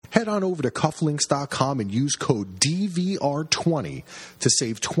Head on over to cufflinks.com and use code DVR20 to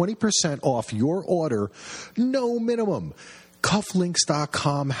save 20% off your order, no minimum.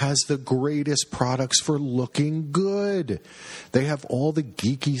 Cufflinks.com has the greatest products for looking good. They have all the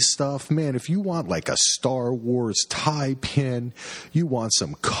geeky stuff. Man, if you want like a Star Wars tie pin, you want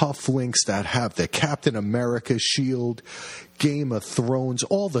some cufflinks that have the Captain America shield, Game of Thrones,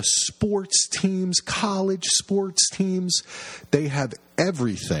 all the sports teams, college sports teams, they have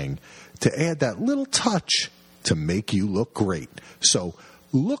everything to add that little touch to make you look great. So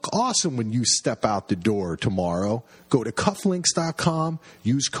look awesome when you step out the door tomorrow. Go to cufflinks.com.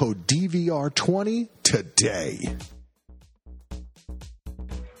 Use code DVR20 today.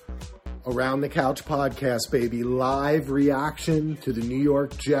 Around the Couch podcast, baby. Live reaction to the New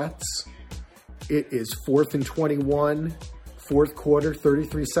York Jets. It is 4th and 21. Fourth quarter,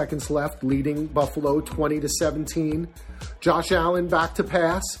 33 seconds left, leading Buffalo 20-17. Josh Allen back to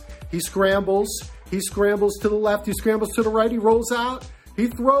pass. He scrambles. He scrambles to the left. He scrambles to the right. He rolls out. He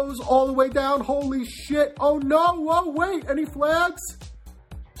throws all the way down. Holy shit. Oh, no. Whoa, wait. Any flags?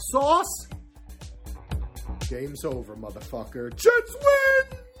 Sauce? Game's over, motherfucker. Jets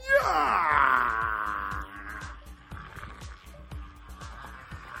win! Yeah!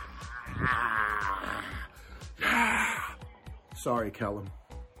 Yeah! Sorry, Kellum.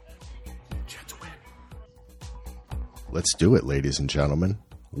 Jets win. Let's do it, ladies and gentlemen.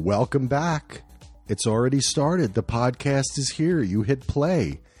 Welcome back. It's already started. The podcast is here. You hit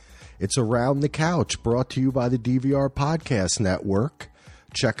play. It's Around the Couch, brought to you by the DVR Podcast Network.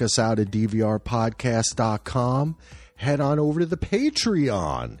 Check us out at dvrpodcast.com. Head on over to the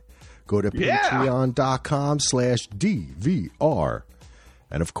Patreon. Go to patreon.com/DVR.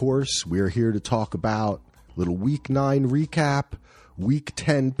 And, of course, we're here to talk about little Week 9 recap, Week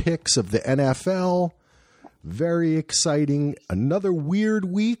 10 picks of the NFL. Very exciting. Another weird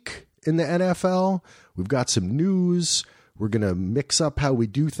week in the NFL. We've got some news. We're going to mix up how we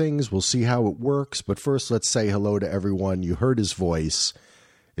do things. We'll see how it works. But first, let's say hello to everyone. You heard his voice.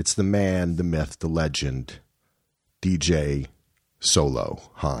 It's the man, the myth, the legend, DJ Solo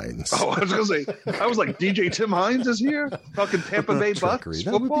Hines. Oh, I was going to say, I was like, DJ Tim Hines is here? Talking Tampa Bay Bucks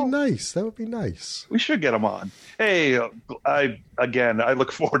That would be nice. That would be nice. We should get him on. Hey, I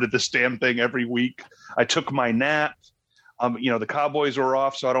look forward to this damn thing every week. I took my nap. The Cowboys are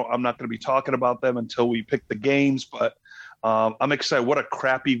off, so I'm not going to be talking about them until we pick the games. But I'm excited. What a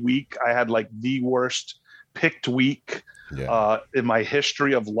crappy week! I had like the worst picked week in my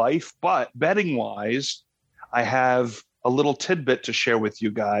history of life. But betting wise, I have a little tidbit to share with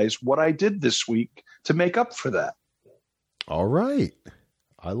you guys. What I did this week to make up for that. All right,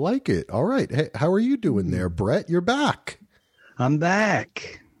 I like it. All right, hey, how are you doing there, Brett? You're back. I'm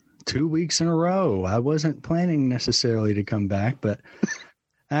back. 2 weeks in a row. I wasn't planning necessarily to come back, but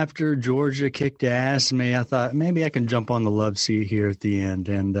after Georgia kicked ass me, I thought maybe I can jump on the love seat here at the end,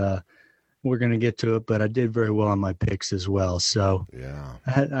 and we're going to get to it, but I did very well on my picks as well. So yeah,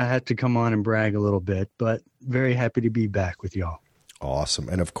 I had to come on and brag a little bit, but very happy to be back with y'all. Awesome.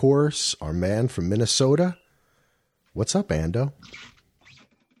 And of course, our man from Minnesota. What's up, Ando?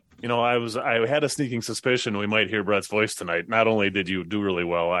 You know, I had a sneaking suspicion we might hear Brett's voice tonight. Not only did you do really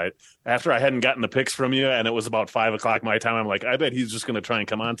well, after I hadn't gotten the picks from you and it was about 5 o'clock my time, I'm like, I bet he's just going to try and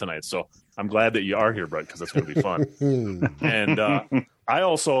come on tonight. So I'm glad that you are here, Brett, because it's going to be fun. And I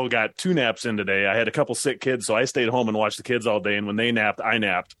also got 2 naps in today. I had a couple sick kids, so I stayed home and watched the kids all day. And when they napped, I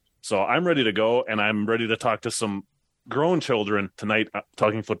napped. So I'm ready to go, and I'm ready to talk to some grown children tonight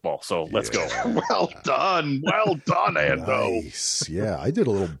talking football. So let's go. Well done, Ando. Nice. Yeah, I did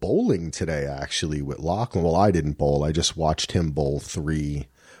a little bowling today actually with Lachlan. Well, I didn't bowl. I just watched him bowl 3.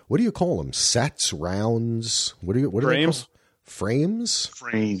 What do you call them? Sets, rounds? What do frames? Frames?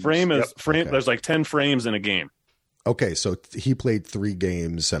 Frame. Okay. There's like 10 frames in a game. Okay, so he played 3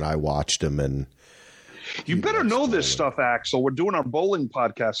 games and I watched him, and you better know this stuff, Axel. We're doing our bowling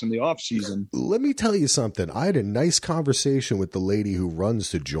podcast in the off season. Let me tell you something. I had a nice conversation with the lady who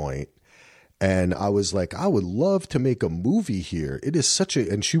runs the joint, and I was like, I would love to make a movie here. It is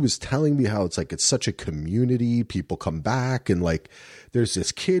and she was telling me how it's such a community. People come back, and like, there's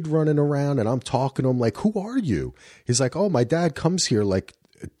this kid running around, and I'm talking to him like, who are you? He's like, oh, my dad comes here like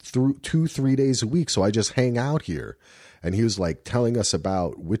through 2-3 days a week, so I just hang out here. And he was like telling us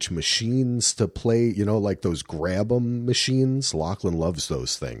about which machines to play, like those grab 'em machines. Lachlan loves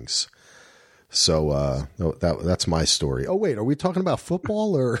those things. So that's my story. Oh, wait, are we talking about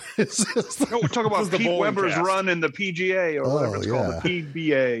football or? No, we're talking about Pete Weber's run in the PGA or whatever it's called, the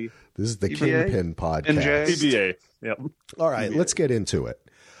PBA. This is the PBA? Kingpin podcast. PBA, yep. All right, let's get into it.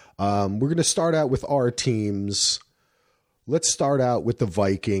 We're going to start out with our teams. let's start out with the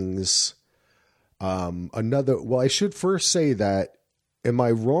Vikings. I should first say that, am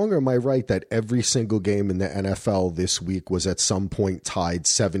I wrong or am I right that every single game in the NFL this week was at some point tied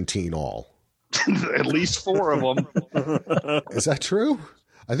 17 all? At least 4 of them. Is that true?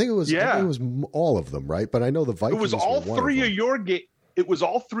 I think it was. Yeah. I think it was all of them, right? But I know the Vikings. It was all were one 3 of of your It was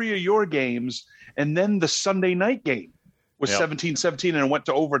all 3 of your games, and then the Sunday night game was 17-17 and it went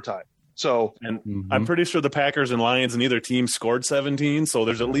to overtime. So, and I'm pretty sure the Packers and Lions, neither team scored 17. So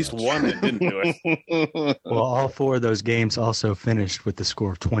there's at least one that didn't do it. Well, all 4 of those games also finished with the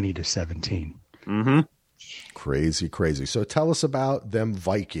score of 20-17. Mm-hmm. Crazy. So tell us about them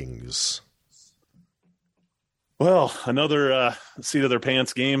Vikings. Well, another seat of their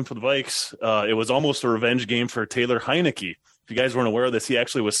pants game for the Vikes. It was almost a revenge game for Taylor Heineke. If you guys weren't aware of this, he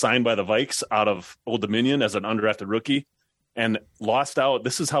actually was signed by the Vikes out of Old Dominion as an undrafted rookie and lost out.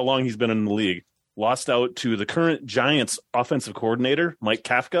 This is how long he's been in the league. Lost out to the current Giants offensive coordinator, Mike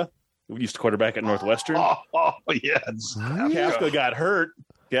Kafka, who used to quarterback at Northwestern. Yes. Kafka got hurt.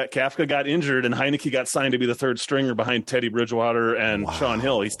 Yeah, Kafka got injured, and Heineke got signed to be the third stringer behind Teddy Bridgewater and Sean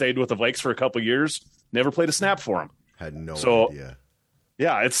Hill. He stayed with the Vikes for a couple years, never played a snap for him. Had no idea.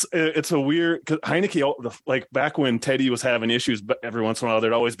 Yeah, it's a weird, because Heineke, like back when Teddy was having issues, but every once in a while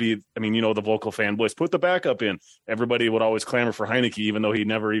there'd always be, I mean, the vocal fanboys, put the backup in. Everybody would always clamor for Heineke, even though he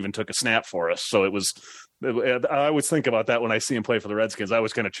never even took a snap for us. So I always think about that when I see him play for the Redskins. I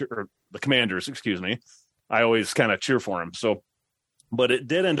always kind of cheer, or the Commanders, excuse me. I always kind of cheer for him. So, but it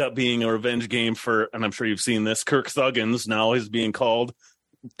did end up being a revenge game for, and I'm sure you've seen this, Kirk Thuggins now is being called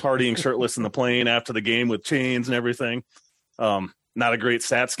partying shirtless in the plane after the game with chains and everything. Not a great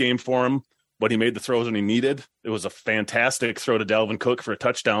stats game for him, but he made the throws when he needed. It was a fantastic throw to Dalvin Cook for a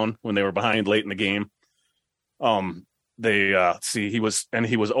touchdown when they were behind late in the game. He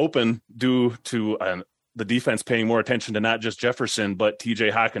was open due to the defense paying more attention to not just Jefferson, but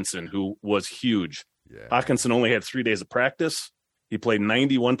TJ Hawkinson, who was huge. Yeah. Hawkinson only had 3 days of practice. He played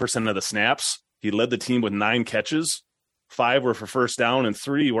 91% of the snaps. He led the team with 9 catches. 5 were for first down and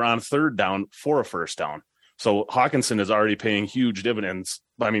 3 were on third down for a first down. So Hawkinson is already paying huge dividends.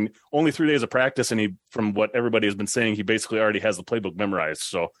 I mean, only 3 days of practice, and he, from what everybody has been saying, he basically already has the playbook memorized.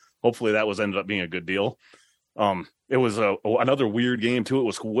 So hopefully that ended up being a good deal. It was another weird game too. It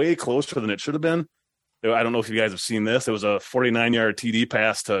was way closer than it should have been. I don't know if you guys have seen this. It was a 49-yard TD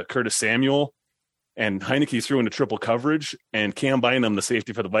pass to Curtis Samuel, and Heineke threw into triple coverage, and Cam Bynum, the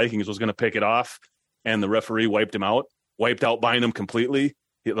safety for the Vikings, was going to pick it off, and the referee wiped out Bynum completely.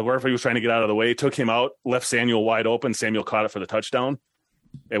 The referee was trying to get out of the way, took him out, left Samuel wide open. Samuel caught it for the touchdown.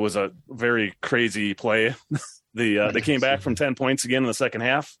 It was a very crazy play. They came back from 10 points again in the second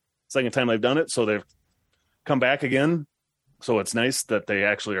half. Second time they've done it, so they've come back again. So it's nice that they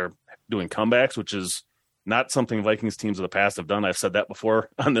actually are doing comebacks, which is not something Vikings teams of the past have done. I've said that before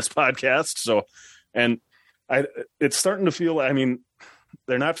on this podcast. So, it's starting to feel, I mean,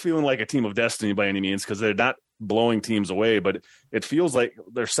 they're not feeling like a team of destiny by any means, because they're not blowing teams away, but it feels like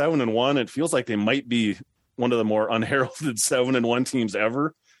they're 7-1. It feels like they might be one of the more unheralded 7-1 teams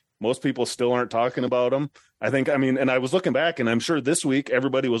ever. Most people still aren't talking about them. And I was looking back, and I'm sure this week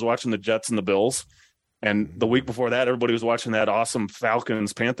everybody was watching the Jets and the Bills. And the week before that, everybody was watching that awesome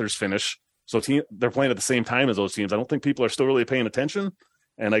Falcons-Panthers finish. So they're playing at the same time as those teams. I don't think people are still really paying attention.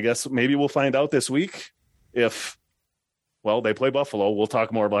 And I guess maybe we'll find out this week if, well, they play Buffalo. We'll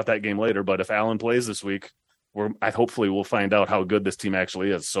talk more about that game later. But if Allen plays this week, hopefully we'll find out how good this team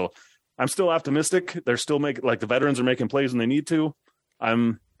actually is. So I'm still optimistic. They're still the veterans are making plays when they need to.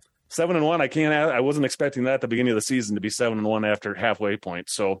 I'm 7-1. I wasn't expecting that at the beginning of the season to be 7-1 after halfway point.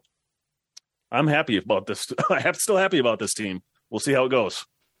 So I'm happy about this. I'm still happy about this team. We'll see how it goes.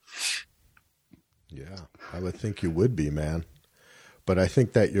 Yeah, I would think you would be, man. But I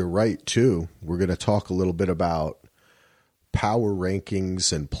think that you're right too. We're going to talk a little bit about power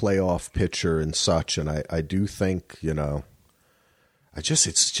rankings and playoff picture and such. And I do think,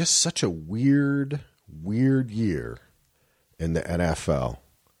 it's just such a weird year in the NFL.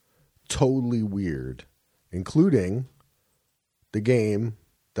 Totally weird, including the game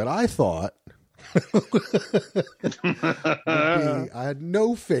that I thought I had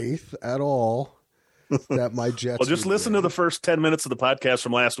no faith at all that my Jets. Well, just listen to the first 10 minutes of the podcast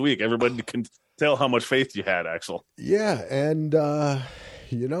from last week. Everybody can tell how much faith you had, Axel. Yeah, and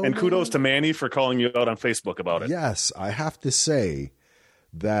and kudos to Manny for calling you out on Facebook about it. Yes, I have to say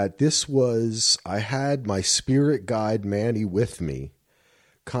that I had my spirit guide Manny with me,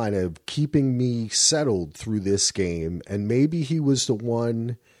 kind of keeping me settled through this game, and maybe he was the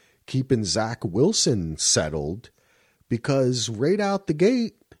one keeping Zach Wilson settled, because right out the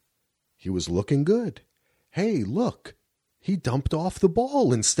gate, he was looking good. Hey, look, he dumped off the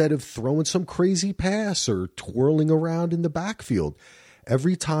ball instead of throwing some crazy pass or twirling around in the backfield.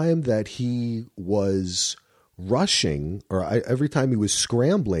 Every time that he was rushing, or every time he was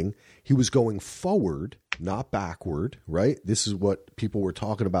scrambling, he was going forward, not backward, right? This is what people were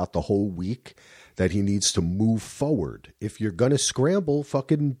talking about the whole week, that he needs to move forward. If you're going to scramble,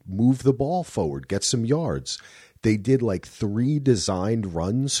 fucking move the ball forward, get some yards. They did like 3 designed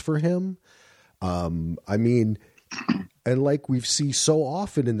runs for him. I mean, and like we see so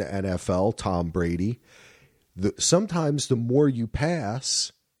often in the NFL, Tom Brady, sometimes the more you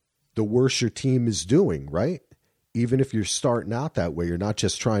pass, the worse your team is doing, right? Even if you're starting out that way, you're not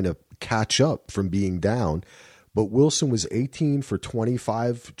just trying to catch up from being down. But Wilson was 18 for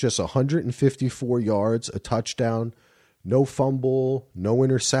 25, just 154 yards, a touchdown, no fumble, no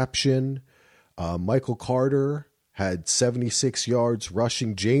interception. Michael Carter had 76 yards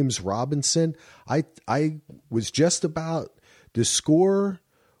rushing. James Robinson, I was just about, the score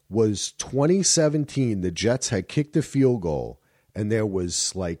was 2017. The Jets had kicked a field goal, and there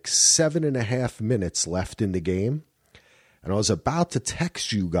was like 7.5 minutes left in the game. And I was about to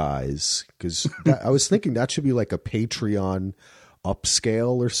text you guys because I was thinking that should be like a Patreon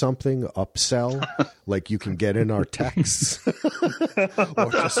upscale or something, upsell, like you can get in our texts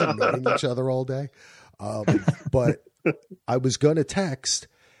or just annoying each other all day. But I was going to text,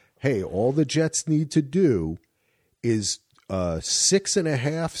 hey, all the Jets need to do is 6.5,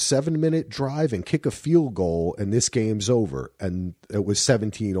 7-minute drive and kick a field goal, and this game's over. And it was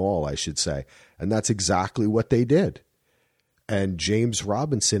 17 all, I should say. And that's exactly what they did. And James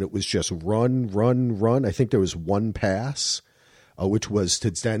Robinson, it was just run, run, run. I think there was one pass, which was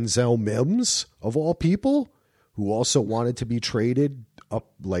to Denzel Mims, of all people, who also wanted to be traded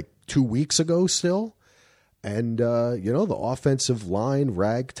up like 2 weeks ago still. And, the offensive line,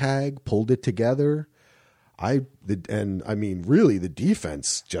 ragtag, pulled it together. Really, the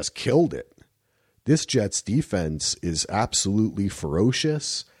defense just killed it. This Jets defense is absolutely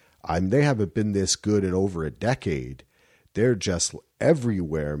ferocious. They haven't been this good in over a decade. They're just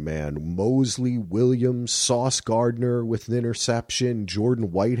everywhere, man. Mosley, Williams, Sauce Gardner with an interception.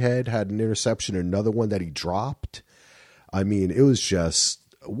 Jordan Whitehead had an interception, another one that he dropped. I mean, it was just,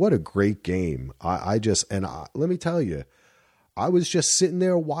 what a great game. Let me tell you, I was just sitting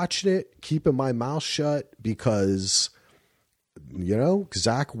there watching it, keeping my mouth shut because,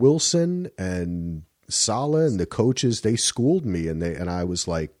 Zach Wilson and Saleh and the coaches, they schooled me, and I was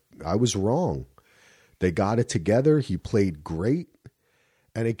like, I was wrong. They got it together. He played great,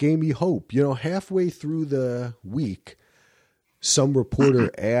 and it gave me hope. Halfway through the week, some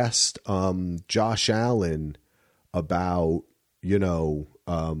reporter asked Josh Allen about,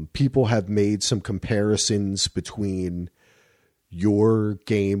 people have made some comparisons between your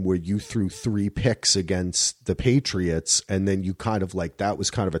game where you threw 3 picks against the Patriots, and then you kind of like, that was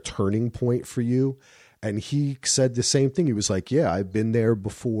kind of a turning point for you. And he said the same thing. He was like, yeah, I've been there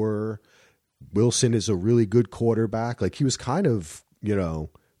before. Wilson is a really good quarterback. Like, he was kind of,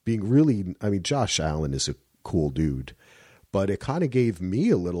 being really, Josh Allen is a cool dude, but it kind of gave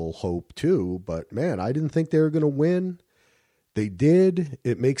me a little hope too. But man, I didn't think they were going to win. They did.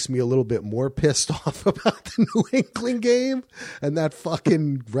 It makes me a little bit more pissed off about the New England game and that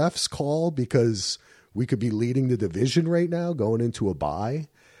fucking ref's call, because we could be leading the division right now going into a bye.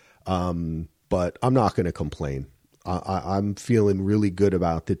 But I'm not going to complain. I'm feeling really good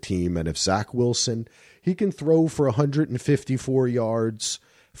about the team. And if Zach Wilson, he can throw for 154 yards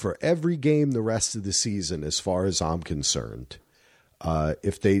for every game the rest of the season, as far as I'm concerned.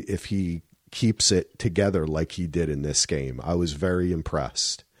 If he keeps it together like he did in this game, I was very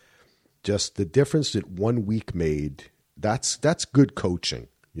impressed. Just the difference that 1 week made, that's good coaching,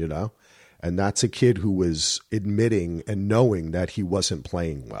 and that's a kid who was admitting and knowing that he wasn't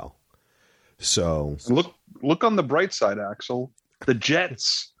playing well. So look on the bright side, Axel. The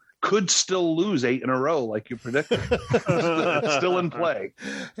Jets could still lose 8 in a row, like you predicted. It's still in play.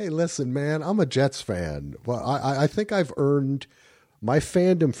 Hey, listen, man, I'm a Jets fan. Well, I think I've earned, my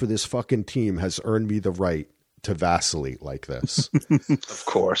fandom for this fucking team has earned me the right to vacillate like this. Of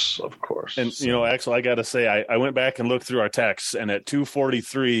course. And, Axel, I got to say, I went back and looked through our texts, and at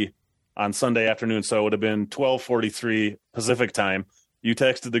 2:43 on Sunday afternoon, so it would have been 12:43 Pacific time, you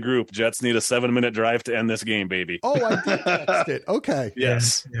texted the group, Jets need a 7-minute drive to end this game, baby. Oh, I did text it. Okay.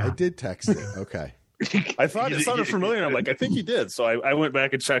 Yes. Yeah. I did text it. Okay. I thought it sounded familiar. And I'm like, I think he did. So I went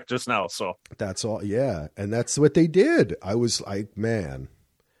back and checked just now. So that's all. Yeah. And that's what they did. I was like, man,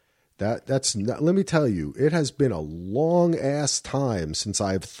 that's not, let me tell you, it has been a long ass time since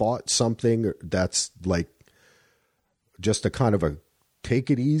I've thought something that's like just a kind of a take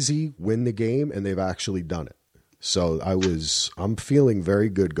it easy, win the game. And they've actually done it. So I'm feeling very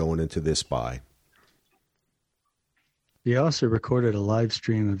good going into this bye. He also recorded a live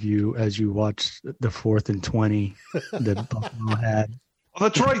stream of you as you watched the 4th and 20 that Buffalo had. Oh,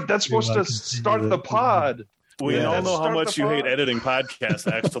 that's right. That's supposed to start the pod. We all know how Start much the you hate pod. editing podcasts,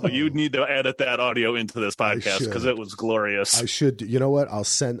 Axel, but you need to edit that audio into this podcast because it was glorious. I should. You know what?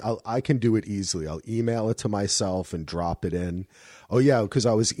 I can do it easily. I'll email it to myself and drop it in. Oh, yeah, because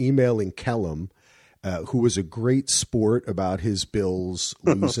I was emailing Kellum, who was a great sport about his Bills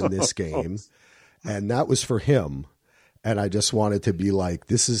losing this game. And that was for him. And I just wanted to be like,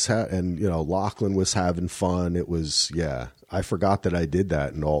 this is how, and, Lachlan was having fun. It was, I forgot that I did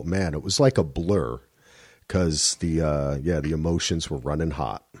that. And man, it was like a blur because the emotions were running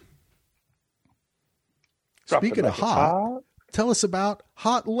hot. Speaking of hot, tell us about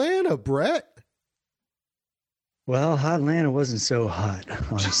Hot Atlanta, Brett. Well, Hot Atlanta wasn't so hot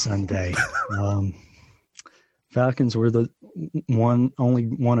on Sunday. Falcons were the only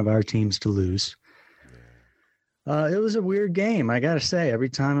one of our teams to lose. It was a weird game, I got to say. Every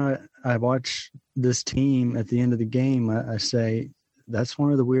time I watch this team at the end of the game, I say that's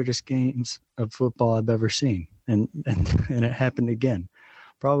one of the weirdest games of football I've ever seen. And it happened again.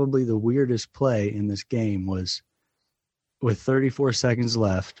 Probably the weirdest play in this game was with 34 seconds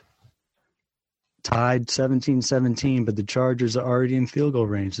left, tied 17-17, but the Chargers are already in field goal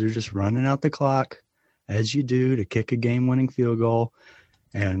range. They're just running out the clock, as you do, to kick a game-winning field goal.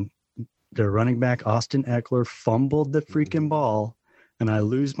 And their running back, Austin Eckler, fumbled the freaking ball, and I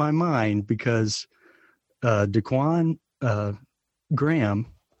lose my mind because Daquan Graham,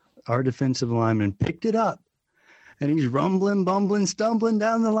 our defensive lineman, picked it up, and he's rumbling, bumbling, stumbling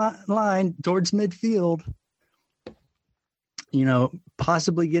down the line towards midfield,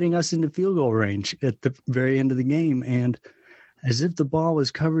 possibly getting us into field goal range at the very end of the game. And as if the ball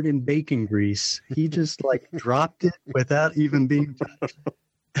was covered in bacon grease, he just dropped it without even being touched.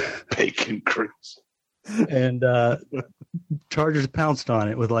 Bacon grease. And Chargers pounced on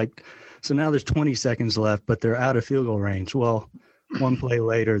it with so now there's 20 seconds left, but they're out of field goal range. Well, one play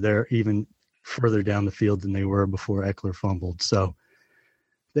later, they're even further down the field than they were before Eckler fumbled. So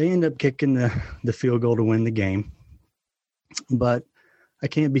they end up kicking the field goal to win the game. But I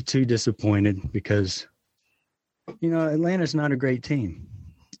can't be too disappointed because, Atlanta's not a great team.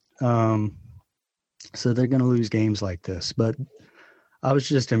 So they're going to lose games like this. But I was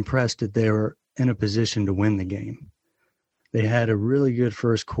just impressed that they were in a position to win the game. They had a really good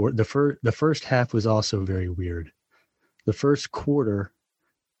first quarter. The first half was also very weird. The first quarter,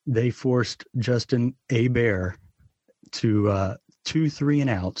 they forced Justin Hebert to 2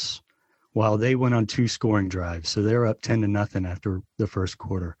 3-and-outs while they went on 2 scoring drives. So they were up 10-0 after the first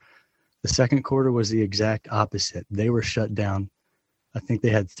quarter. The second quarter was the exact opposite. They were shut down. I think they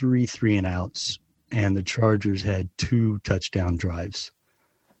had 3 3-and-outs, and the Chargers had 2 touchdown drives.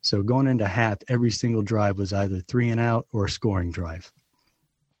 So going into half, every single drive was either 3-and-out or a scoring drive.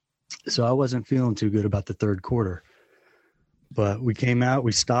 So I wasn't feeling too good about the third quarter. But we came out,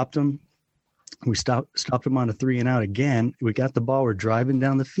 we stopped them. We stopped them on a 3-and-out again. We got the ball. We're driving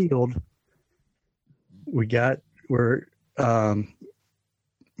down the field. We're a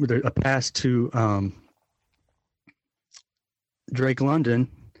pass to Drake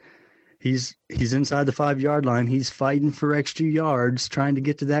London. He's inside the 5-yard line. He's fighting for extra yards, trying to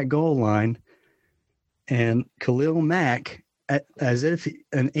get to that goal line. And Khalil Mack, as if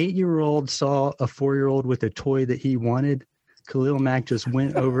an 8-year-old saw a 4-year-old with a toy that he wanted, Khalil Mack just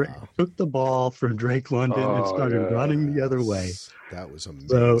went over, took the ball from Drake London and started running the other way. That was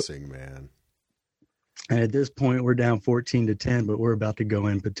amazing, man. And at this point, we're down 14-10, but we're about to go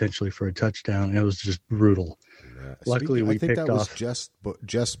in potentially for a touchdown. And it was just brutal. Yeah. Luckily, we picked off. I think that was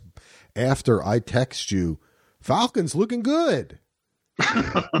just after I text you, Falcons looking good.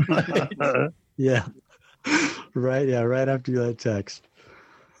 Yeah. Right. Yeah. Right after that text.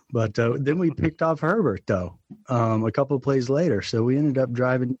 But then we picked off Herbert, though, a couple of plays later. So we ended up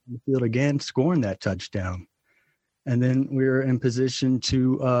driving the field again, scoring that touchdown. And then we were in position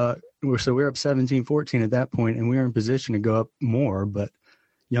to we were up 17-14 at that point, and we were in position to go up more. But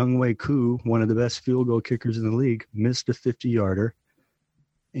Younghoe Koo, one of the best field goal kickers in the league, missed a 50-yarder.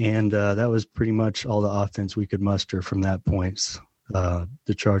 And that was pretty much all the offense we could muster from that point.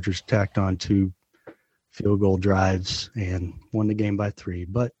 The Chargers tacked on 2 field goal drives and won the game by 3.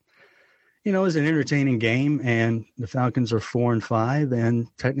 But, it was an entertaining game, and the Falcons are 4-5, and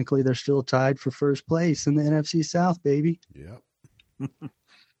technically they're still tied for first place in the NFC South, baby. Yep.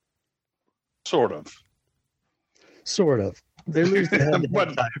 Sort of. They lose the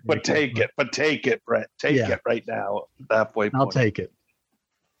but take it, Brett. Take it right now. Halfway point. I'll take it.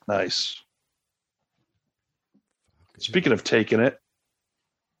 Nice. Speaking of taking it,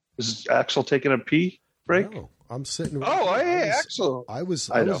 is Axel taking a pee break? No, I'm sitting. Oh, hey, Axel. I was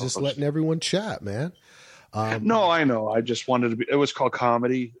I know. just letting everyone chat, man. No, I know. I just wanted to be. It was called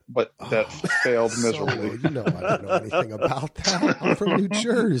comedy, but that failed miserably. So, you know, I don't know anything about that. I'm from New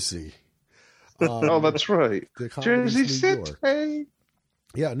Jersey. Oh, that's right. Jersey City.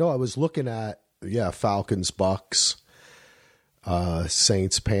 Yeah, no, I was looking at Falcons, Bucks,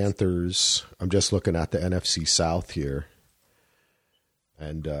 Saints, Panthers. I'm just looking at the NFC South here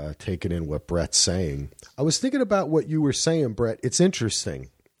and taking in what Brett's saying. I was thinking about what you were saying, Brett. It's interesting.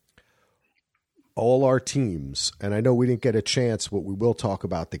 All our teams, and I know we didn't get a chance, but we will talk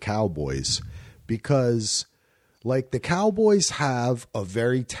about the Cowboys, because like the Cowboys have a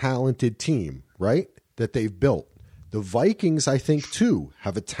very talented team, right, that they've built. The Vikings, I think, too,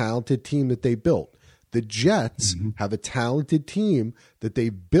 have a talented team that they built. The Jets have a talented team that they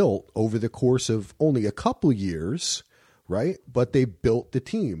built over the course of only a couple years, right? But they built the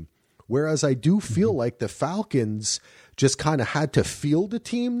team. Whereas I do feel like the Falcons just kind of had to field a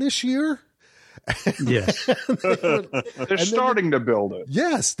team this year. Yes. They're starting to build it.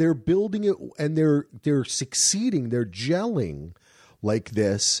 Yes, they're building it, and they're succeeding. They're gelling like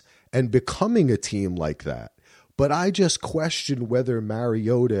this and becoming a team like that. But I just question whether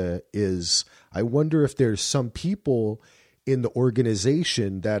Mariota is. I wonder if there's some people in the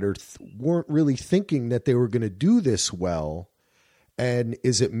organization that weren't really thinking that they were going to do this well. And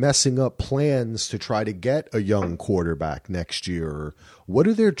is it messing up plans to try to get a young quarterback next year? Or what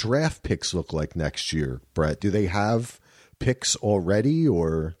do their draft picks look like next year, Brett? Do they have picks already,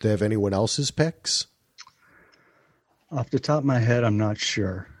 or do they have anyone else's picks? Off the top of my head, I'm not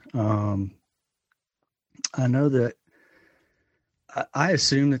sure. I know that I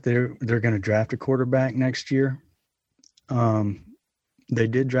assume that they're going to draft a quarterback next year. They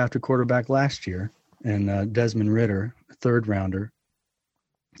did draft a quarterback last year, and Desmond Ridder, a third rounder.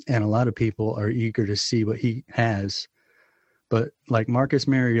 And a lot of people are eager to see what he has. But like Marcus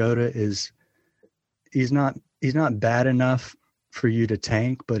Mariota he's not bad enough for you to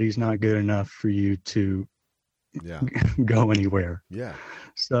tank, but he's not good enough for you to go anywhere. Yeah.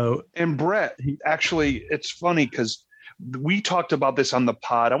 So, and Brett, actually, it's funny because we talked about this on the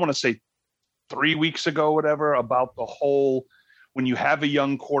pod, I want to say 3 weeks ago, whatever, about the whole, when you have a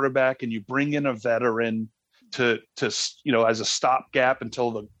young quarterback and you bring in a veteran to as a stopgap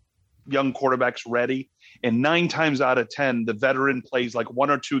until the young quarterback's ready. And 9 times out of 10, the veteran plays like 1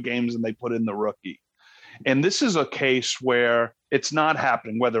 or 2 games and they put in the rookie. And this is a case where it's not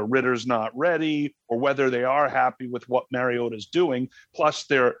happening, whether Ritter's not ready or whether they are happy with what Mariota's doing. Plus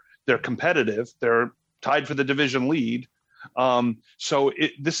they're competitive. They're tied for the division lead. So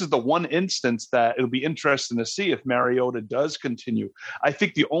this is the one instance that it'll be interesting to see if Mariota does continue. I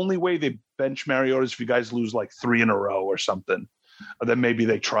think the only way they bench Mariota is if you guys lose like 3 in a row or something. Then maybe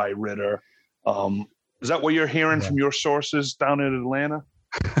they try Ridder. Is that what you're hearing from your sources down in Atlanta?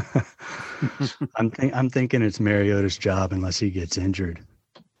 I'm thinking it's Mariota's job unless he gets injured,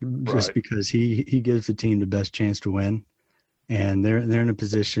 just because he gives the team the best chance to win, and they're in a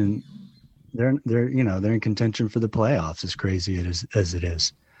position. They're in contention for the playoffs, as crazy as it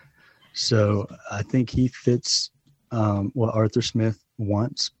is. So I think he fits what Arthur Smith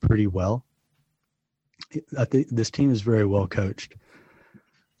wants pretty well. I think this team is very well coached.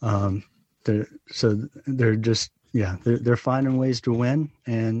 They're finding ways to win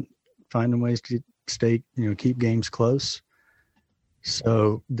and finding ways to stay, keep games close.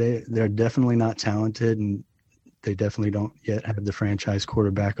 So they're definitely not talented, and they definitely don't yet have the franchise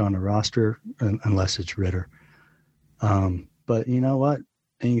quarterback on the roster unless it's Ridder. But you know what?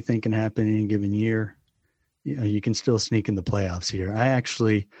 Anything can happen any given year. You can still sneak in the playoffs here. I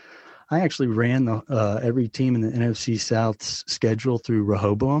actually ran every team in the NFC South's schedule through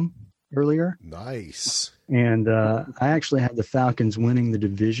Rehoboam earlier. Nice. And I actually had the Falcons winning the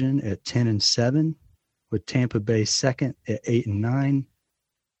division at 10-7, with Tampa Bay second at 8-9,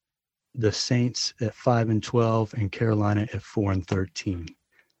 the Saints at 5-12, and Carolina at 4-13.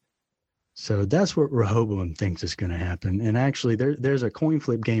 So that's what Rehoboam thinks is going to happen. And actually, there's a coin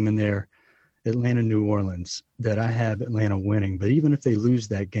flip game in there, Atlanta, New Orleans, that I have Atlanta winning. But even if they lose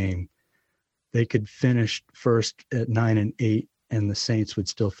that game, they could finish first at 9-8, and the Saints would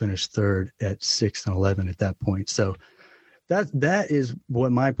still finish third at 6-11 at that point. So that is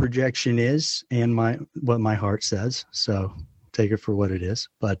what my projection is, and what my heart says. So take it for what it is.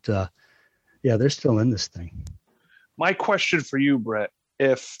 But they're still in this thing. My question for you, Brett,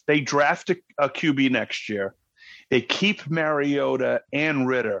 if they draft a QB next year, they keep Mariota and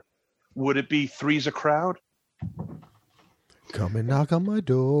Ridder, would it be three's a crowd? Come and knock on my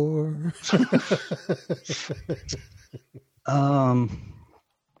door.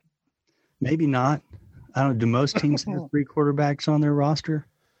 Maybe not. I don't. Do most teams have 3 quarterbacks on their roster?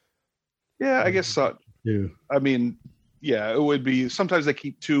 Yeah, I guess so. Do. I mean, yeah, it would be. Sometimes they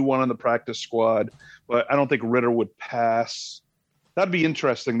keep 2, 1 on the practice squad, but I don't think Ritter would pass. That'd be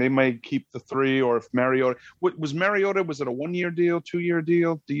interesting. They might keep the 3, or if Mariota was Mariota, was it a 1-year deal, 2-year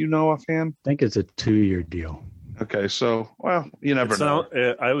deal? Do you know offhand? I think it's a 2-year deal. Okay, so well, you never know.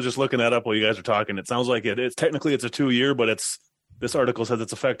 I was just looking that up while you guys are talking. It sounds like it's technically it's a 2-year, but this article says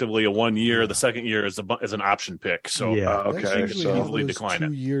it's effectively a 1 year. The second year is an option pick. So Yeah. Okay, That's usually so how easily those decline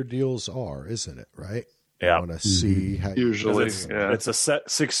it. 2-year deals are, isn't it? Right? Yeah. I want to see how Usually, yeah. it's a set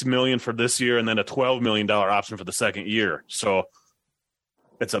 $6 million for this year and then a $12 million option for the second year. So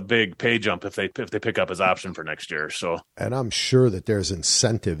it's a big pay jump if they pick up his option for next year. So, and I'm sure that there's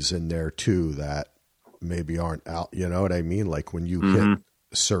incentives in there too that maybe aren't out. You know what I mean? Like when you hit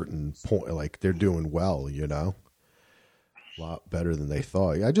a certain point, like they're doing well. You know, a lot better than they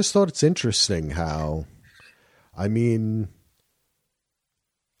thought. I just thought it's interesting how, I mean,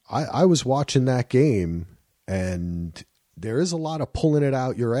 I was watching that game and there is a lot of pulling it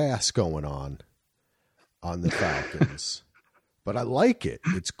out your ass going on the Falcons. But I like it.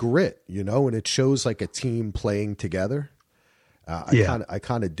 It's grit, you know, and it shows like a team playing together. I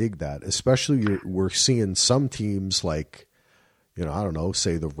kind of dig that, especially we're seeing some teams like, you know, I don't know,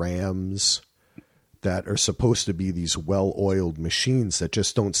 say the Rams that are supposed to be these well-oiled machines that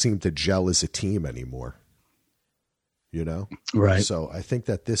just don't seem to gel as a team anymore. You know? Right. So I think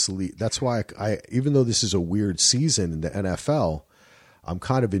that that's why I even though this is a weird season in the NFL, I'm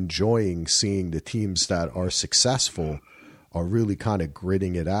kind of enjoying seeing the teams that are successful are really kind of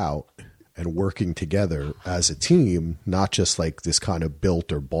gritting it out and working together as a team, not just like this kind of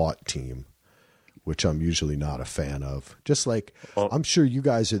built or bought team, which I'm usually not a fan of. Just like, I'm sure you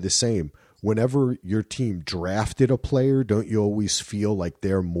guys are the same. Whenever your team drafted a player, don't you always feel like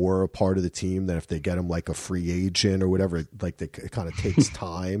they're more a part of the team than if they get them like a free agent or whatever? Like it kind of takes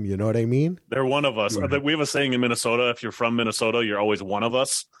time. You know what I mean? they're one of us. Right. We have a saying in Minnesota: if you're from Minnesota, you're always one of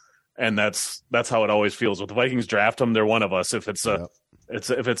us, and that's how it always feels. With the Vikings draft them, they're one of us. If it's a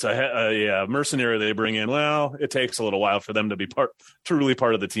mercenary they bring in, well, it takes a little while for them to be truly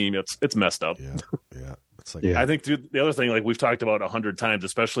part of the team. It's messed up. Yeah. It's like, I think the other thing, like we've talked about 100 times,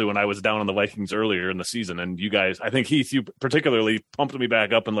 especially when I was down on the Vikings earlier in the season, and you guys, I think Heath, you particularly pumped me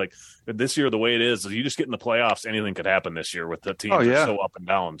back up, and like this year, the way it is you just get in the playoffs, anything could happen this year with the teams are so up and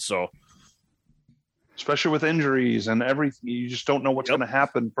down. So, especially with injuries and everything, you just don't know what's going to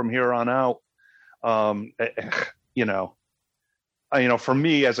happen from here on out. For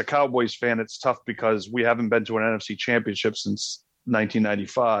me as a Cowboys fan, it's tough because we haven't been to an NFC Championship since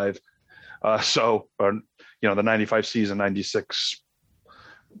 1995. The 95 season, 96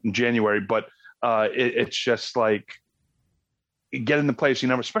 in January. But it's just like getting the place,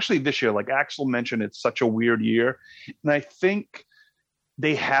 especially this year, like Axel mentioned, it's such a weird year. And I think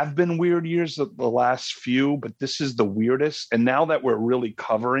they have been weird years the last few, but this is the weirdest. And now that we're really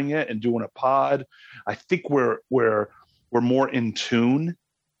covering it and doing a pod, I think we're more in tune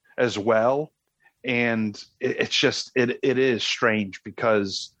as well. And it's just, it is strange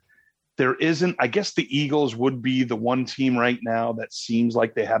because there isn't, I guess the Eagles would be the one team right now that seems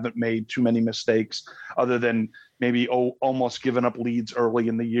like they haven't made too many mistakes other than maybe almost giving up leads early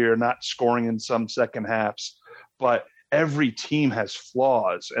in the year, not scoring in some second halves. But every team has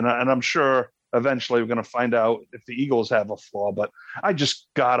flaws. And I'm sure eventually we're going to find out if the Eagles have a flaw, but I just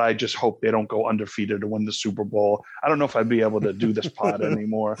hope they don't go undefeated to win the Super Bowl. I don't know if I'd be able to do this pod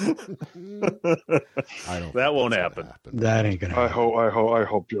anymore. That won't happen. That ain't gonna happen. I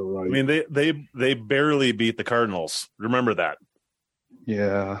hope you're right. I mean, they barely beat the Cardinals. Remember that.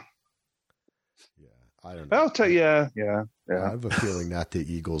 Yeah. I don't know. I'll tell you. Yeah. I have a feeling that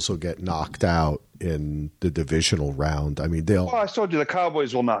the Eagles will get knocked out in the divisional round. I mean, I told you the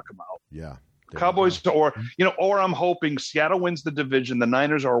Cowboys will knock them out. Yeah. Cowboys, or I'm hoping Seattle wins the division. The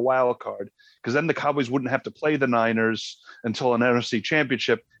Niners are a wild card because then the Cowboys wouldn't have to play the Niners until an NFC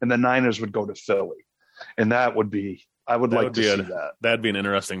Championship, and the Niners would go to Philly, and I would like to see that. That'd be an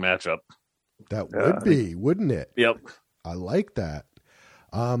interesting matchup. That would be, wouldn't it? Yep. I like that.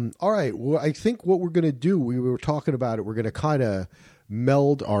 All right. Well, I think what we're going to do, we were talking about it, we're going to kind of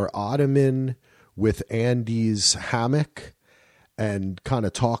meld our ottoman with Andy's hammock and kind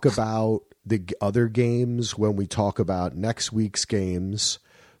of talk about the other games when we talk about next week's games.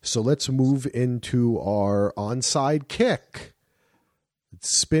 So let's move into our onside kick.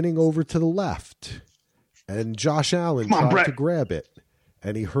 It's spinning over to the left, and Josh Allen tried to grab it,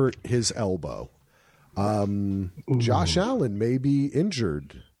 and he hurt his elbow. Josh Allen may be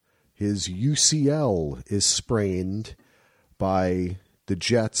injured. his UCL is sprained by the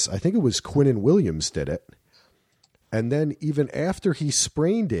Jets. I think it was Quinnen Williams did it. And then even after he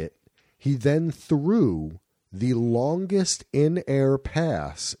sprained it, he then threw the longest in-air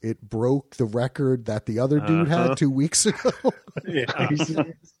pass. It broke the record that the other dude had 2 weeks ago. Yeah,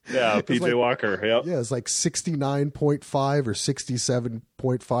 PJ Walker. Yep. Yeah, it's like 69.5 or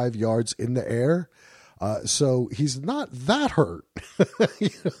 67.5 yards in the air. So he's not that hurt.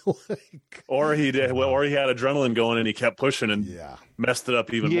 Or he did, or he had adrenaline going and he kept pushing and messed it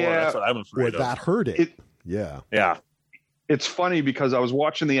up even more. That's what I'm afraid or of. that hurt it. Yeah. It's funny because I was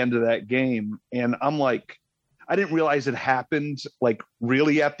watching the end of that game and I'm like, I didn't realize it happened like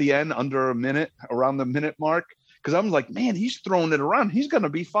really at the end, under a minute, around the minute mark. Because I'm like, man, he's throwing it around. He's going to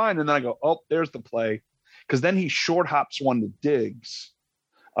be fine. And then I go, oh, there's the play. Because then he short hops one to Diggs.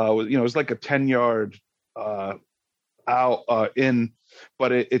 It was like a 10-yard out in,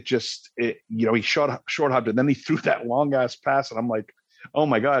 but it he short hopped it. Then he threw that long ass pass, and I'm like, oh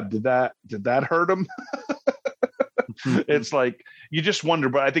my god, did that hurt him? It's like you just wonder.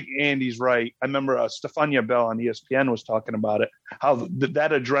 But I think Andy's right. I remember Stefania Bell on ESPN was talking about it, how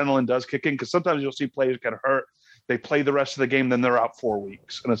that adrenaline does kick in, because sometimes you'll see players get hurt, they play the rest of the game, then they're out 4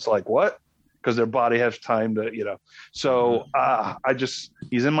 weeks, and it's like, what? Because their body has time to, So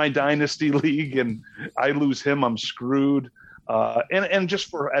he's in my dynasty league, and I lose him, I'm screwed. And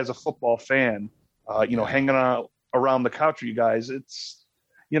just as a football fan, hanging out around the couch with you guys, it's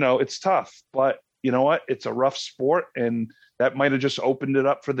tough. But you know what? It's a rough sport, and that might have just opened it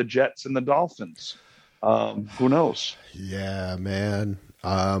up for the Jets and the Dolphins. Who knows? Yeah, man.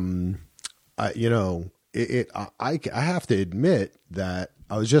 I have to admit that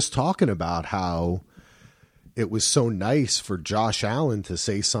I was just talking about how it was so nice for Josh Allen to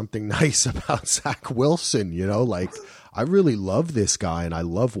say something nice about Zach Wilson. I really love this guy, and I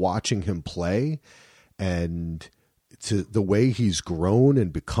love watching him play, and to the way he's grown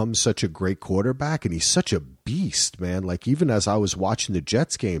and become such a great quarterback. And he's such a beast, man. Like, even as I was watching the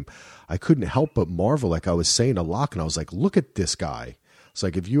Jets game, I couldn't help but marvel. Like I was saying to Locke, and I was like, look at this guy. It's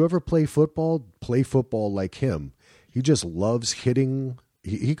like, if you ever play football like him. He just loves hitting.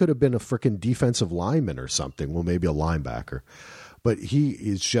 He could have been a freaking defensive lineman or something. Well, maybe a linebacker, but he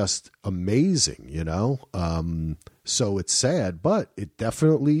is just amazing, So it's sad, but it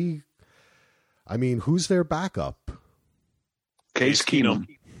definitely, who's their backup? Case Keenum.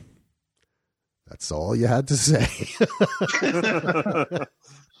 That's all you had to say.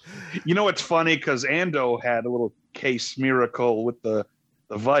 It's funny because Ando had a little case miracle with the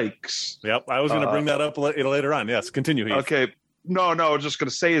Vikes. Yep, I was going to bring that up later on. Yes, continue. Heath. Okay, no, I was just going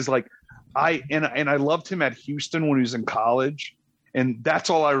to say is like I loved him at Houston when he was in college, and that's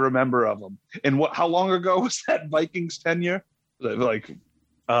all I remember of him. And how long ago was that Vikings tenure? Like,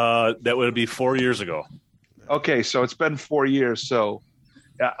 that would be 4 years ago. Okay, so it's been 4 years. So,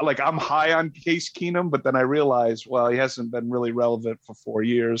 I'm high on Case Keenum, but then I realized, well, he hasn't been really relevant for 4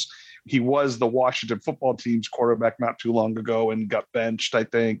 years. He was the Washington football team's quarterback not too long ago and got benched, I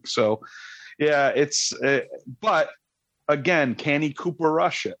think. So, yeah, but again, can he Cooper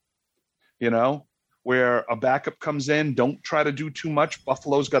Rush it? Where a backup comes in, don't try to do too much.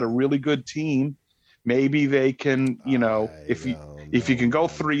 Buffalo's got a really good team. Maybe they can, if you can go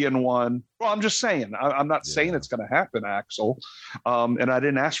 3-1. Well, I'm just saying. I'm not saying it's going to happen, Axel. And I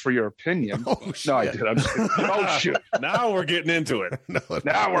didn't ask for your opinion. Oh, shit. No, I did. I'm just kidding. Oh shit! Now we're getting into it.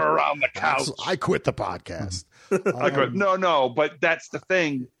 Now we're around the couch. I quit the podcast. No. But that's the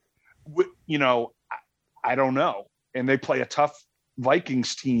thing. I don't know. And they play a tough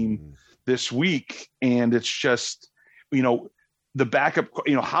Vikings team this week, and it's just, the backup,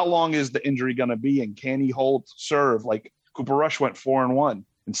 how long is the injury going to be, and can he serve? Like Cooper Rush went 4-1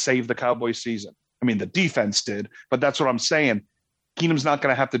 and saved the Cowboys season. The defense did, but that's what I'm saying. Keenum's not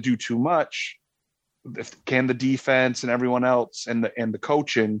going to have to do too much. Can the defense and everyone else and the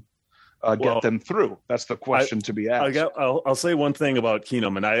coaching get them through? That's the question to be asked. I'll say one thing about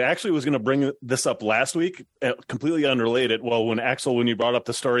Keenum, and I actually was going to bring this up last week, completely unrelated. Well, when you brought up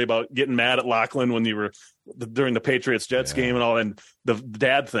the story about getting mad at Lachlan when you were during the Patriots-Jets game and all, and the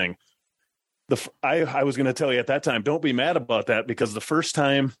dad thing, I was going to tell you at that time, don't be mad about that, because the first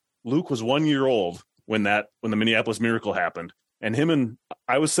time Luke was 1 year old when the Minneapolis Miracle happened, and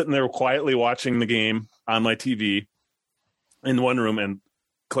I was sitting there quietly watching the game on my TV in one room, and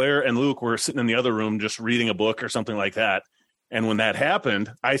Claire and Luke were sitting in the other room just reading a book or something like that. And when that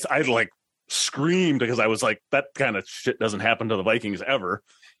happened, I like screamed, because I was like, that kind of shit doesn't happen to the Vikings ever.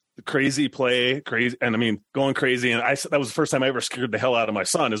 crazy play, crazy, and I mean going crazy. And that was the first time I ever scared the hell out of my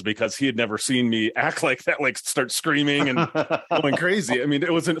son, is because he had never seen me act like that, like start screaming and going crazy. I mean,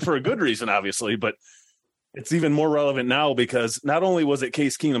 it wasn't for a good reason, obviously, but it's even more relevant now because not only was it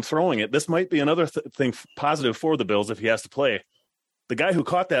Case Keenum throwing it, this might be another thing positive for the Bills if he has to play. The guy who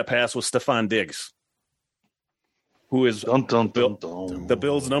caught that pass was Stephon Diggs, who is the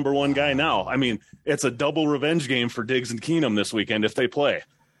Bills' number one guy now. I mean, it's a double revenge game for Diggs and Keenum this weekend if they play,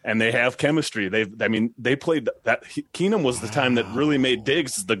 and they have chemistry. They played that. Keenum was the time that really made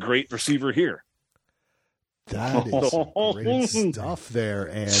Diggs the great receiver here. That is great stuff there.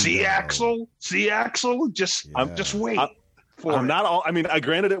 And see Axel, just wait. I'm not all. I mean,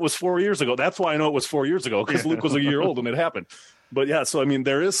 granted it was 4 years ago. That's why I know it was 4 years ago, because Luke was a year old when it happened. But yeah, so I mean,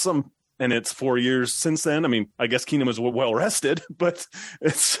 there is some. And it's 4 years since then. I mean, I guess Keenum is well rested, but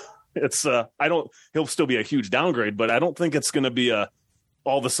he'll still be a huge downgrade, but I don't think it's going to be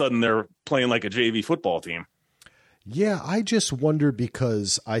all of a sudden they're playing like a JV football team. Yeah, I just wonder,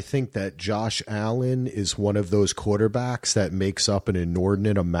 because I think that Josh Allen is one of those quarterbacks that makes up an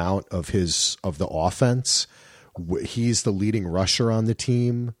inordinate amount of the offense. He's the leading rusher on the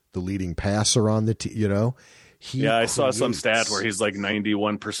team, the leading passer on the team, I saw some stat where he's like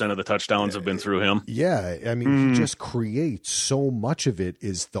 91% of the touchdowns have been through him. Yeah, I mean, he just creates so much of it.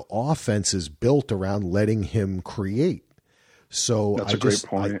 Is the offense is built around letting him create. So that's a great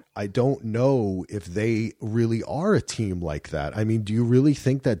point. I don't know if they really are a team like that. I mean, do you really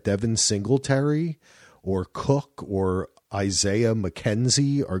think that Devin Singletary or Cook or Isaiah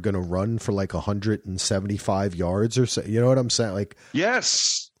McKenzie are going to run for like 175 yards or so? You know what I'm saying? Like,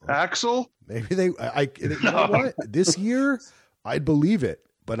 yes, Axel. Maybe you know what? This year, I'd believe it,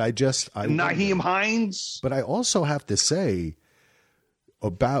 but Nyheim Hines. But I also have to say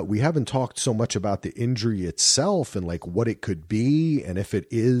we haven't talked so much about the injury itself and like what it could be, and if it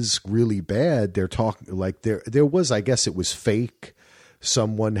is really bad. They're talking like there was, I guess it was fake.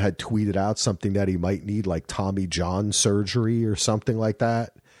 Someone had tweeted out something that he might need like Tommy John surgery or something like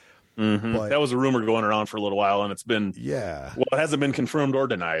that. Mm-hmm. But that was a rumor going around for a little while, and it's been it hasn't been confirmed or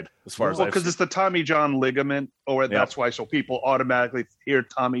denied as far as because it's the Tommy John ligament, that's why. So people automatically hear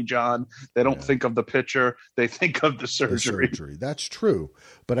Tommy John, they don't think of the pitcher, they think of the surgery. That's true,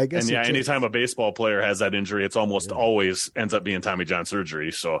 but I guess anytime a baseball player has that injury, it's almost always ends up being Tommy John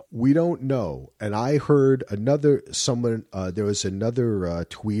surgery. So we don't know. And I heard there was another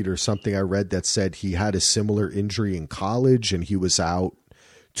tweet or something I read that said he had a similar injury in college and he was out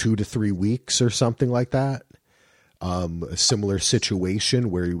 2 to 3 weeks or something like that. A similar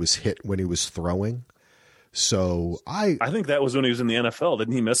situation where he was hit when he was throwing. So I think that was when he was in the NFL.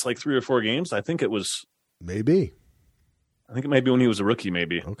 Didn't he miss like 3 or 4 games? I think it was maybe. I think it might be when he was a rookie.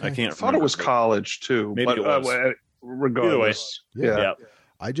 Maybe okay. I can't. I thought it was college too. Maybe it was. Regardless, yeah.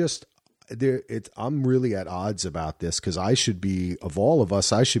 I'm really at odds about this because I should be, of all of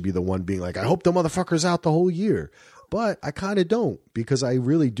us, I should be the one being like, I hope the motherfucker's out the whole year. But I kind of don't, because I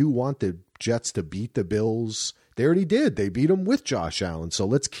really do want the Jets to beat the Bills. They already did. They beat them with Josh Allen. So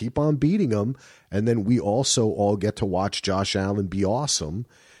let's keep on beating them. And then we also all get to watch Josh Allen be awesome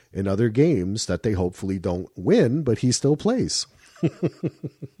in other games that they hopefully don't win, but he still plays.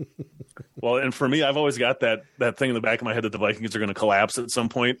 Well, and for me, I've always got that thing in the back of my head that the Vikings are going to collapse at some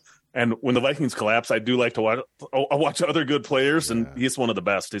point. And when the Vikings collapse, I do like to watch other good players, and he's one of the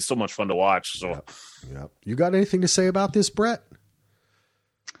best. He's so much fun to watch. So, You got anything to say about this, Brett?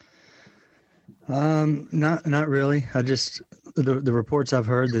 Not really. I just the reports I've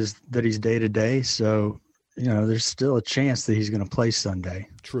heard is that he's day to day. So, there's still a chance that he's going to play Sunday.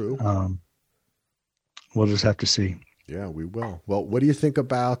 True. We'll just have to see. Yeah, we will. Well, what do you think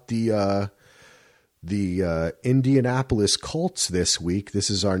about the Indianapolis Colts this week? This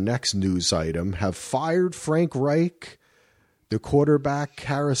is our next news item. Have fired Frank Reich, the quarterback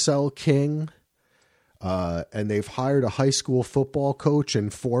carousel king, and they've hired a high school football coach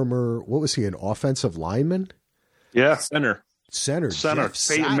and former, what was he, an offensive lineman? Yeah, center.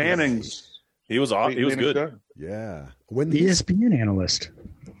 Peyton Manning's. He was good. Yeah. ESPN analyst.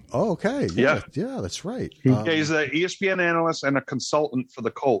 Oh, okay. Yeah, that's right. He's an ESPN analyst and a consultant for the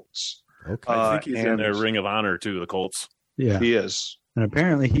Colts. Okay. I think he's in their Ring of Honor too, the Colts. Yeah, he is. And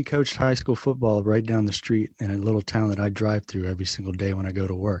apparently he coached high school football right down the street in a little town that I drive through every single day when I go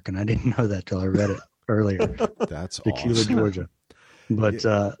to work. And I didn't know that till I read it earlier. That's Tequila, awesome. Georgia.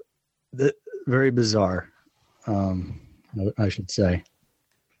 But very bizarre, I should say.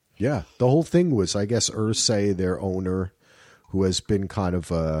 Yeah. The whole thing was, I guess, Irsay, their owner, who has been kind of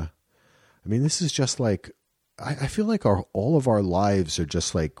this is just like, I feel like all of our lives are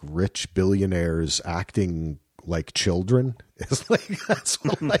just like rich billionaires acting like children. It's like that's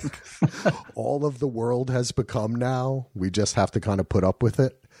what like all of the world has become now. We just have to kind of put up with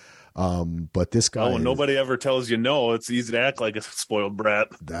it. But this guy, when nobody ever tells you no, it's easy to act like a spoiled brat.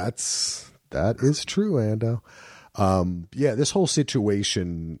 That is true, Ando. Yeah, this whole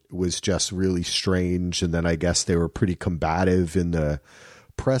situation was just really strange. And then I guess they were pretty combative in the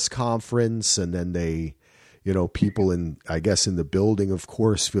press conference. And then they, you know, people in the building, of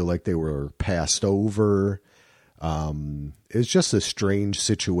course, feel like they were passed over. It's just a strange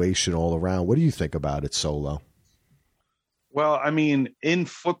situation all around. What do you think about it, Solo? Well, I mean, in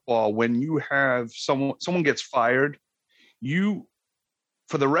football, when you have someone gets fired, you,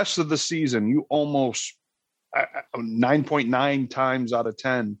 for the rest of the season, you almost 9.9 times out of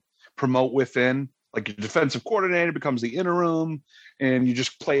 10 promote within. Like your defensive coordinator becomes the interim, and you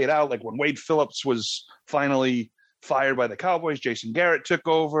just play it out. Like when Wade Phillips was finally fired by the Cowboys, Jason Garrett took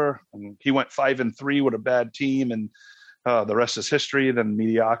over, and he went 5-3 with a bad team, and the rest is history. Then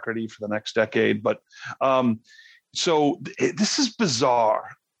mediocrity for the next decade. But so this is bizarre.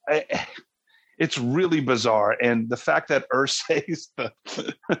 It's really bizarre, and the fact that Irsay's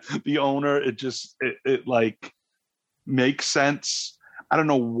the owner, it like makes sense. I don't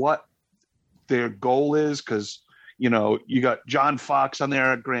know what their goal is, because you know you got John Fox on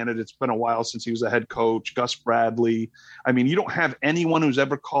there. Granted, it's been a while since he was a head coach. Gus Bradley. I mean, you don't have anyone who's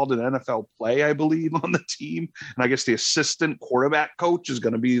ever called an NFL play, I believe, on the team. And I guess the assistant quarterback coach is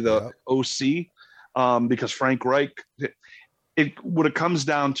going to be the OC, because Frank Reich. What it comes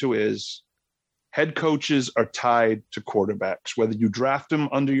down to is head coaches are tied to quarterbacks, whether you draft them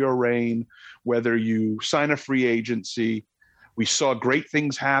under your reign, whether you sign a free agency. We saw great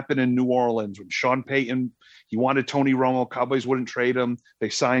things happen in New Orleans when Sean Payton, he wanted Tony Romo, Cowboys wouldn't trade him. They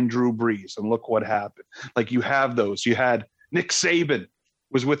signed Drew Brees, and look what happened. Like, you have those. You had Nick Saban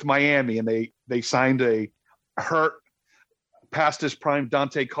was with Miami, and they signed a hurt, past his prime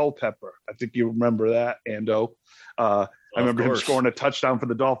Dante Culpepper. I think you remember that, Ando. I remember him scoring a touchdown for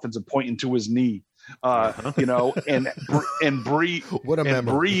the Dolphins and pointing to his knee. You know, and Bree. What a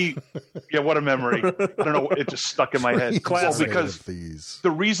memory! Yeah, what a memory! I don't know. It just stuck in my head. Well, because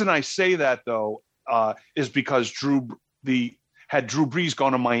the reason I say that though is because Drew Brees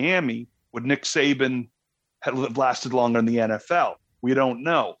gone to Miami, would Nick Saban have lasted longer in the NFL? We don't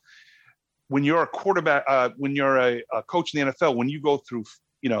know. When you're a quarterback, when you're a coach in the NFL, when you go through,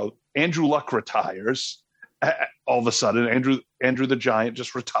 you know, Andrew Luck retires. All of a sudden, Andrew the Giant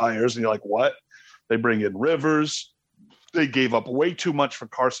just retires, and you're like, what? They bring in Rivers. They gave up way too much for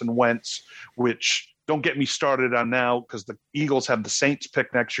Carson Wentz, which don't get me started on now, because the Eagles have the Saints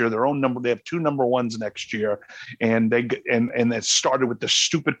pick next year, their own number. They have 2 number ones next year, and it started with the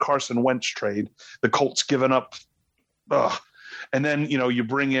stupid Carson Wentz trade. The Colts giving up, and then you know you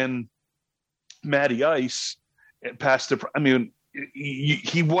bring in Matty Ice past the. I mean,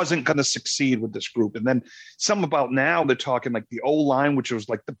 he wasn't going to succeed with this group. And then some about now they're talking like the O-line, which was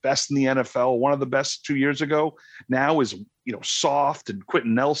like the best in the NFL, one of the best 2 years ago, now is, you know, soft, and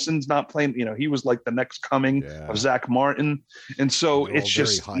Quentin Nelson's not playing. You know, he was like the next coming of Zach Martin. And so it's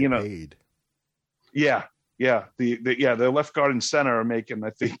just, you know, paid. The left guard and center are making, I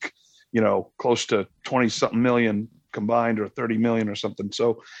think, you know, close to 20 something million combined, or 30 million or something.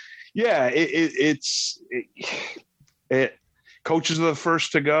 So yeah, coaches are the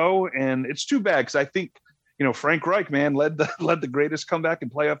first to go, and it's too bad, because I think, you know, Frank Reich, man, led the greatest comeback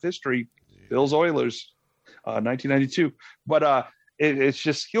in playoff history, Bills Oilers, 1992. But it's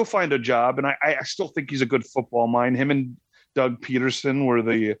just, he'll find a job, and I still think he's a good football mind. Him and Doug Peterson were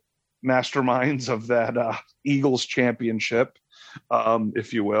the masterminds of that Eagles championship,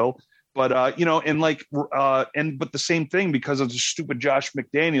 if you will. But you know, and like, but the same thing, because of the stupid Josh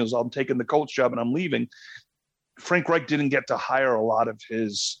McDaniels, I'm taking the coach job and I'm leaving. Frank Reich didn't get to hire a lot of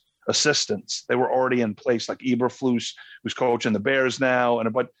his assistants. They were already in place, like Eberflus, who's coaching the Bears now,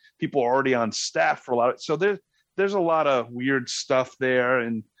 but people are already on staff for a lot of. So there's a lot of weird stuff there,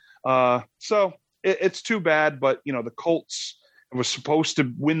 and so it's too bad. But you know, the Colts were supposed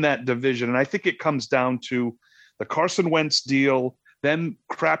to win that division, and I think it comes down to the Carson Wentz deal, them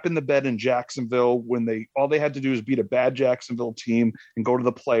crap in the bed in Jacksonville when all they had to do is beat a bad Jacksonville team and go to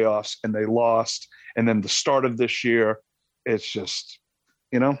the playoffs, and they lost. And then the start of this year, it's just,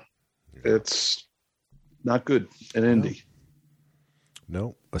 you know, it's not good in Indy.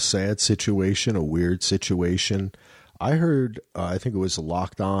 No, a sad situation, a weird situation. I heard, I think it was a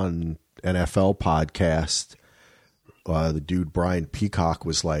Locked On NFL podcast. The dude, Brian Peacock,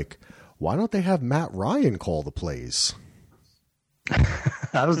 was like, why don't they have Matt Ryan call the plays?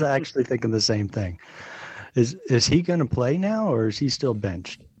 I was actually thinking the same thing. Is he going to play now, or is he still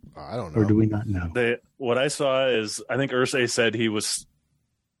benched? I don't know. Or do we not know? What I saw is I think Irsay said he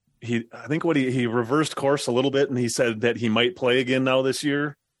reversed course a little bit, and he said that he might play again now this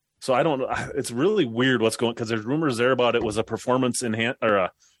year. So I don't know. It's really weird what's going, because there's rumors there about it was a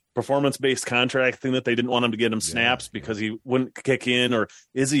performance-based contract thing that they didn't want him to get him snaps because he wouldn't kick in, or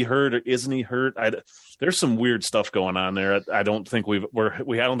is he hurt or isn't he hurt? There's some weird stuff going on there. I don't think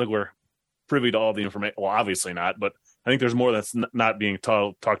we're privy to all the information. Well, obviously not, but I think there's more that's not being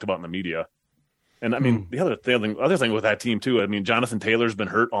talked about in the media. And I mean, the other thing with that team too, I mean, Jonathan Taylor's been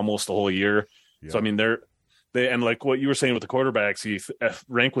hurt almost the whole year. Yeah. So I mean, and like what you were saying with the quarterbacks,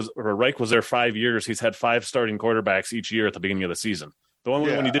 Reich was there 5 years. He's had 5 starting quarterbacks each year at the beginning of the season. The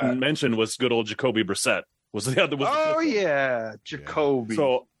one he didn't mention was good old Jacoby Brissett. Jacoby.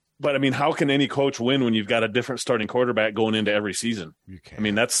 So, but I mean, how can any coach win when you've got a different starting quarterback going into every season? You can't. I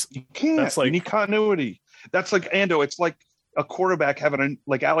mean, you can't. That's like, you need continuity. That's like Ando. It's like a quarterback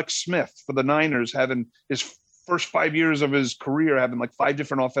like Alex Smith for the Niners having his first 5 years of his career having like 5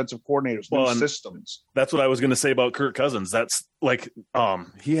 different offensive coordinators, new systems. That's what I was going to say about Kirk Cousins. That's like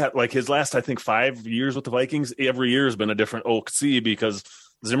he had like his last, I think, 5 years with the Vikings. Every year has been a different OC because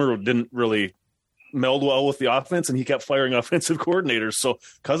Zimmer didn't really meld well with the offense, and he kept firing offensive coordinators. So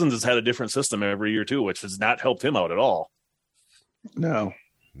Cousins has had a different system every year too, which has not helped him out at all. No.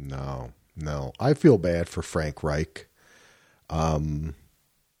 I feel bad for Frank Reich.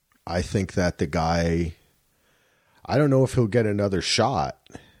 I think that the guy, I don't know if he'll get another shot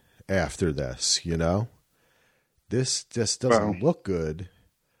after this, This just doesn't look good,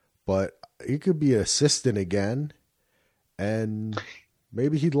 but he could be an assistant again, and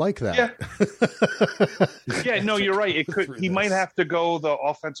maybe he'd like that. Yeah, no, you're right. He might have to go the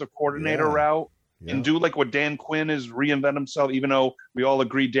offensive coordinator route and do like what Dan Quinn is, reinvent himself, even though we all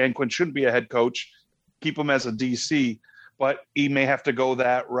agree Dan Quinn shouldn't be a head coach, keep him as a DC, but he may have to go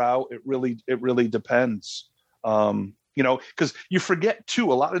that route. It really depends. Because you forget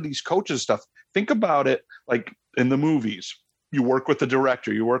too, a lot of these coaches stuff, think about it like in the movies. You work with the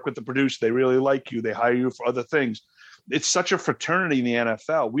director, you work with the producer, they really like you, they hire you for other things. It's such a fraternity in the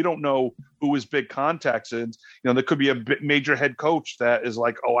NFL. We don't know who his big contacts is. There could be a major head coach that is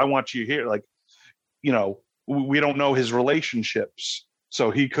like, oh, I want you here. Like, we don't know his relationships.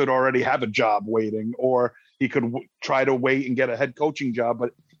 So he could already have a job waiting, or he could try to wait and get a head coaching job,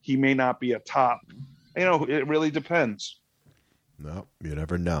 but he may not be a top. It really depends. No, you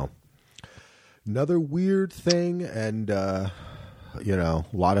never know. Another weird thing, and, a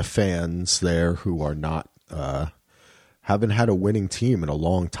lot of fans there who are not, haven't had a winning team in a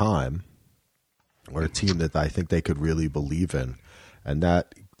long time, or a team that I think they could really believe in. And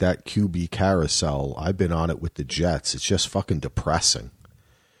that QB carousel, I've been on it with the Jets. It's just fucking depressing.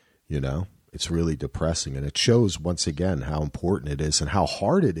 It's really depressing. And it shows once again how important it is and how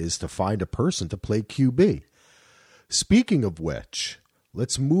hard it is to find a person to play QB. Speaking of which,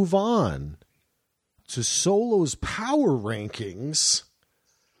 let's move on to Solo's power rankings.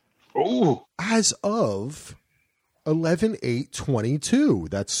 Oh, as of 11/8/22.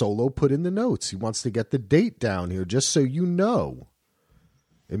 That Solo put in the notes. He wants to get the date down here, just so you know.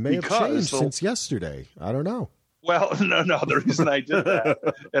 It may have changed since yesterday. I don't know. Well, no. The reason I did that,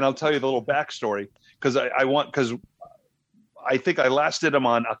 and I'll tell you the little backstory, because I think I last did them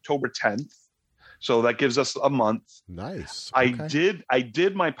on October 10th, so that gives us a month. Nice. Okay. I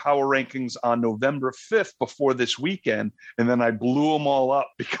did my power rankings on November 5th before this weekend, and then I blew them all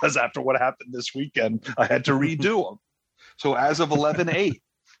up because after what happened this weekend, I had to redo them. So as of 11/8,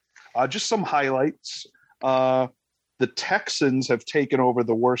 just some highlights. The Texans have taken over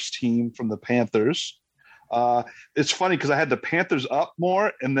the worst team from the Panthers. It's funny because I had the Panthers up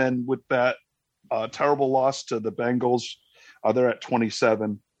more, and then with that terrible loss to the Bengals, they're at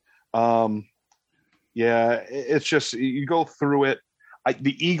 27. It's just, you go through it.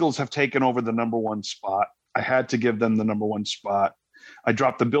 The Eagles have taken over the number 1 spot. I had to give them the number 1 spot. I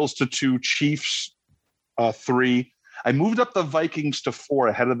dropped the Bills to 2, Chiefs 3. I moved up the Vikings to 4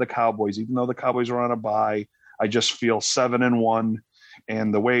 ahead of the Cowboys, even though the Cowboys are on a bye. I just feel 7-1,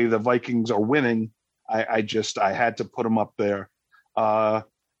 and the way the Vikings are winning, I had to put them up there. And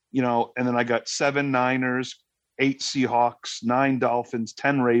then I got 7 Niners, 8 Seahawks, 9 Dolphins,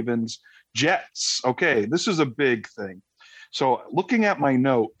 10 Ravens, Jets. Okay, this is a big thing. So looking at my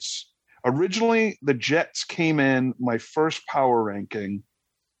notes, originally the Jets came in my first power ranking.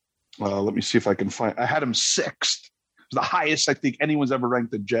 Let me see if I can find. I had them 6th. It was the highest I think anyone's ever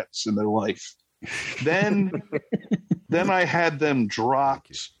ranked the Jets in their life. Then I had them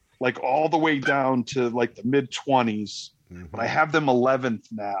dropped like all the way down to like the mid-20s. Mm-hmm. But I have them 11th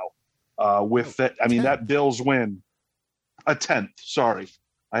now with that. I mean, that Bills win. A 10th, sorry.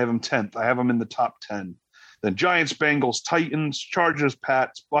 I have them 10th. I have them in the top 10. Then Giants, Bengals, Titans, Chargers,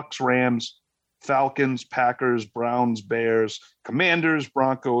 Pats, Bucks, Rams, Falcons, Packers, Browns, Bears, Commanders,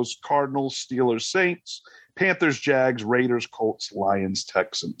 Broncos, Cardinals, Steelers, Saints, Panthers, Jags, Raiders, Colts, Lions,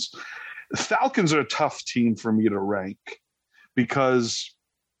 Texans. The Falcons are a tough team for me to rank because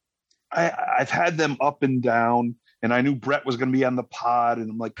I've had them up and down, and I knew Brett was going to be on the pod, and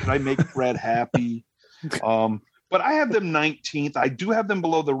I'm like, could I make Brett happy? But I have them 19th. I do have them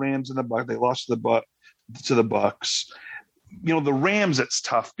below the Rams and the Bucs. They lost to the Bucs. You know, the Rams, it's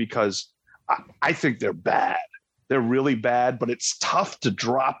tough because I think they're bad. They're really bad, but it's tough to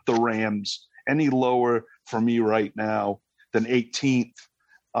drop the Rams any lower for me right now than 18th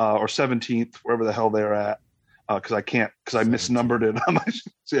or 17th, wherever the hell they're at. Because I misnumbered it.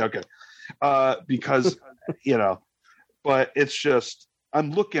 See, okay. Because, you know, but it's just,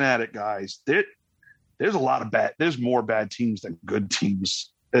 I'm looking at it, guys. There's a lot of there's more bad teams than good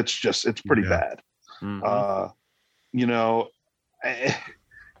teams. It's pretty bad. Mm-hmm. You know,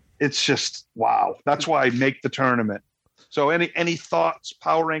 it's just, wow. That's why I make the tournament. So any thoughts,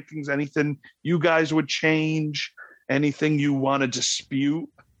 power rankings, anything you guys would change, anything you want to dispute?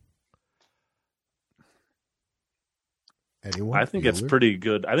 Anyone? I think it's pretty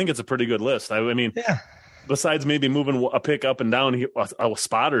good. I think it's a pretty good list. I mean, besides maybe moving a pick up and down a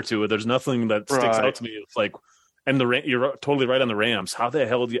spot or two, there's nothing that sticks out to me. It's like, and you're totally right on the Rams. How the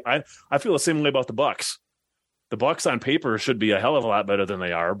hell do you? I feel the same way about the Bucs. The Bucs on paper should be a hell of a lot better than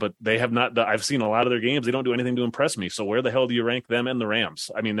they are, but they have not. I've seen a lot of their games. They don't do anything to impress me. So where the hell do you rank them and the Rams?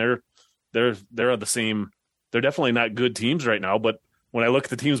 I mean, they're the same. They're definitely not good teams right now, but when I look at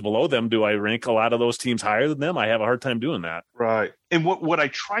the teams below them, do I rank a lot of those teams higher than them? I have a hard time doing that. Right. And what I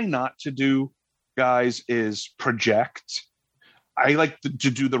try not to do, guys, is project. I like to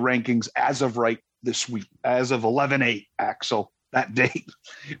do the rankings as of right this week, as of 11/8, Axel, that date,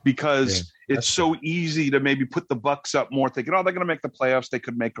 because it's so easy to maybe put the Bucs up more, thinking, oh, they're going to make the playoffs. They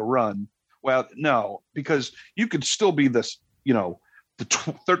could make a run. Well, no, because you could still be this, you know, the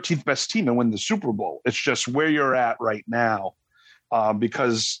 13th best team and win the Super Bowl. It's just where you're at right now.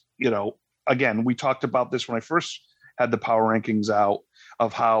 Because, you know, again, we talked about this when I first had the power rankings out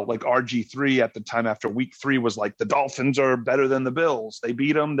of how like RG3 at the time after week 3 was like the Dolphins are better than the Bills. They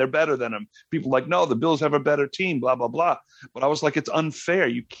beat them. They're better than them. People like, no, the Bills have a better team, blah, blah, blah. But I was like, it's unfair.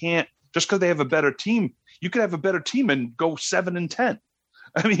 You can't just because they have a better team. You could have a better team and go 7-10.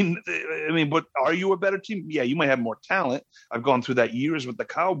 I mean, but are you a better team? Yeah, you might have more talent. I've gone through that years with the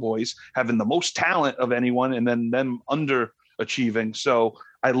Cowboys having the most talent of anyone and then them underachieving. So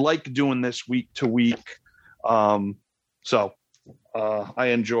I like doing this week to week. So I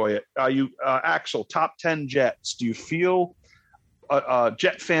enjoy it. Are you, Axel, top 10 Jets? Do you feel,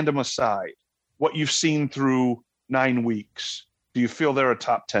 Jet fandom aside, what you've seen through 9 weeks, do you feel they're a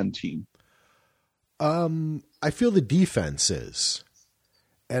top 10 team? I feel the defense is.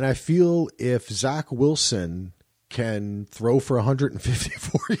 And I feel if Zach Wilson can throw for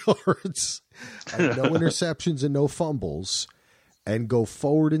 154 yards and no interceptions and no fumbles and go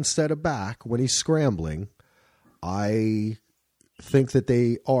forward instead of back when he's scrambling, I think that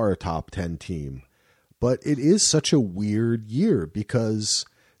they are a top 10 team. But it is such a weird year because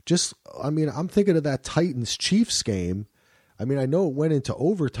I'm thinking of that Titans-Chiefs game. I mean, I know it went into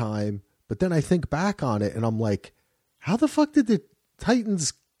overtime, but then I think back on it and I'm like, how the fuck did the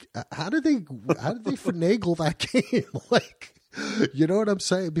Titans, how did they finagle that game? Like, you know what I'm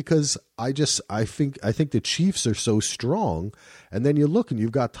saying? Because I think the Chiefs are so strong, and then you look and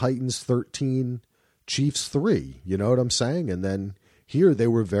you've got Titans 13, Chiefs 3. You know what I'm saying? And then here they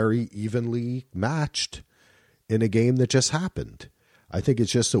were very evenly matched in a game that just happened. I think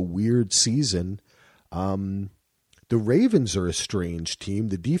it's just a weird season. The Ravens are a strange team.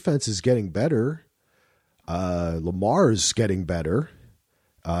 The defense is getting better. Lamar's getting better.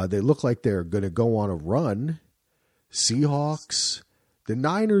 They look like they're going to go on a run. Seahawks. The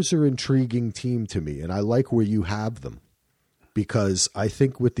Niners are an intriguing team to me, and I like where you have them because I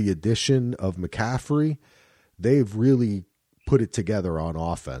think with the addition of McCaffrey, they've really put it together on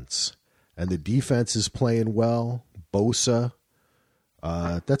offense. And the defense is playing well. Bosa.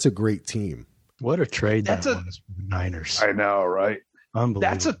 That's a great team. What a trade that was for the Niners. I know, right?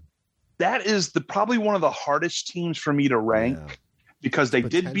 Unbelievable. That is probably one of the hardest teams for me to rank. Yeah. Because they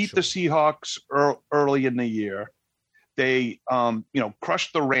did beat the Seahawks early in the year. They,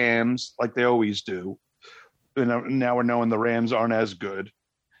 crushed the Rams like they always do. Now we're knowing the Rams aren't as good.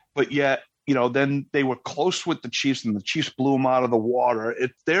 But yet, then they were close with the Chiefs, and the Chiefs blew them out of the water.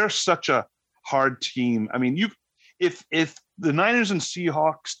 They're such a hard team. I mean, if the Niners and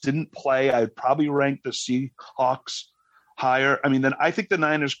Seahawks didn't play, I'd probably rank the Seahawks higher. I mean, then I think the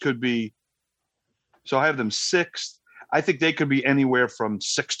Niners could be. So I have them 6th. I think they could be anywhere from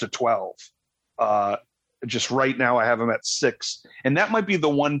 6 to 12. Just right now, I have them at 6, and that might be the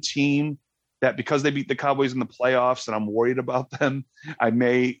one team that, because they beat the Cowboys in the playoffs, and I'm worried about them, I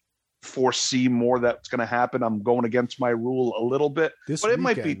may foresee more that's going to happen. I'm going against my rule a little bit, but it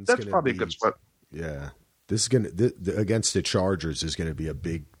might be. That's probably a good spot. Yeah, this is going to against the Chargers is going to be a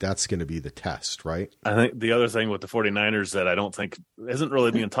big. That's going to be the test, right? I think the other thing with the 49ers that I don't think isn't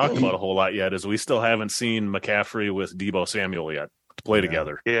really being talked about a whole lot yet is we still haven't seen McCaffrey with Deebo Samuel yet to play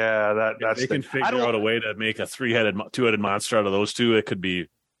together. Yeah, if they can figure out a way to make a two-headed monster out of those two, that could be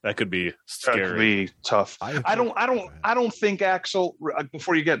scary. That could be tough. I don't think, Axel,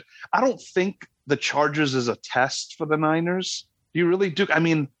 before you get, I don't think the Chargers is a test for the Niners. You really do. I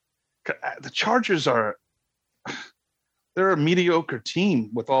mean, the Chargers they're a mediocre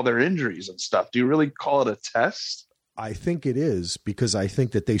team with all their injuries and stuff. Do you really call it a test? I think it is, because I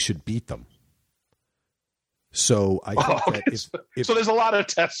think that they should beat them. So I think that if so there's a lot of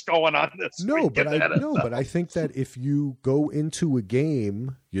tests going on this. But I think that if you go into a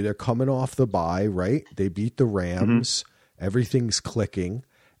game, they're coming off the bye, right? They beat the Rams, everything's clicking,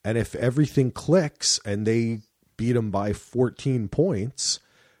 and if everything clicks and they beat them by 14 points,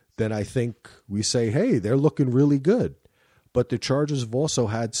 then I think we say, hey, they're looking really good. But the Chargers have also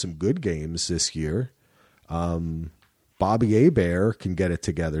had some good games this year. Bobby Hebert can get it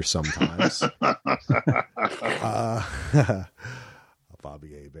together sometimes.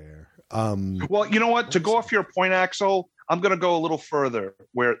 Bobby Hebert. Well, you know what? To go off your point, Axel, I'm going to go a little further,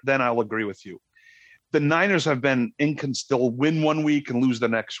 where then I'll agree with you. The Niners have been they'll win one week and lose the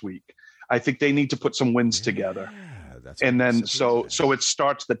next week. I think they need to put some wins together. And then so it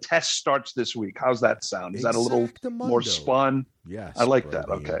starts. The test starts this week. How's that sound? Is that a little more spun? Yes, I like that.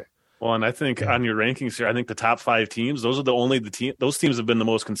 Okay. Well, and I think on your rankings here, I think the top 5 teams, those are those teams have been the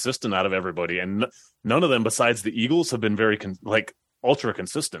most consistent out of everybody, and none of them besides the Eagles have been very ultra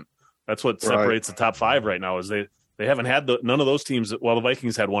consistent. That's what separates the top 5 right now. Is they haven't had none of those teams. Well, the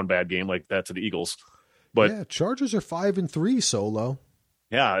Vikings had one bad game like that to the Eagles, but yeah, Chargers are 5-3 solo.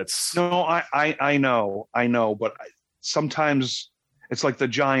 Yeah, it's no, I know, but sometimes it's like the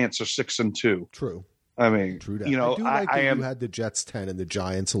Giants are 6-2. True. I mean, true that. You know, I do like that you had the Jets 10 and the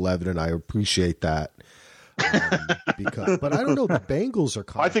Giants 11, and I appreciate that. But I don't know. The Bengals are.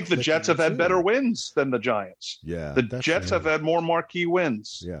 I think the Jets have had better wins than the Giants. Yeah, the Jets have had more marquee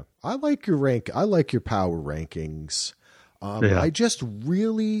wins. Yeah, I like your I like your power rankings. I just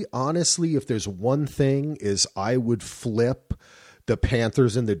really, honestly, if there's one thing, is I would flip the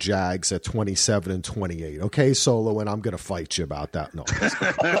Panthers and the Jags at 27 and 28. Okay, Solo, and I'm going to fight you about that. No,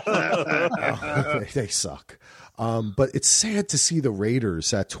 they suck. But it's sad to see the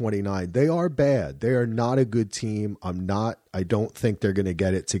Raiders at 29. They are bad. They are not a good team. I don't think they're going to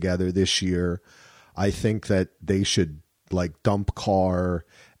get it together this year. I think that they should dump Carr,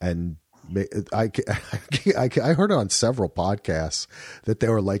 and I heard it on several podcasts that they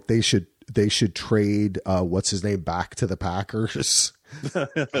were like, they should trade what's his name back to the Packers.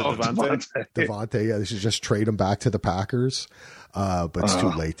 Devontae. Yeah, they should just trade him back to the Packers. But it's too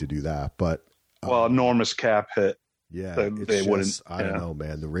late to do that. But enormous cap hit. Yeah, they wouldn't. I don't know,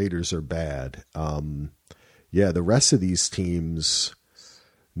 man. The Raiders are bad. The rest of these teams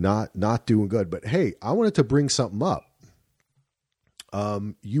not doing good. But hey, I wanted to bring something up.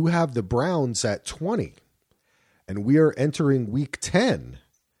 You have the Browns at 20, and we are entering week 10.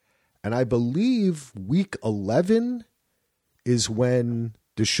 And I believe week 11 is when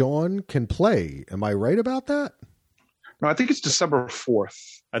Deshaun can play. Am I right about that? No, I think it's December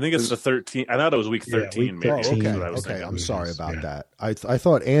 4th. I think it's the 13th. I thought it was week 13. Week 13. Okay. I'm sorry about that. I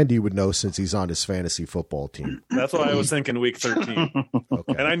thought Andy would know since he's on his fantasy football team. That's why I was thinking week 13.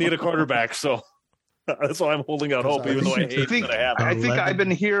 Okay. And I need a quarterback, so that's why I'm holding out hope, even though I hate that I have it. I think I've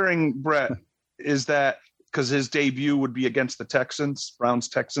been hearing, Brett, is that because his debut would be against the Texans,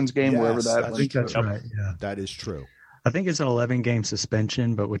 Browns-Texans game, wherever that I think that's right, yeah. That is true. I think it's an 11-game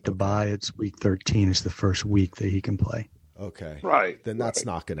suspension, but with the bye, it's week 13 is the first week that he can play. Okay. Right. Then that's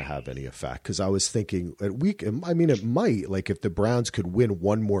not going to have any effect, because I was thinking it might, if the Browns could win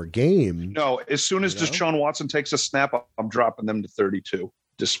one more game. No, as soon as Deshaun Watson takes a snap, I'm dropping them to 32,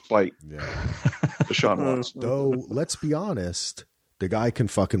 despite Deshaun Watson. Though, let's be honest, the guy can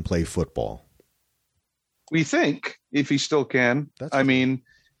fucking play football. We think, if he still can. I mean,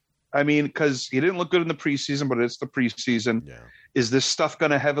 because he didn't look good in the preseason, but it's the preseason. Yeah. Is this stuff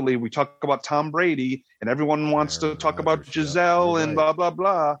going to heavily? We talk about Tom Brady, and everyone wants to talk about Giselle and blah blah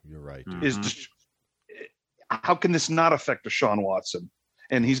blah. You're right. How can this not affect Deshaun Watson?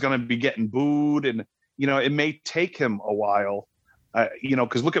 And he's going to be getting booed, and it may take him a while,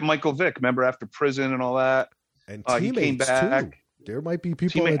 because look at Michael Vick. Remember after prison and all that? And he came teammates, back. too. There might be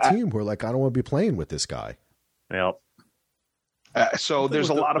people on the team who are like, I don't want to be playing with this guy. Yeah. So there's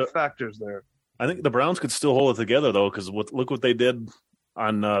a lot of factors there. I think the Browns could still hold it together, though, because look what they did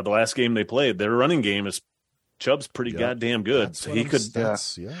on the last game they played. Their running game is Chubb's pretty goddamn good. So he could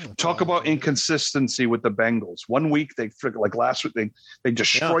talk about inconsistency with the Bengals. 1 week like last week they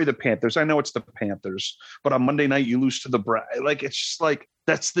destroy the Panthers. I know it's the Panthers, but on Monday night you lose to the Browns. Like it's just like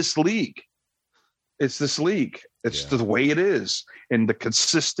that's this league. It's this league. It's the way it is. And the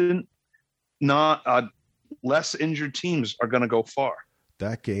consistent, not less injured teams are going to go far.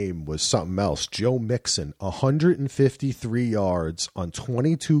 That game was something else. Joe Mixon, 153 yards on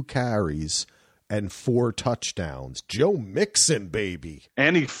 22 carries and 4 touchdowns. Joe Mixon, baby.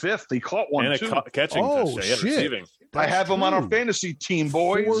 And he caught one, too. Catching touchdown. Shit. Receiving. I have him on our fantasy team,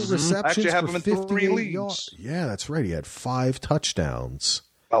 boys. 4 receptions. I actually have for him in 3 leagues. Yards. Yeah, that's right. He had 5 touchdowns.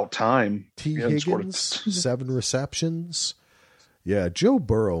 About time. T. Higgins, 7 receptions. Yeah, Joe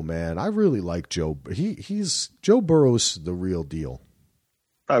Burrow, man. I really like Joe. Joe Burrow's the real deal.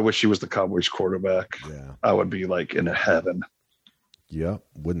 I wish he was the Cowboys quarterback. Yeah. I would be like in heaven. Yeah,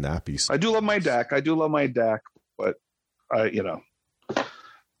 wouldn't that be something? I do love my Dak, but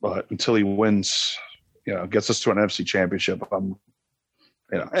but until he wins, gets us to an NFC championship,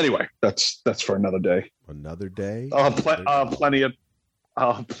 anyway, that's for another day. Another day. Plenty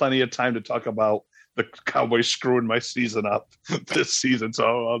of time to talk about the Cowboys screwing my season up this season,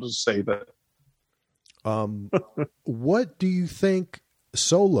 so I'll just say that. What do you think,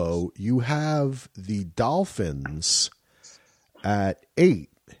 Solo? You have the Dolphins at 8.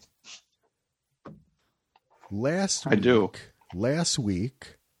 Last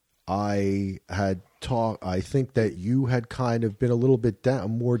week, I had talked. I think that you had kind of been a little bit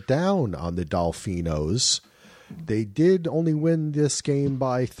more down on the Dolphinos. They did only win this game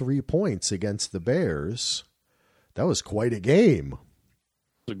by 3 points against the Bears. That was quite a game.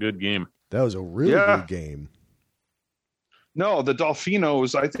 It was a good game. That was a really good game. No, the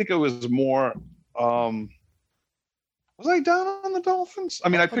Dolphinos, I think it was more was I down on the Dolphins? I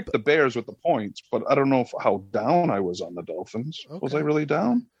mean, I picked the Bears with the points, but I don't know how down I was on the Dolphins. Okay. Was I really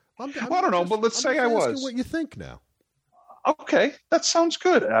down? I don't know, but let's say I was. What you think now? Okay, that sounds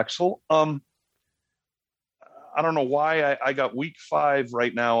good, Axel. I don't know why I got week 5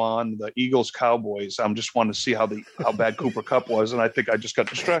 right now on the Eagles Cowboys. I'm just wanting to see how bad Cooper Kupp was, and I think I just got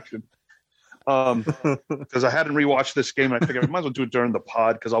distracted. Because I hadn't rewatched this game, and I figured I might as well do it during the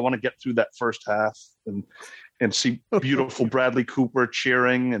pod because I want to get through that first half and see beautiful Bradley Cooper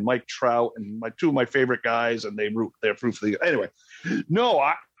cheering and Mike Trout and 2 of my favorite guys, and they're proof for the anyway. No,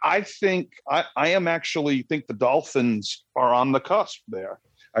 I think I am actually think the Dolphins are on the cusp there.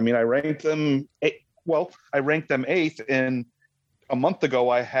 I mean, I ranked them 8th, and a month ago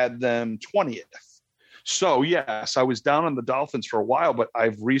I had them 20th. So yes, I was down on the Dolphins for a while, but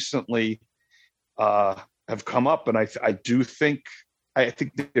I've recently have come up, and I think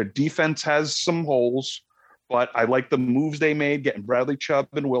their defense has some holes, but I like the moves they made, getting Bradley Chubb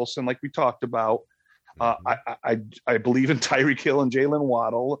and Wilson, like we talked about. I believe in Tyreek Hill and Jalen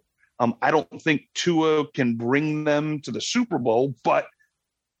Waddle. I don't think Tua can bring them to the Super Bowl, but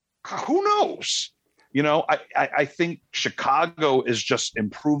who knows? I think Chicago is just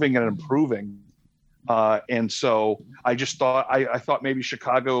improving and improving. And so I just thought, I thought maybe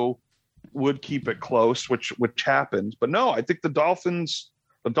Chicago would keep it close, which happened. But no, I think the Dolphins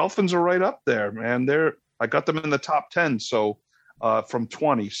are right up there, man. I got them in the top 10. So from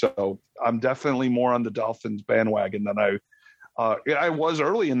 20. So I'm definitely more on the Dolphins bandwagon than I was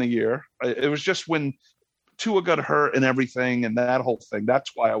early in the year. It was just when Tua got hurt and everything and that whole thing.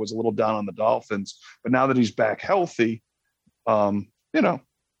 That's why I was a little down on the Dolphins. But now that he's back healthy, I think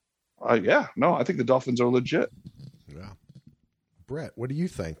the Dolphins are legit. Yeah. Brett, what do you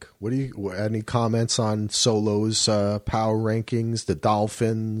think? Any comments on Solo's power rankings, the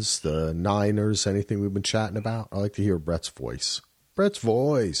Dolphins, the Niners, anything we've been chatting about? I like to hear Brett's voice.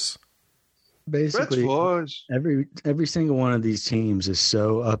 Basically, every single one of these teams is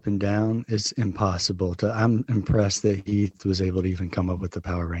so up and down. It's impossible to. I'm impressed that Heath was able to even come up with the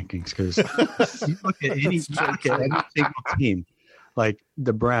power rankings because you look at any single team, like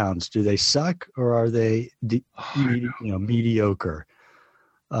the Browns. Do they suck or are they mediocre?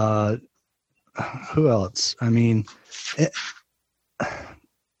 Who else? I mean,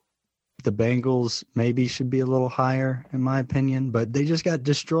 the Bengals maybe should be a little higher in my opinion, but they just got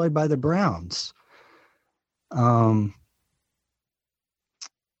destroyed by the Browns. The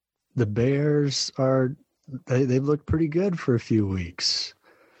Bears they've looked pretty good for a few weeks.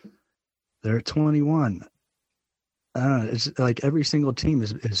 They're at 21. It's like every single team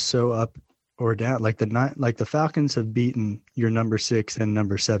is so up or down. Like the Falcons have beaten your number 6 and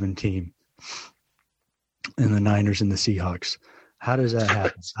number 7 team, and the Niners and the Seahawks. How does that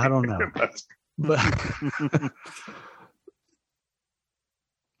happen? I don't know. But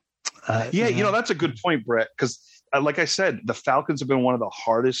yeah, that's a good point, Brett. Because like I said, the Falcons have been one of the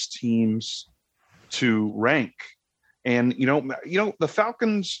hardest teams to rank, and the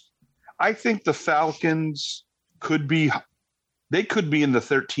Falcons. I think the Falcons could be in the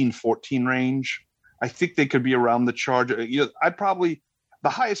 13-14 range. I think they could be around the Chargers. The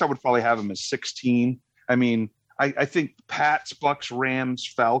highest I would probably have them is 16. I mean, I think Pats, Bucks, Rams,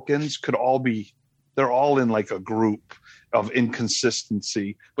 Falcons they're all in like a group of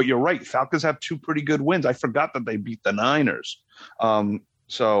inconsistency. But you're right, Falcons have 2 pretty good wins. I forgot that they beat the Niners. Because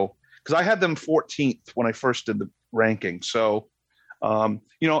I had them 14th when I first did the ranking. So,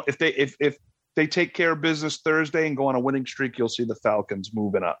 if they take care of business Thursday and go on a winning streak, you'll see the Falcons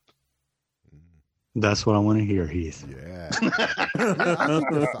moving up. That's what I want to hear, Heath. Yeah.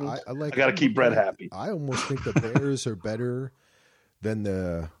 I got to keep Brett happy. I almost think the Bears are better than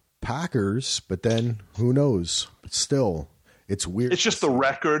the Packers, but then who knows? But still, it's weird. It's just the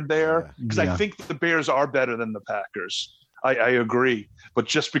record there, because I think the Bears are better than the Packers. I agree. But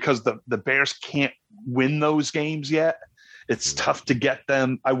just because the Bears can't win those games yet, it's tough to get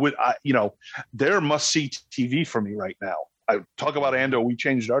them. They're must-see TV for me right now. I talk about Ando. We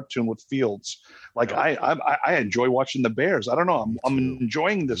changed our tune with Fields. Like I enjoy watching the Bears. I don't know. I'm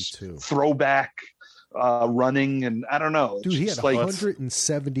enjoying this throwback running, and I don't know. Dude, he had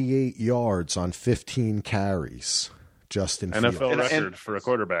 178 yards on 15 carries. Justin Fields. NFL record for a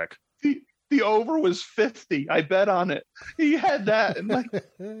quarterback. The over was 50. I bet on it. He had that,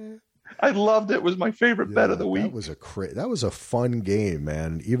 and I loved it. It was my favorite bet of the week. That was a fun game,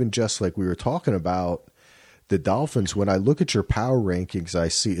 man. Even just like we were talking about the Dolphins, when I look at your power rankings, I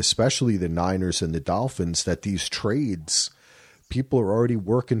see, especially the Niners and the Dolphins, that these trades, people are already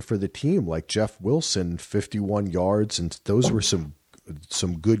working for the team. Like Jeff Wilson, 51 yards, and those were some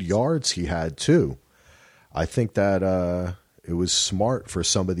good yards he had too. I think that it was smart for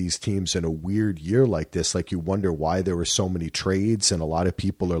some of these teams in a weird year like this. Like, you wonder why there were so many trades, and a lot of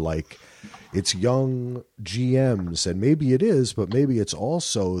people are like, it's young GMs, and maybe it is, but maybe it's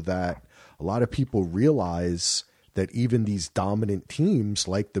also that a lot of people realize that even these dominant teams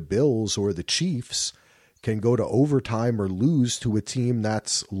like the Bills or the Chiefs can go to overtime or lose to a team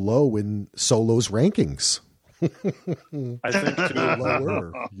that's low in Solo's rankings. I think too,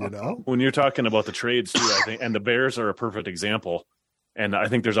 lower, when you're talking about the trades too, I think, and the Bears are a perfect example. And I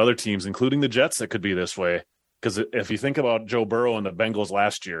think there's other teams, including the Jets, that could be this way. Because if you think about Joe Burrow and the Bengals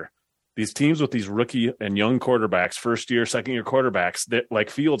last year, these teams with these rookie and young quarterbacks, first year, second year quarterbacks, that like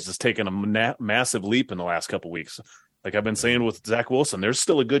Fields has taken a massive leap in the last couple of weeks. Like I've been saying with Zach Wilson, there's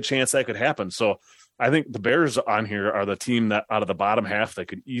still a good chance that could happen. So I think the Bears on here are the team that out of the bottom half that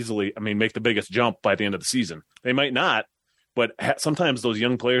could easily, make the biggest jump by the end of the season. They might not, but sometimes those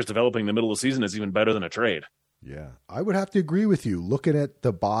young players developing in the middle of the season is even better than a trade. Yeah, I would have to agree with you. Looking at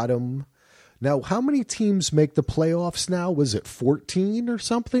the bottom. Now, how many teams make the playoffs now? Was it 14 or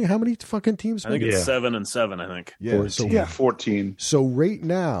something? How many fucking teams? I think it's 7 and 7, I think. Yeah, 14. So right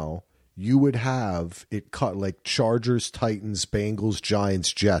now, you would have it cut like Chargers, Titans, Bengals,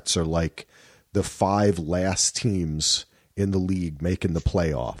 Giants, Jets are like the 5 last teams in the league making the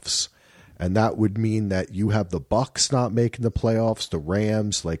playoffs. And that would mean that you have the Bucks not making the playoffs, the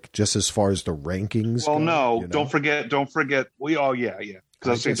Rams, like just as far as the rankings. Well, go, no, don't forget. Because I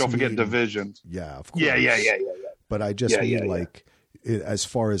was saying, don't forget divisions. Yeah, of course. Yeah. But I just mean as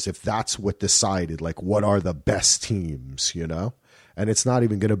far as if that's what decided, like what are the best teams, And it's not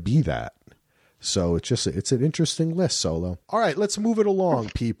even going to be that. So it's an interesting list, Solo. All right, let's move it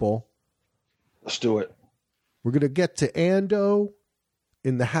along, people. Let's do it. We're going to get to Ando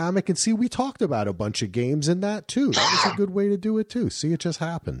in the hammock, and see, we talked about a bunch of games in that too. That was a good way to do it too. See, it just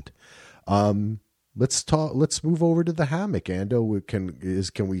happened. Let's move over to the hammock. Ando,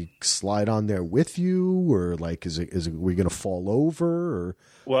 can we slide on there with you, or like are we going to fall over? Or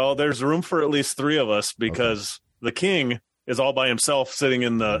well, there's room for at least 3 of us because the king is all by himself sitting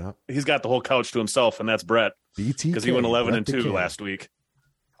in the. Yeah. He's got the whole couch to himself, and that's Brett because he went 11-2 last week.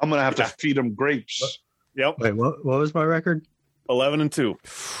 I'm gonna have to feed him grapes. Yep. Wait, what was my record? 11-2.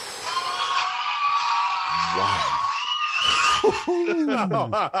 Wow.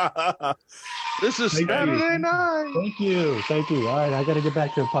 This is Thank you. Saturday night. Thank you. All right, I got to get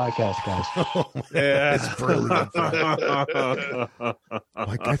back to the podcast, guys. Yeah. It's brilliant.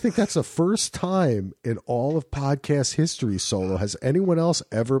 Like, I think that's the first time in all of podcast history, Solo. Has anyone else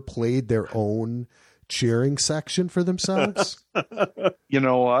ever played their own cheering section for themselves? You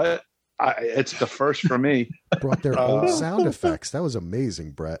know what? It's the first for me. Brought their own sound effects. That was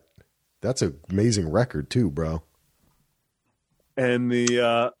amazing, Brett. That's an amazing record too, bro. And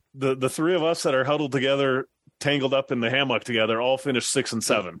the three of us that are huddled together, tangled up in the hammock together, all finished 6 and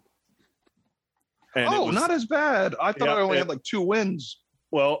 7. And Not as bad. I thought Yeah, I only it- had like 2 wins.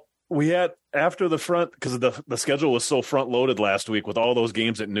 Well, we had after the front because the schedule was so front loaded last week with all those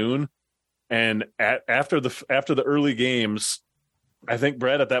games at noon, and after the early games, I think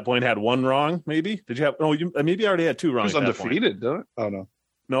Brett at that point had 1 wrong. Maybe did you have? No, you maybe you already had 2 It wrong. was at that point. undefeated, didn't it? Oh, no.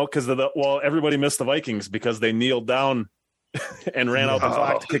 No, because everybody missed the Vikings because they kneeled down and ran out the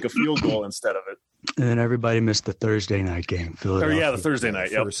clock to kick a field goal instead of it. And then everybody missed the Thursday night game. Or Philadelphia. the Thursday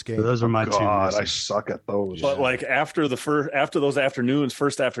night. Yep. First game. So those are my two. God, I misses. suck at those. But like after those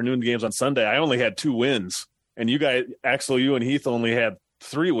first afternoon games on Sunday, I only had 2 wins, and you guys, Axel, you and Heath only had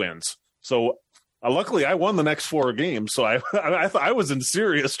 3 wins. So luckily, I won the next 4 games. So I thought I was in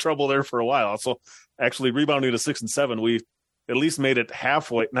serious trouble there for a while. So actually, rebounding to 6 and 7, we at least made it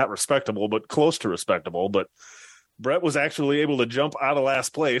halfway, not respectable, but close to respectable. But Brett was actually able to jump out of last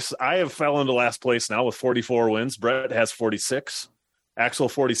place. I have fell into last place now with 44 wins. Brett has 46, Axel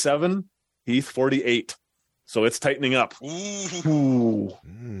 47, Heath 48. So it's tightening up. Ooh.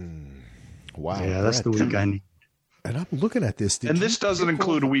 Wow. Yeah, that's the Brett. week I need. And I'm looking at this. And this doesn't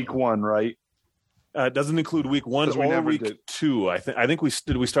include week 1, right? It doesn't include week 1 'Cause we or never week did. 2. I think we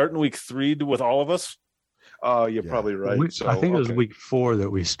start in week 3 with all of us. Oh, you're Yeah. probably right. I think it was okay. week 4 that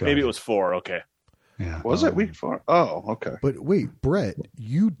we started. Maybe it was 4. Okay. Yeah. Was it week 4? Oh, okay. But wait, Brett,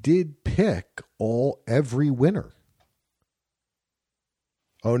 you did pick every winner.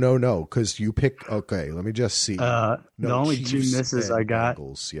 Oh no, because you picked. Okay, let me just see. The only Chiefs 2 misses and I got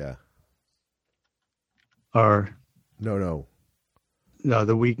Bengals, yeah. are No.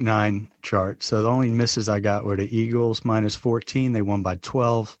 the week 9 chart. So the only misses I got were the Eagles minus 14. They won by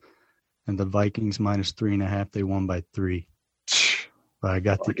 12. And the Vikings minus 3.5. They won by 3. But I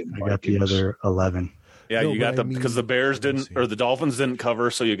got Fucking the Vikings. other 11. Yeah, No, you got but I because mean- the Bears let me didn't see. or the Dolphins didn't cover,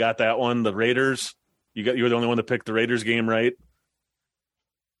 so you got that one. The Raiders, you were the only one to pick the Raiders game right.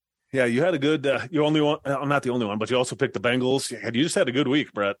 Yeah, you had a good. You only one. I'm not the only one, but you also picked the Bengals. You just had a good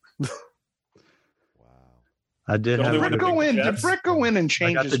week, Brett. Wow. I did The have only Did one Brett to go pick in? the Did Jets. Brett go in and I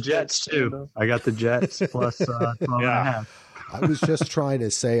change got his the Jets too. I got the Jets plus 12 and a half. I was just trying to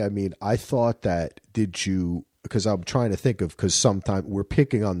say. I mean, I thought that. Did you? Because I'm trying to think of because sometimes we're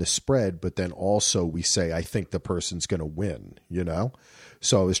picking on the spread, but then also we say I think the person's going to win. You know,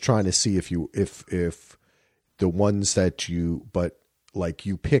 so I was trying to see if the ones that you like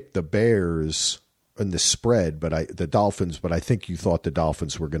you picked the Bears and the spread, but the Dolphins, but I think you thought the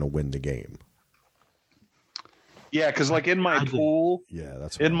Dolphins were going to win the game. Yeah, because like in my I did. pool, Yeah,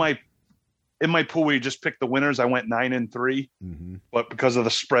 that's in my pool, we just picked the winners. I went 9 and 3, mm-hmm. but because of the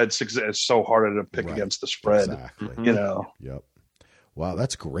spread, it's so harder to pick Right. against the spread. Exactly. You know. Yep. Wow,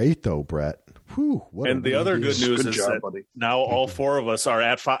 that's great though, Brett. Whew, what And the other good news Good is job, that buddy. now all 4 of us are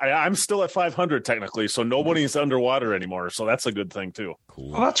at 5. I'm still at 500 technically, so nobody's underwater anymore. So that's a good thing too.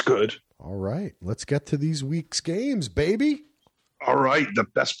 Cool. Well, that's good. All right, let's get to these week's games, baby. All right, the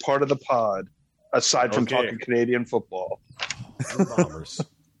best part of the pod, aside from Okay. talking Canadian football. Your Bombers.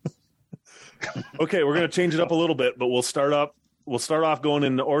 Okay, we're going to change it up a little bit, but we'll start off going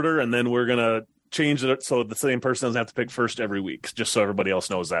in order, and then we're going to change it so the same person doesn't have to pick first every week, just so everybody else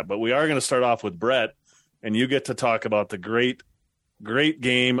knows that. But we are going to start off with Brett, and you get to talk about the great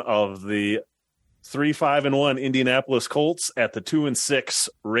game of the 3-5-1 Indianapolis Colts at the 2-6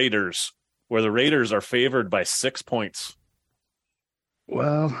 Raiders, where the Raiders are favored by 6 points.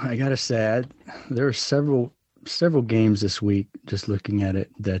 Well, I gotta say, there are several games this week. Just looking at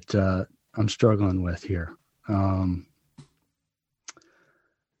it, that I'm struggling with here. I'm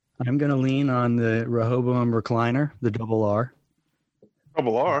gonna lean on the Rehoboam recliner, the double R.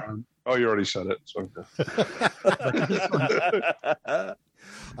 Double R. Oh, you already said it. So.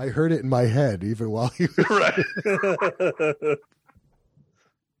 I heard it in my head even while you. Right.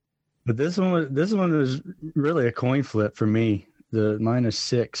 But this one was really a coin flip for me. The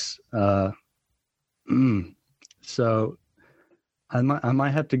 -6. So I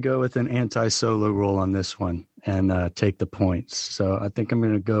might have to go with an anti-solo rule on this one and take the points. So I think I'm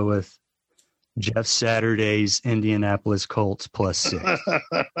going to go with Jeff Saturday's Indianapolis Colts +6.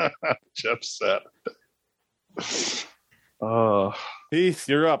 Jeff said. Heath,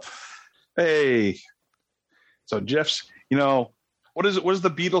 you're up. Hey. So Jeff's, what is it? What is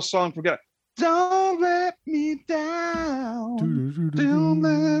the Beatles song? Forget. Don't let me down. Don't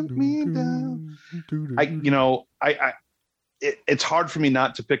let me down. It's hard for me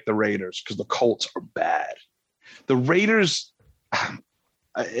not to pick the Raiders because the Colts are bad. The Raiders,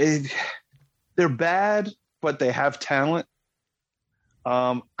 they're bad, but they have talent.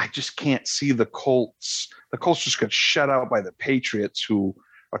 I just can't see the Colts. The Colts just got shut out by the Patriots, who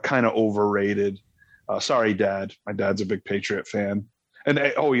are kind of overrated. Sorry, Dad. My dad's a big Patriot fan. And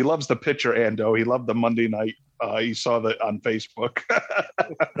he loves the pitcher, Ando. He loved the Monday night. He saw that on Facebook.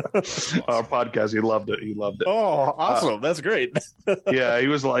 Our podcast. He loved it. Oh, awesome. That's great. Yeah, he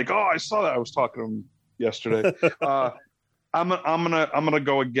was like, I saw that. I was talking to him yesterday. I'm gonna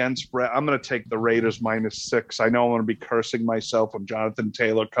go against Brett. I'm gonna take the Raiders -6. I know I'm gonna be cursing myself when Jonathan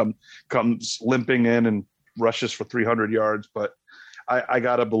Taylor comes limping in and rushes for 300 yards, but I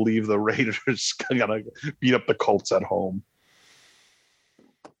gotta believe the Raiders are gonna beat up the Colts at home.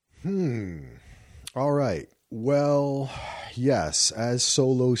 All right. Well, yes, as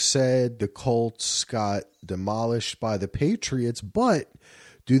Solo said, the Colts got demolished by the Patriots, but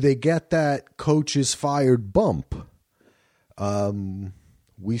do they get that coaches fired bump?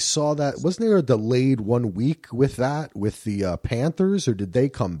 We saw that. Wasn't there a delayed 1 week with that with the Panthers, or did they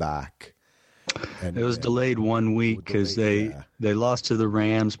come back? It was delayed 1 week because they lost to the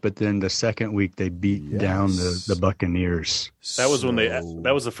Rams, but then the second week they beat down the Buccaneers. That was when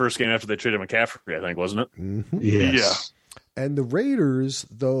that was the first game after they traded McCaffrey, I think, wasn't it? Mm-hmm. Yes. Yeah. And the Raiders,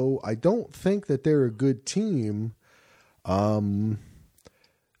 though, I don't think that they're a good team.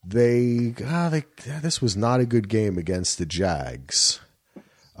 This was not a good game against the Jags.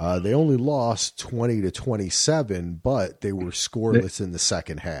 They only lost 20-27, but they were scoreless in the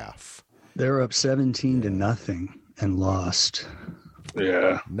second half. They were up 17-0 and lost.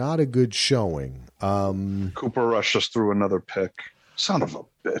 Yeah. Not a good showing. Cooper Rush just threw another pick. Son of a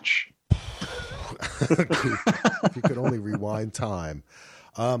bitch. If you could only rewind time.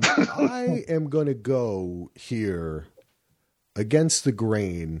 I am going to go here against the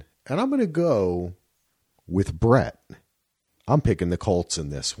grain, and I'm going to go with Brett. I'm picking the Colts in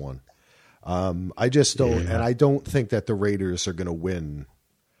this one. I just don't, and I don't think that the Raiders are going to win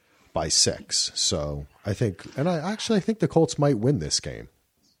by 6. So I think, and I think the Colts might win this game.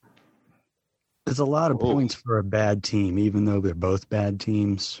 There's a lot of points for a bad team, even though they're both bad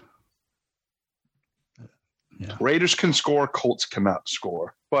teams. Yeah. Raiders can score, Colts cannot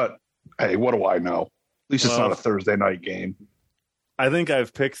score. But hey, what do I know? At least it's not a Thursday night game. I think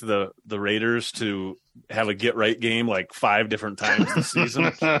I've picked the Raiders to have a get right game like 5 different times this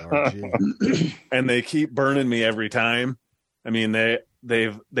season. And they keep burning me every time. I mean, they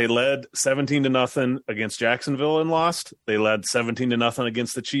led 17-0 against Jacksonville and lost. They led 17-0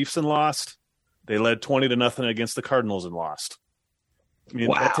 against the Chiefs and lost. They led 20-0 against the Cardinals and lost. I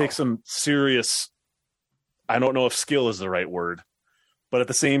mean, that takes some serious, I don't know if skill is the right word, but at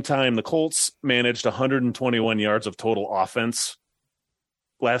the same time, the Colts managed 121 yards of total offense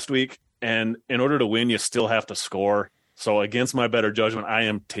last week. And in order to win, you still have to score. So against my better judgment, I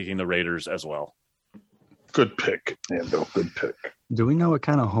am taking the Raiders as well. Good pick, Ando. Good pick. Do we know what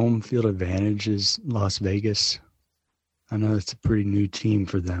kind of home field advantage is Las Vegas? I know it's a pretty new team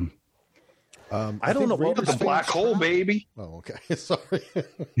for them. I don't know. Look at the black hole, baby. Oh, okay. Sorry.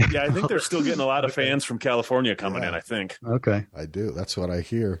 Yeah, I think they're still getting a lot of fans from California coming in, I think. Okay. I do. That's what I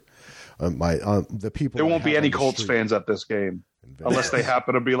hear. The people. There won't be any Colts fans at this game unless they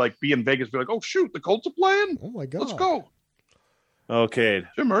happen to be in Vegas. Be like, oh shoot, the Colts are playing. Oh my god, let's go. Okay.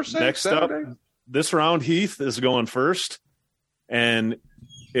 Jim Irsay, next Saturday. Up, this round, Heath is going first, and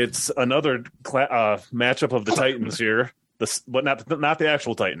it's another matchup of the Titans here. But not the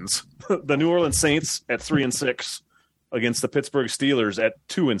actual Titans. The New Orleans Saints at 3-6 against the Pittsburgh Steelers at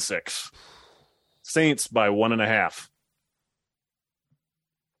 2-6. Saints by 1.5.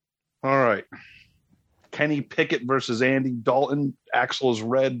 All right. Kenny Pickett versus Andy Dalton. Axel's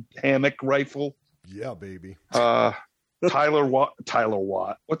red hammock rifle. Yeah, baby. Tyler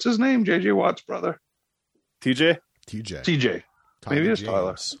Watt. What's his name? JJ Watt's brother. TJ. Maybe it's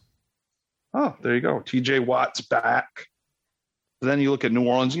Tyler. Oh, there you go. TJ Watt's back. Then you look at New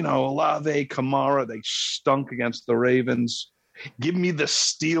Orleans, Olave, Kamara, they stunk against the Ravens. Give me the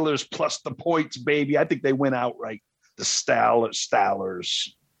Steelers plus the points, baby. I think they win outright. The Stallers.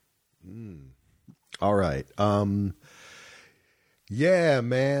 All right. Yeah,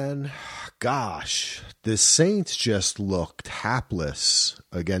 man. Gosh, the Saints just looked hapless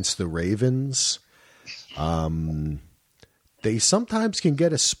against the Ravens. They sometimes can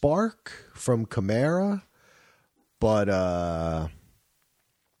get a spark from Kamara. But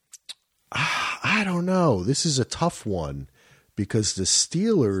I don't know. This is a tough one because the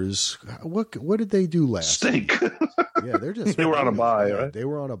Steelers, what did they do last week? Stink. Yeah, they're just They were on a bye, right? They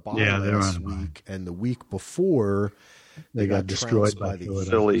were on a bye Yeah, they were last on a bye. week, and the week before They got destroyed trounced by the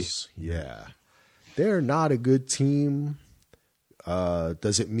Philly. Eagles. Yeah, they're not a good team.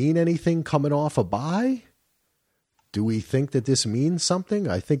 Does it mean anything coming off a bye? Do we think that this means something?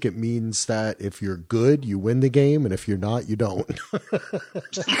 I think it means that if you're good, you win the game, and if you're not, you don't.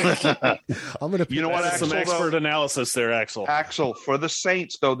 I'm gonna. You know what, That's some Axel, expert though? analysis there, Axel. Axel, for the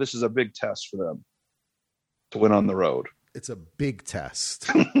Saints, though, this is a big test for them to win on the road. It's a big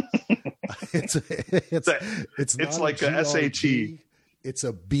test. it's not like a GRG, SAT. It's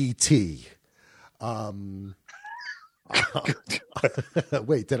a BT.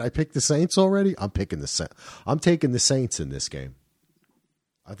 Wait, did I pick the Saints already? I'm picking the Saints. I'm taking the Saints in this game.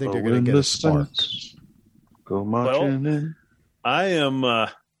 I think they're going to get a spark. Go marching in. I am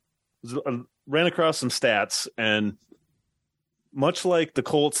ran across some stats, and much like the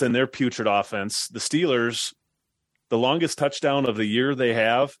Colts and their putrid offense, the Steelers, the longest touchdown of the year they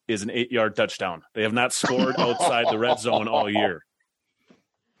have is an 8-yard touchdown. They have not scored outside the red zone all year.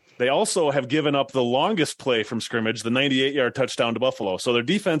 They also have given up the longest play from scrimmage, the 98-yard touchdown to Buffalo. So their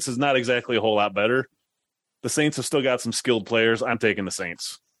defense is not exactly a whole lot better. The Saints have still got some skilled players. I'm taking the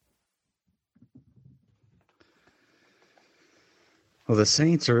Saints. Well, the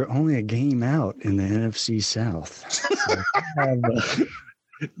Saints are only a game out in the NFC South. So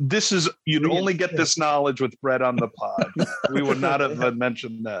This is, you'd only get this knowledge with Brett on the pod. We would not have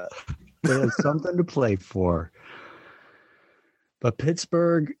mentioned that. there's something to play for. But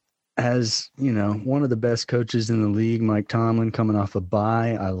Pittsburgh has, one of the best coaches in the league, Mike Tomlin, coming off a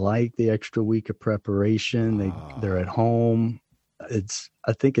bye. I like the extra week of preparation. They're at home.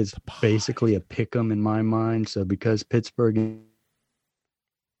 I think it's basically a pick 'em in my mind. So because Pittsburgh.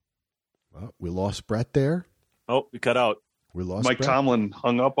 Well, we lost Brett there. Oh, you cut out. We lost Mike Brett. Tomlin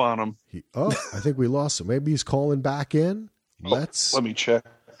hung up on him. I think we lost him. Maybe he's calling back in. Let's Let me check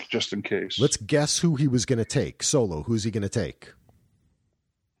just in case. let's guess who he was going to take. Solo, who's he going to take?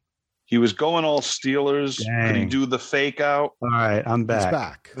 He was going all Steelers. Dang. Could he do the fake out? All right, I'm He's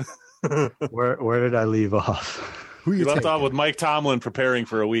back. back. Where did I leave off? Who You you left taking? off with Mike Tomlin preparing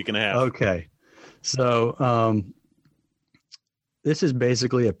for a week and a half. Okay. So this is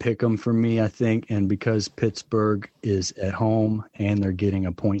basically a pick 'em for me, I think. And because Pittsburgh is at home and they're getting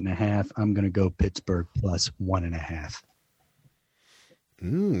 1.5, I'm going to go Pittsburgh plus 1.5.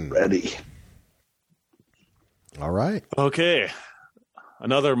 Ready. All right. Okay.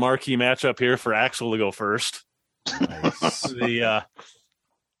 Another marquee matchup here for Axel to go first. Nice. The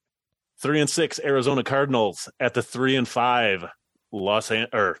 3-6 Arizona Cardinals at the 3-5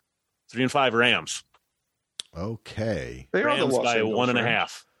 3-5 Rams. Okay. They are the Rams Los by Angeles 1.5.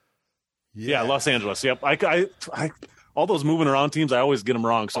 Rams. Yeah, Los Angeles. Yep. I all those moving around teams, I always get them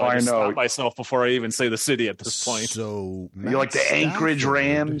wrong. So I I just know. stop myself before I even say the city at this point. So You like the Anchorage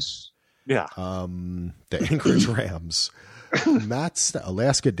Rams? Yeah. The Anchorage Rams.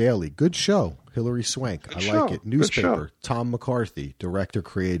 Alaska Daily. Good show. Hillary Swank. I show. like it. Good Newspaper. show. Tom McCarthy, director,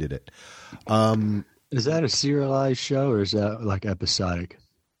 created it. Is that a serialized show or is that like episodic?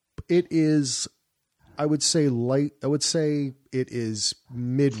 It is, I would say light. I would say it is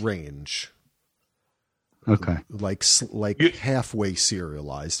mid-range. Okay. Like halfway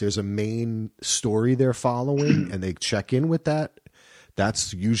serialized. There's a main story they're following, and they check in with that.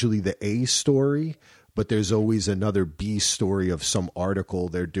 That's usually the A story, but there's always another B story of some article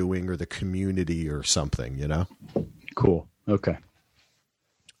they're doing or the community or something, Cool. Okay.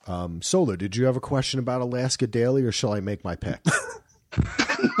 Solar, did you have a question about Alaska Daily, or shall I make my pick?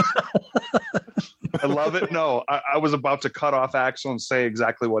 I love it. No, I was about to cut off Axel and say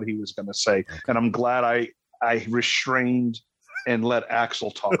exactly what he was going to say. And I'm glad I restrained and let Axel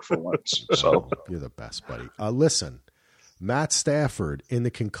talk for once. So You're the best, buddy. Listen, Matt Stafford in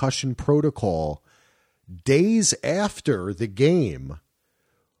the concussion protocol days after the game.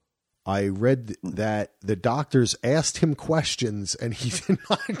 I read that the doctors asked him questions and he did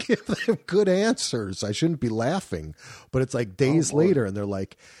not give them good answers. I shouldn't be laughing, but it's like days later and they're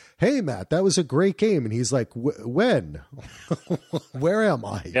like, "Hey, Matt, that was a great game." And he's like, "When? Where am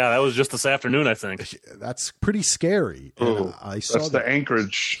I?" Yeah, that was just this afternoon, I think. That's pretty scary. And I saw that's the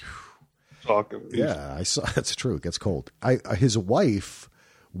Anchorage talk. Yeah, I saw. That's true. It gets cold. His wife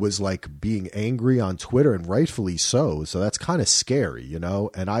was like being angry on Twitter, and rightfully so. So that's kind of scary,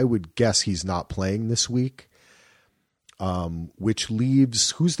 And I would guess he's not playing this week, which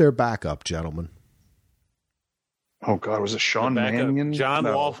leaves who's their backup, gentlemen? Oh God, was it Sean Backup, Mannion? John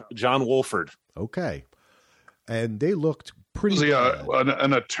No. Wolford. Okay, and they looked pretty Was he bad.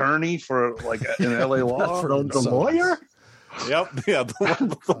 an attorney for like an LA law? The lawyer? Yep. Yeah.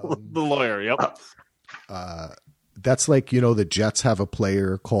 The lawyer. Yep. That's like, the Jets have a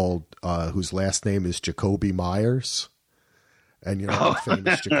player called whose last name is Jacoby Myers, and the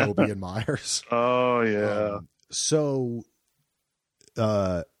famous Jacoby and Myers. Oh yeah.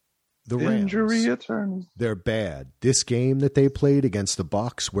 The Rams, Injury attorney. they're bad. This game that they played against the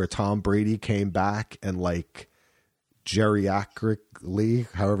Bucks, where Tom Brady came back and like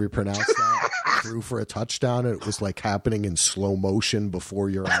geriatrically, however you pronounce that, threw for a touchdown, and it was like happening in slow motion before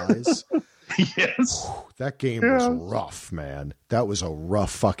your eyes. Yes. That game was rough, man. That was a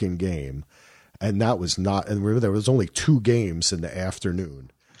rough fucking game. And that was not, and remember, there was only 2 games in the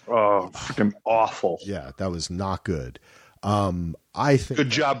afternoon. Oh, freaking awful. Yeah, that was not good. I think Good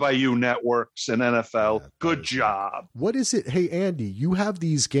job by you, networks and NFL. Yeah, Good job. What is it? Hey, Andy, you have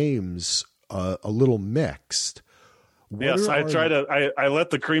these games a little mixed. Yes, I let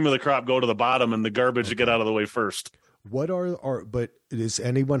the cream of the crop go to the bottom and the garbage get out of the way first. What but does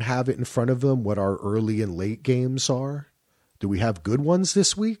anyone have it in front of them? What our early and late games are? Do we have good ones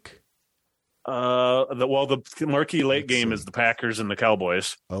this week? The marquee late game is the Packers and the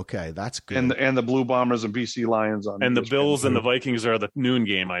Cowboys, Okay, that's good. And the Blue Bombers and BC Lions on and the ESPN. Bills and the Vikings are the noon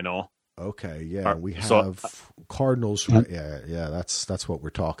game. I know. Okay, yeah, we have So- Cardinals. Yeah, that's what we're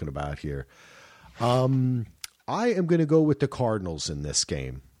talking about here. I am going to go with the Cardinals in this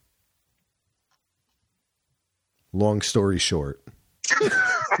game. Long story short,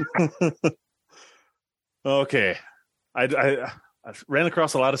 Okay, I ran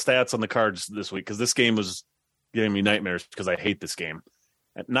across a lot of stats on the Cards this week because this game was giving me nightmares because I hate this game.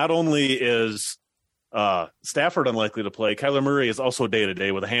 And not only is Stafford unlikely to play, Kyler Murray is also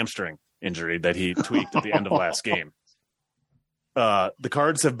day-to-day with a hamstring injury that he tweaked at the end of last game. The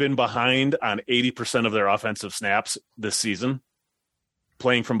Cards have been behind on 80% of their offensive snaps this season,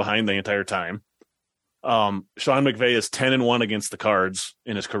 playing from behind the entire time. Sean McVay is 10-1 against the Cards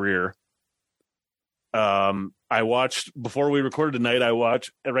in his career. I watched before we recorded tonight.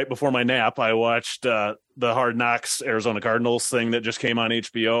 Right before my nap. I watched the Hard Knocks Arizona Cardinals thing that just came on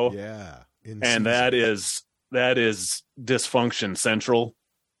HBO. yeah, And that is dysfunction central.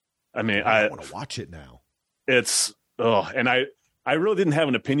 I mean, I want to watch it now. And I really didn't have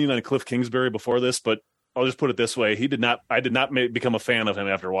an opinion on Cliff Kingsbury before this, but I'll just put it this way: I did not become a fan of him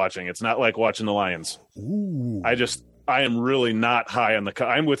after watching. It's not like watching the Lions. Ooh, I am really not high on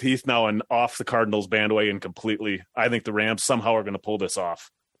I'm with Heath now and off the Cardinals bandwagon completely. I think the Rams somehow are going to pull this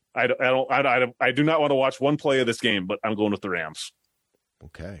off. I do not want to watch one play of this game, but I'm going with the Rams.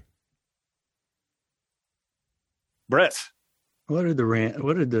 okay. What did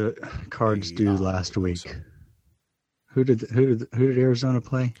the Cards do last week? Who did Arizona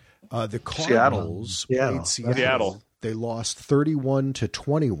play? The Cardinals played Seattle. They lost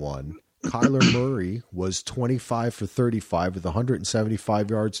 31-21. Kyler Murray was 25 for 35 with 175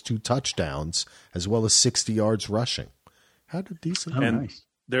 yards, 2 touchdowns, as well as 60 yards rushing. Had a decent. Nice.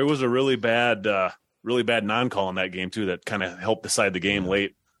 There was a really bad non-call in that game too that kind of helped decide the game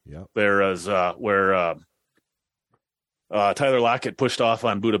late. Yeah. There was where Tyler Lockett pushed off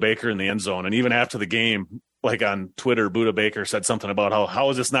on Budda Baker in the end zone, and even after the game, like on Twitter, Budda Baker said something about how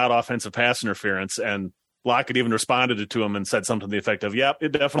is this not offensive pass interference, and Lockett even responded to him and said something to the effect of, "Yep,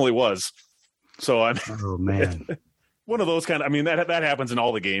 it definitely was." So Oh man. one of those kind of. I mean, that happens in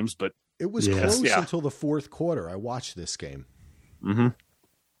all the games, but It was close until the fourth quarter. I watched this game. mm-hmm.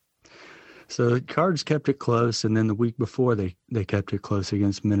 So the Cards kept it close, and then the week before they kept it close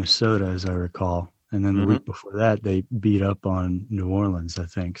against Minnesota, as I recall, and then the week before that they beat up on New Orleans, I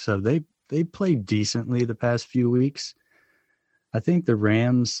think. So they played decently the past few weeks. I think the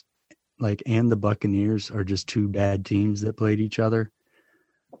Rams, and the Buccaneers are just 2 bad teams that played each other.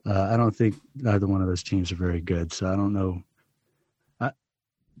 I don't think either one of those teams are very good, so I don't know.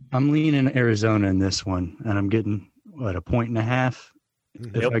 I'm leaning Arizona in this one, and I'm getting a 1.5.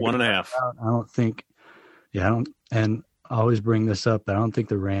 Yep, 1.5. I don't think. Yeah, I don't. And I always bring this up. I don't think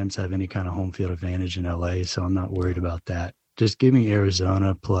the Rams have any kind of home field advantage in LA, so I'm not worried about that. Just give me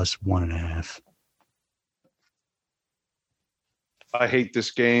Arizona plus 1.5. I hate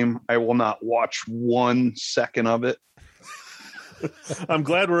this game. I will not watch 1 second of it. I'm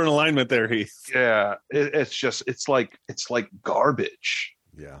glad we're in alignment there, Heath. Yeah, it's like garbage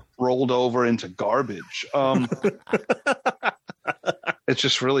Yeah. rolled over into garbage. It's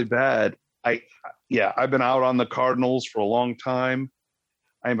just really bad. I've been out on the Cardinals for a long time.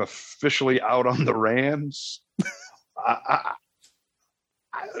 I am officially out on the Rams.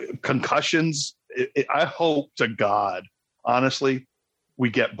 Concussions. I hope to God, honestly, we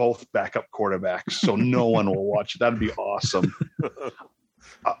get both backup quarterbacks, so no one will watch it. That'd be awesome.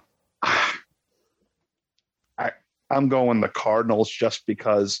 I'm going the Cardinals just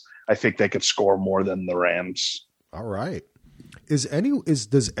because I think they could score more than the Rams. All right. Does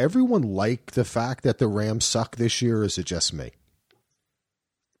everyone like the fact that the Rams suck this year, or is it just me?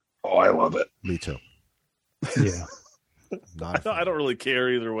 Oh, I love it. Me too. Yeah. I don't really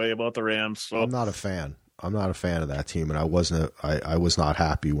care either way about the Rams. So. I'm not a fan. I'm not a fan of that team, and I was not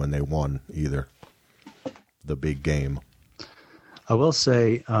happy when they won either. The big game. I will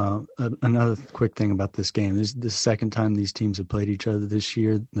say another quick thing about this game. This is the second time these teams have played each other this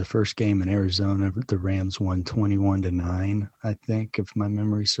year. The first game in Arizona, the Rams won 21-9, I think, if my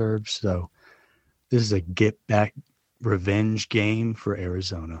memory serves. So this is a get-back revenge game for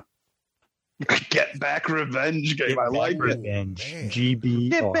Arizona. Get back revenge game. I like revenge. it. GB.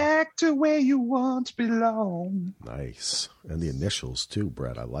 Get back to where you once belong. Nice. And the initials too,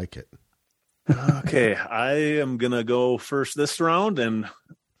 Brett. I like it. Okay, I am going to go first this round, and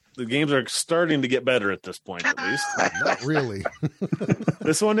the games are starting to get better at this point, at least. Not really.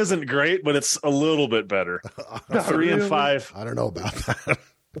 This one isn't great, but it's a little bit better. 3-5. I don't know about that.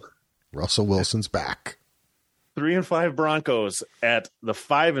 Russell Wilson's back. 3-5 Broncos at the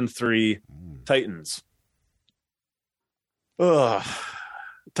 5-3 Titans.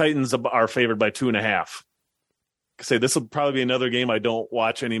 Titans are favored by 2.5. Say this will probably be another game I don't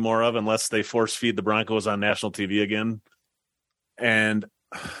watch any more of unless they force feed the Broncos on national TV again. And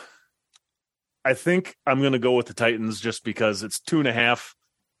I think I'm going to go with the Titans just because it's 2.5.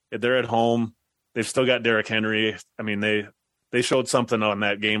 They're at home. They've still got Derrick Henry. I mean, they showed something on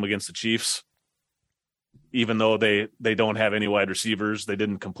that game against the Chiefs. Even though they don't have any wide receivers, they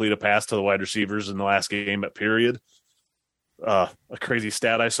didn't complete a pass to the wide receivers in the last game at period. A crazy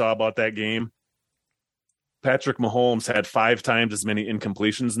stat I saw about that game. Patrick Mahomes had 5 times as many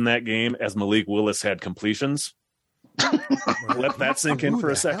incompletions in that game as Malik Willis had completions. Let that sink in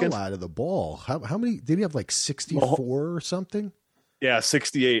for a second. Hell out of the ball. How many did he have? Like 64 or something? Yeah,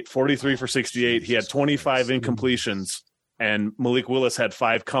 68, 43 for 68. He had 25 incompletions, and Malik Willis had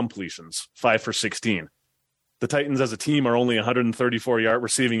 5 completions, 5 for 16. The Titans as a team are only 134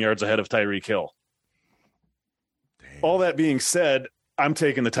 receiving yards ahead of Tyreek Hill. Damn. All that being said, I'm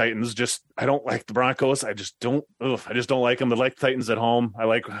taking the Titans. I don't like the Broncos. I just don't like them. I like the Titans at home. I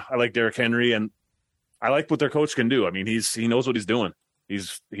like Derrick Henry, and I like what their coach can do. I mean, he knows what he's doing.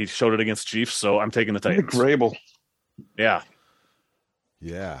 He showed it against Chiefs, so I'm taking the Titans. Grable. Yeah.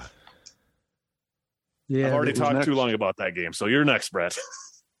 Yeah. I've already talked too long about that game, so you're next, Brett.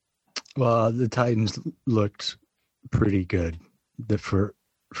 Well, the Titans looked pretty good for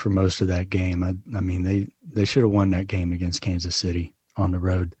most of that game. I mean, they should have won that game against Kansas City on the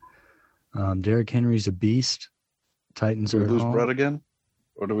road. Derrick Henry's a beast. Titans do we are lose home. Brett again,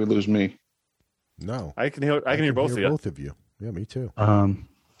 or do we lose me? No, I can hear both of you. Both of you. Yeah, me too.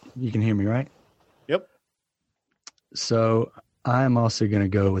 You can hear me, right? Yep. So I'm also going to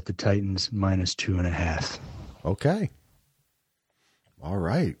go with the Titans -2.5. Okay. All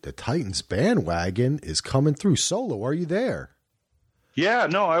right. The Titans bandwagon is coming through. Solo, are you there? Yeah,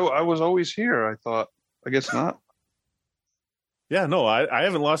 no, I was always here. I thought, I guess not. Yeah, no, I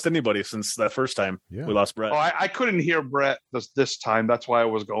haven't lost anybody since that first time we lost Brett. Oh, I couldn't hear Brett this time. That's why I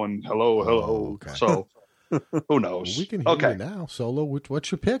was going, hello. Oh, okay. So who knows? Well, we can hear you now. Solo,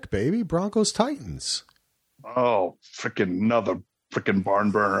 what's your pick, baby? Broncos, Titans. Oh, another freaking barn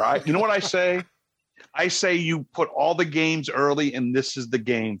burner. You know what I say? I say you put all the games early, and this is the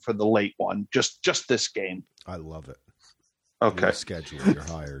game for the late one. Just this game. I love it. Okay. Your schedule, you're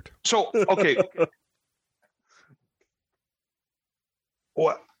hired. So, okay.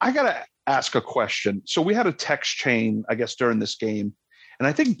 Well, I got to ask a question. So we had a text chain, I guess, during this game. And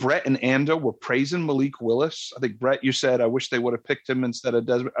I think Brett and Anda were praising Malik Willis. I think, Brett, you said, I wish they would have picked him instead of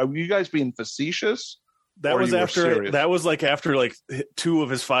Desmond. Are you guys being facetious? That was after like 2 of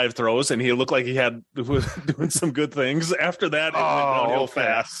his 5 throws, and he looked like he was doing some good things. After that, it went downhill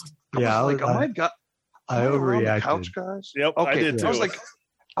fast. Yeah, I overreacted. The couch guys? Yep, okay. I did too.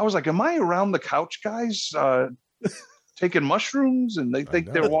 I was like, am I around the couch guys taking mushrooms, and they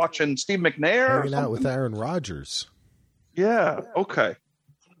think they're watching Steve McNair? Hanging out with Aaron Rodgers. Yeah, okay.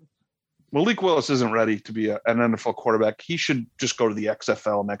 Malik Willis isn't ready to be an NFL quarterback. He should just go to the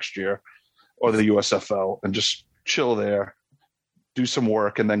XFL next year or the USFL and just chill there, do some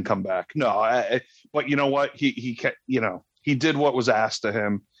work, and then come back. No, but you know what? He did what was asked of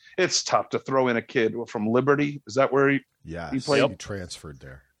him. It's tough to throw in a kid from Liberty. Is that where he played? He transferred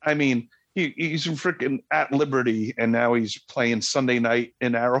there. I mean, he's freaking at Liberty, and now he's playing Sunday night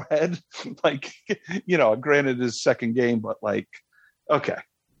in Arrowhead. Granted his second game, but Okay.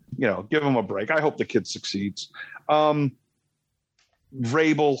 Give him a break. I hope the kid succeeds.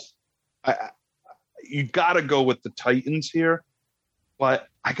 Vrabel, you got to go with the Titans here, but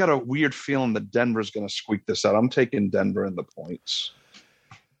I got a weird feeling that Denver's going to squeak this out. I'm taking Denver in the points.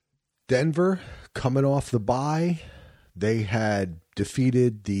 Denver coming off the bye, they had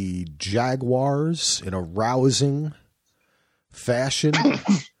defeated the Jaguars in a rousing fashion,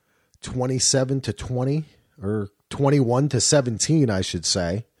 27-20 or 21-17, I should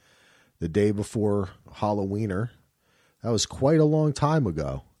say, the day before Halloweener. That was quite a long time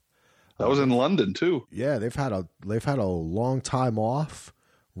ago. That was in London too. Yeah, they've had a long time off.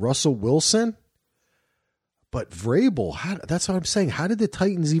 Russell Wilson, but Vrabel. That's what I'm saying. How did the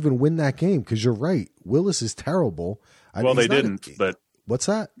Titans even win that game? Because you're right, Willis is terrible. They didn't. But what's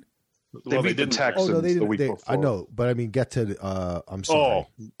that? They beat the Texans the week before. I know, but I mean, get to. I'm sorry.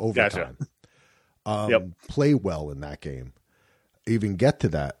 Overtime. Gotcha. Play well in that game. Even get to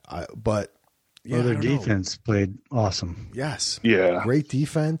that, but. Yeah, their defense played awesome. Yes. Yeah. Great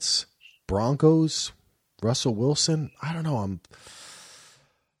defense. Broncos, Russell Wilson. I don't know.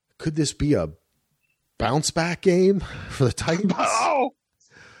 Could this be a bounce back game for the Titans? Oh.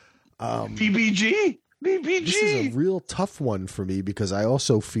 BBG. This is a real tough one for me because I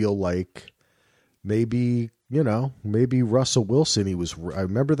also feel like maybe Russell Wilson, I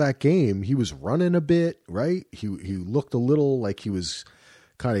remember that game. He was running a bit, right? He looked a little like he was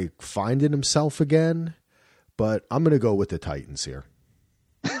kind of finding himself again, but I'm going to go with the Titans here.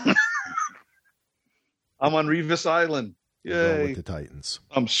 I'm on Revis Island. Yay. With the Titans.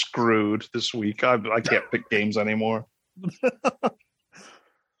 I'm screwed this week. I can't pick games anymore.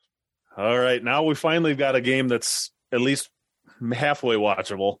 All right. Now we finally got a game that's at least halfway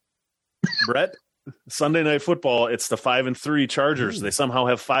watchable. Brett, Sunday Night Football, it's the 5-3 Chargers. They somehow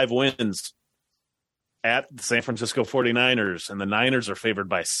have 5 wins at the San Francisco 49ers, and the Niners are favored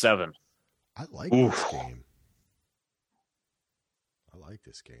by 7. I like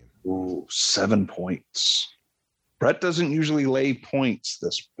this game. Ooh, 7 points. Brett doesn't usually lay points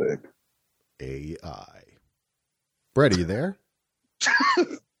this big. AI. Brett, are you there?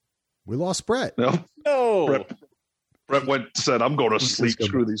 We lost Brett. No. Brett said, I'm going to sleep.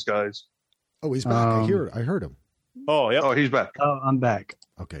 Screw these guys. Oh, he's back. I heard him. Oh, yeah. Oh, he's back. Oh, I'm back.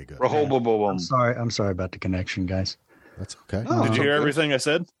 Okay, good. I'm sorry about the connection, guys. That's okay. Did you hear everything I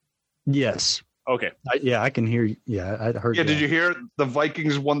said? Yes. Okay. I can hear you. Yeah, I heard. Yeah, did you hear the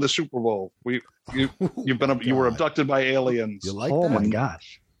Vikings won the Super Bowl? You were abducted by aliens. You like that? Oh my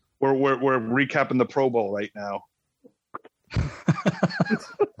gosh. We're recapping the Pro Bowl right now. All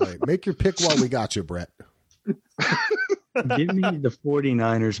right, make your pick while we got you, Brett. Give me the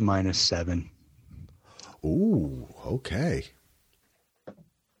 49ers -7. Ooh, okay.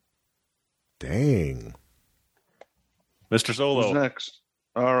 Dang. Mr. Solo. Who's next?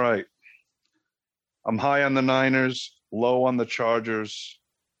 All right. I'm high on the Niners, low on the Chargers.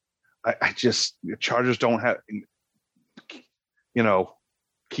 The Chargers don't have,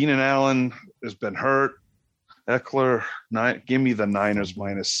 Keenan Allen has been hurt. Eckler, give me the Niners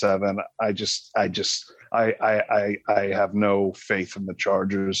 -7. I have no faith in the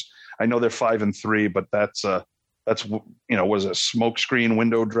Chargers. I know they're 5-3, but that's was a smokescreen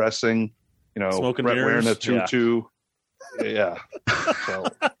window dressing. Smoking Brett mirrors? wearing a tutu. Yeah. So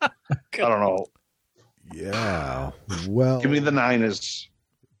I don't know. Yeah. Well, Give me the Niners.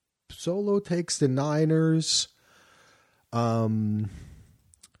 Solo takes the Niners. The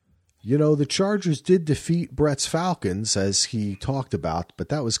Chargers did defeat Brett's Falcons, as he talked about, but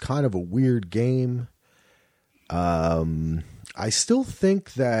that was kind of a weird game. I still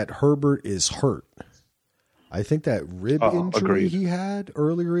think that Herbert is hurt. I think that rib injury agreed. he had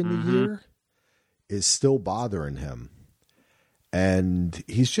earlier in the year is still bothering him. And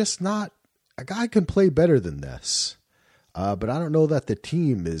he's just not a guy can play better than this. But I don't know that the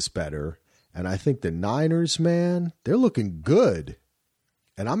team is better. And I think the Niners, man, they're looking good.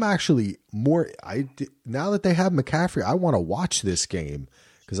 And I'm actually now that they have McCaffrey, I want to watch this game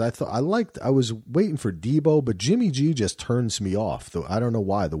because I was waiting for Debo, but Jimmy G just turns me off. Though I don't know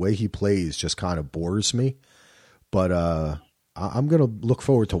why. The way he plays just kind of bores me. But I'm going to look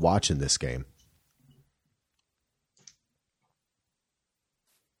forward to watching this game.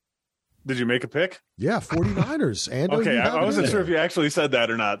 Did you make a pick? Yeah, 49ers. And okay, I wasn't sure if you actually said that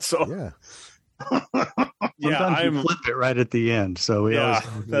or not. So yeah. You flip it right at the end. So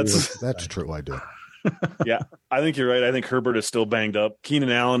that's true. I do. Yeah, I think you're right. I think Herbert is still banged up. Keenan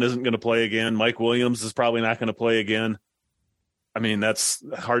Allen isn't going to play again. Mike Williams is probably not going to play again. I mean, that's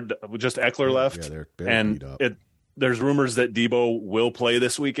hard. Just Eckler left. Yeah, they're beat up. There's rumors that Debo will play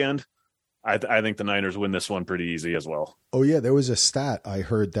this weekend. I think the Niners win this one pretty easy as well. Oh, yeah, there was a stat I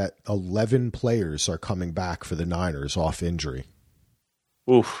heard that 11 players are coming back for the Niners off injury.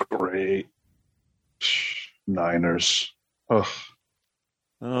 Oof. Great. Niners. Ugh.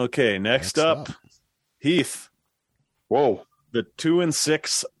 Okay, next up, Heath. Whoa. The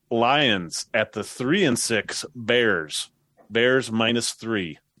 2-6 Lions at the 3-6 Bears. Bears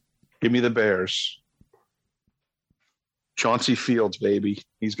 -3. Give me the Bears. Chauncey Fields, baby.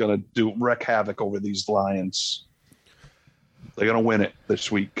 He's going to wreak havoc over these Lions. They're going to win it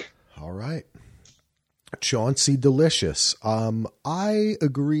this week. All right. Chauncey Delicious. I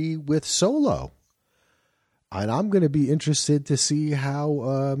agree with Solo. And I'm going to be interested to see how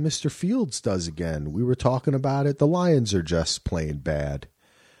Mr. Fields does again. We were talking about it. The Lions are just plain bad.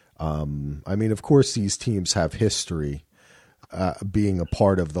 I mean, of course, these teams have history. Being a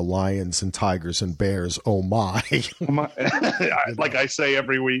part of the Lions and Tigers and Bears, oh my. Like I say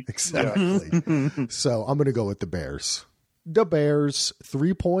every week. Exactly. So I'm going to go with the Bears. The Bears.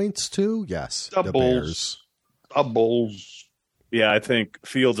 3 points too? Yes. The Bears. Bulls. Yeah, I think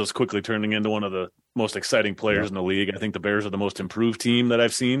Fields is quickly turning into one of the most exciting players in the league. I think the Bears are the most improved team that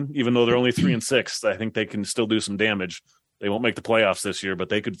I've seen, even though they're only 3-6. I think they can still do some damage. They won't make the playoffs this year, but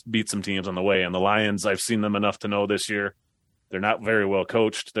they could beat some teams on the way. And the Lions, I've seen them enough to know this year. They're not very well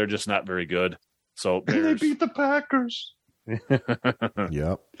coached. They're just not very good. So And they beat the Packers.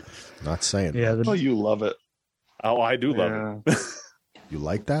 Yep. Not saying. Yeah, Oh, you love it. Oh, I do love it. You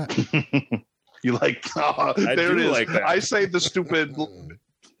like that? You like I there do it is. like that. I say the stupid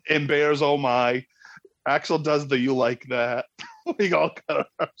in Bears, oh my. Axel does the you like that. We all got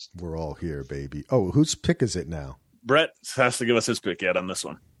ours. We're all here, baby. Oh, whose pick is it now? Brett has to give us his pick yet on this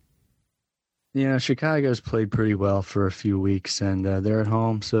one. Yeah, Chicago's played pretty well for a few weeks, and they're at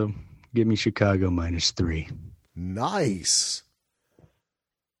home, so give me Chicago -3. Nice.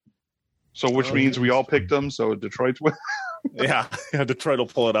 So which means we all picked them, so Detroit's win. Yeah, Detroit will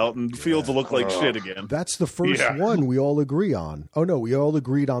pull it out, and Fields will look like shit again. That's the first one we all agree on. Oh, no, we all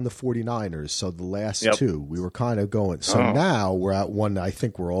agreed on the 49ers. So the last two, we were kind of going. So now we're at one. I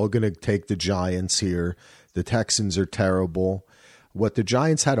think we're all going to take the Giants here. The Texans are terrible. The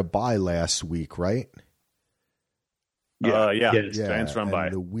Giants had a bye last week, right? Giants run by.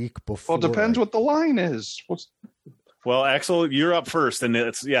 The week before. Well, it depends what the line is. Well, Axel, you're up first, and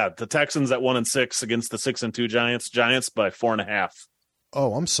it's the Texans at 1-6 against the 6-2 Giants. Giants by 4.5.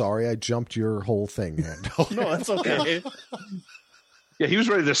 Oh, I'm sorry, I jumped your whole thing. No, that's okay. Yeah, he was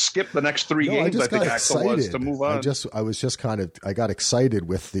ready to skip the next three games. I think Axel was to move on. I got excited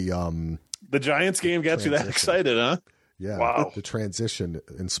with the Giants game got you that excited, huh? Yeah, wow. The transition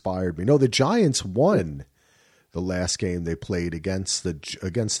inspired me. No, the Giants won the last game they played against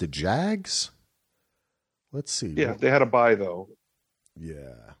the Jags. Let's see. Yeah, they had a bye though.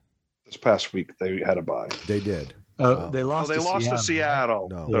 Yeah, this past week they had a bye. They did. They lost. They lost to Seattle.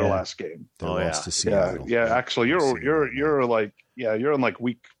 No. Their last game. They lost to Seattle. Yeah. Axel, you're like you're in like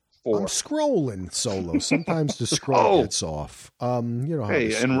week 4. I'm scrolling Solo. Sometimes the scroll gets off.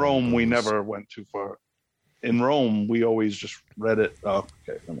 Hey, in Rome we never went too far. In Rome, we always just read it. Oh,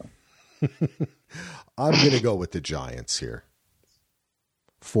 okay. Come on. I'm going to go with the Giants here.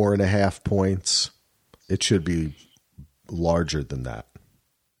 4.5 points. It should be larger than that.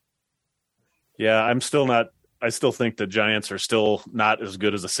 Yeah, I still think the Giants are still not as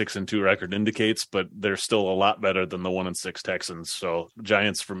good as a 6-2 record indicates, but they're still a lot better than the 1-6 Texans. So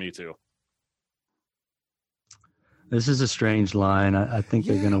Giants for me too. This is a strange line. I think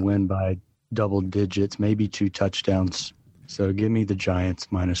they're going to win by double digits, maybe 2 touchdowns. So give me the Giants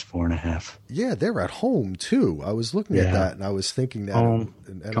 -4.5. Yeah, they're at home too. I was looking at that and I was thinking that home,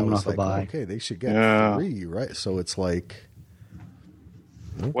 and coming I was off like, a bye. okay, they should get 3, right? So it's like,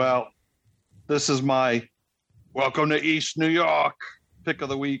 well, this is my welcome to East New York pick of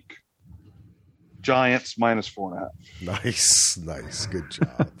the week. Giants -4.5. Nice, good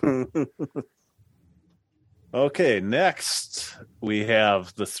job. Okay, next we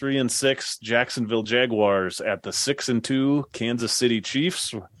have the 3-6 Jacksonville Jaguars at the 6-2 Kansas City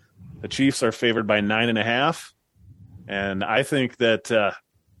Chiefs. The Chiefs are favored by 9.5, and I think that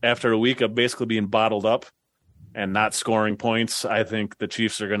after a week of basically being bottled up and not scoring points, I think the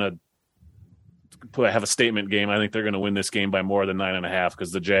Chiefs are going to have a statement game. I think they're going to win this game by more than 9.5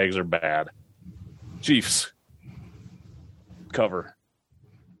 because the Jags are bad. Chiefs cover.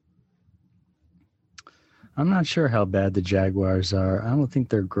 I'm not sure how bad the Jaguars are. I don't think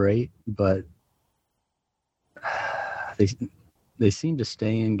they're great, but they seem to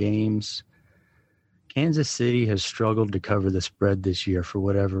stay in games. Kansas City has struggled to cover the spread this year for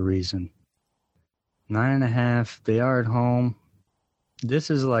whatever reason. 9.5. They are at home.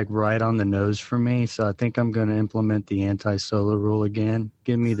 This is like right on the nose for me, so I think I'm going to implement the anti-solo rule again.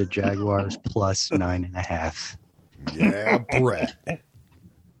 Give me the Jaguars plus 9.5. Yeah, Brett.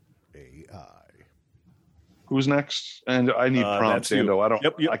 AI. Who's next? And I need prompts, that's you. Ando. I don't.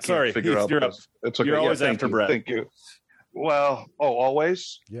 Yep, I can't sorry. figure out. You're up. This. It's okay. You're always thank after you. Brett. Thank you. Well,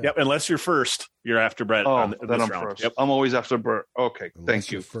 always. Yeah. Yep, unless you're first, you're after Brett. Oh, then this I'm round. first. Yep. I'm always after Brett. Okay, Unless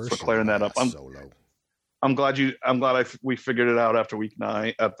thank you're you first, for clearing you're that up. not solo. I'm glad we figured it out after week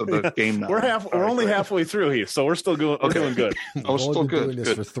 9, after the game 9. We're only halfway through here, so we're still going. We're doing good. We've was only still been good, doing this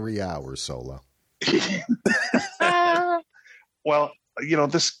good. for 3 hours, Solo. Well,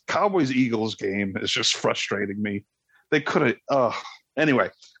 this Cowboys Eagles game is just frustrating me. They could have. Anyway,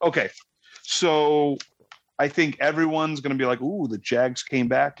 okay. So I think everyone's going to be like, "Ooh, the Jags came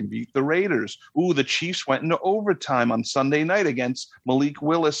back and beat the Raiders. Ooh, the Chiefs went into overtime on Sunday night against Malik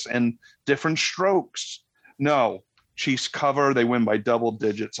Willis and different strokes." No, Chiefs cover. They win by double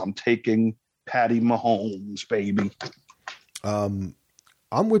digits. I'm taking Patty Mahomes, baby. I'm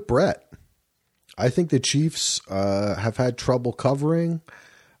with Brett. I think the Chiefs have had trouble covering.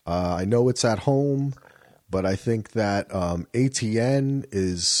 I know it's at home, but I think that ATN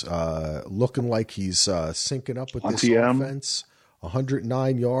is looking like he's syncing up with this offense.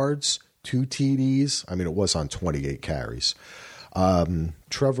 109 yards, 2 TDs. I mean, it was on 28 carries.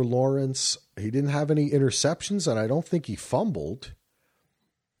 Trevor Lawrence, he didn't have any interceptions, and I don't think he fumbled.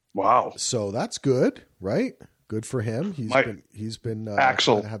 Wow. So that's good, right? Good for him. He's been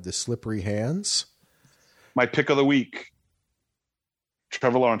Axel trying to have the slippery hands. My pick of the week.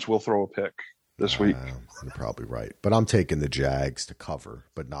 Trevor Lawrence will throw a pick this week. You're probably right, but I'm taking the Jags to cover,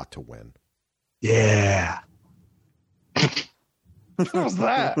 but not to win. Yeah. What was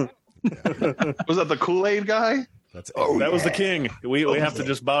that? Was that the Kool-Aid guy? That was the king. We have to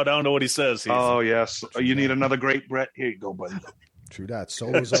just bow down to what he says. Oh, yes. You need another great Brett. Here you go, buddy. True that.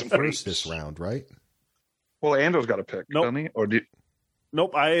 Solo's up first this round, right? Well, Ando's got a pick, doesn't he? Or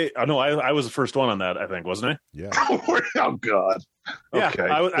Nope. I was the first one on that, I think, wasn't I? Yeah. Oh, God. Yeah, Okay.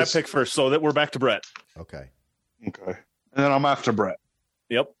 I picked first, so that we're back to Brett. Okay. Okay. And then I'm after Brett.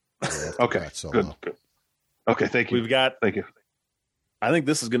 Yep. Okay. Good. Okay, thank you. Thank you. I think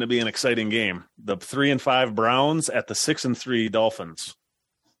this is going to be an exciting game. The 3-5 Browns at the 6-3 Dolphins.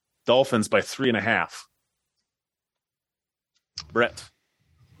 Dolphins by 3.5. Brett.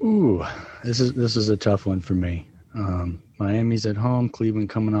 Ooh, this is a tough one for me. Miami's at home, Cleveland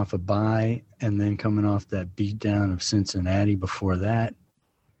coming off a bye, and then coming off that beatdown of Cincinnati before that.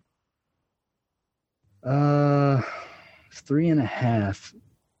 3.5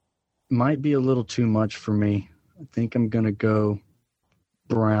 might be a little too much for me. I think I'm going to go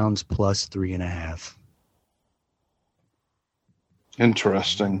Browns plus 3.5.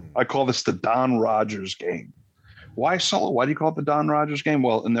 Interesting. I call this the Don Rodgers game. Why Solo? Why do you call it the Don Rodgers game?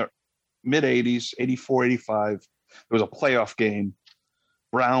 Well, in the mid-'80s, 84, 85, there was a playoff game,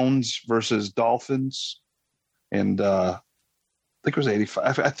 Browns versus Dolphins. And I think it was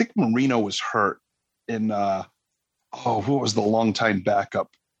 85. I think Marino was hurt in, who was the longtime backup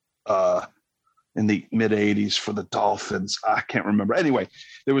in the mid-'80s for the Dolphins? I can't remember. Anyway,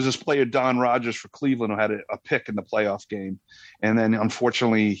 there was this player, Don Rodgers, for Cleveland, who had a pick in the playoff game. And then,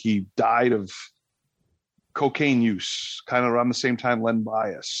 unfortunately, he died of cocaine use, kind of around the same time Len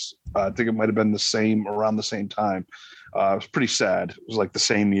Bias. I think it might have been around the same time. It was pretty sad. It was like the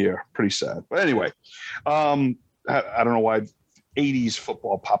same year. Pretty sad. But anyway, I don't know why 80s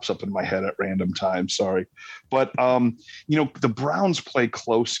football pops up in my head at random times. Sorry. But, the Browns play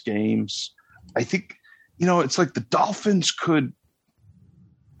close games. I think, it's like the Dolphins could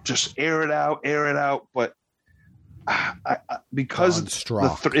just air it out. But because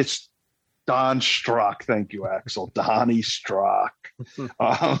it's Don Strock. Thank you, Axel. Donnie Strock.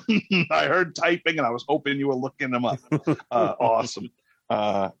 I heard typing and I was hoping you were looking him up. Awesome.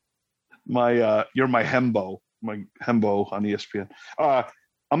 You're my Hembo on ESPN. I'm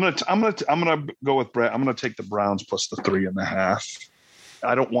gonna go with Brett. I'm gonna take the Browns plus the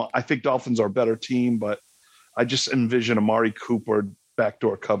 3.5. I think Dolphins are a better team, but I just envision Amari Cooper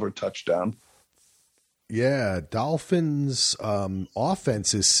backdoor cover touchdown. Yeah, Dolphins'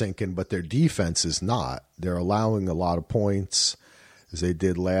 offense is sinking, but their defense is not. They're allowing a lot of points, as they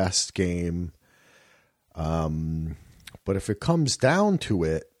did last game. But if it comes down to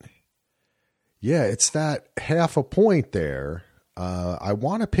it, yeah, it's that half a point there. I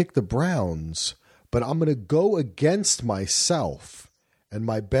want to pick the Browns, but I'm going to go against myself and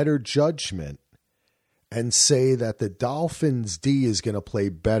my better judgment and say that the Dolphins' D is going to play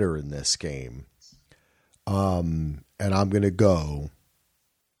better in this game. And I'm going to go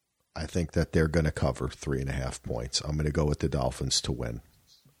I think that they're going to cover 3.5 points. I'm going to go with the Dolphins to win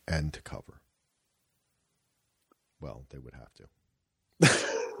and to cover. Well, they would have to.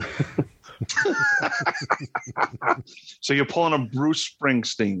 So you're pulling a Bruce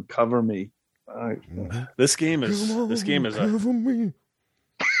Springsteen. Cover me. All right. This game is a this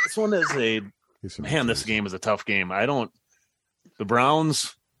one is a man. This game is a tough game. The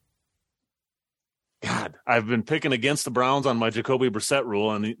Browns. God, I've been picking against the Browns on my Jacoby Brissett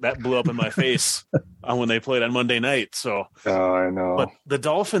rule, and that blew up in my face when they played on Monday night. So, I know. But the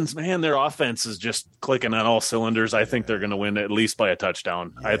Dolphins, man, their offense is just clicking on all cylinders. I think they're going to win at least by a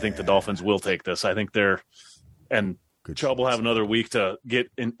touchdown. Yeah. I think the Dolphins will take this. I think Chubb will have another week to get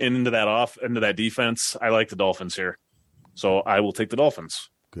into that defense. I like the Dolphins here, so I will take the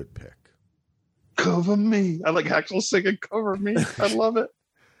Dolphins. Good pick. Cover me. I like Axel singing "Cover Me." I love it.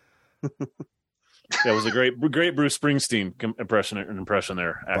 Yeah, it was a great Bruce Springsteen impression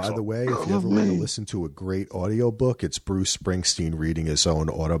there, Axel. By the way, if you ever want to listen to a great audiobook, it's Bruce Springsteen reading his own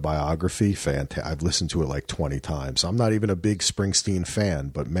autobiography. I've listened to it like 20 times. I'm not even a big Springsteen fan,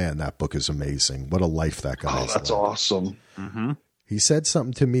 but man, that book is amazing. What a life that guy has. Oh, that's awesome. Mm-hmm. He said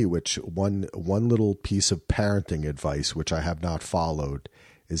something to me, which one little piece of parenting advice, which I have not followed,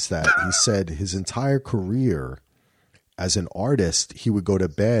 is that he said his entire career as an artist, he would go to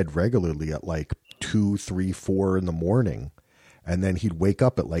bed regularly at like 2, 3, 4 in the morning, and then he'd wake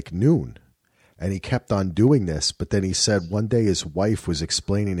up at like noon, and he kept on doing this. But then he said one day his wife was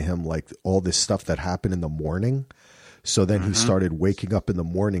explaining to him like all this stuff that happened in the morning. So then he started waking up in the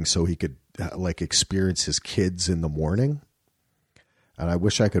morning so he could like experience his kids in the morning. And I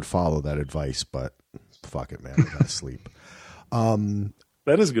wish I could follow that advice, but fuck it, man, I gotta sleep.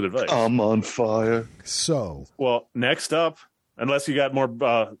 That is good advice. I'm on fire. So, well, next up, unless you got more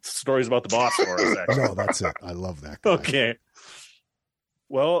stories about the boss for us. Actually. No, that's it. I love that guy. Okay.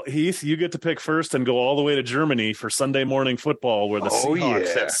 Well, Heath, you get to pick first and go all the way to Germany for Sunday morning football, where the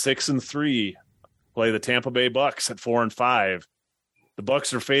Seahawks at 6-3 play the Tampa Bay Bucks at 4-5. The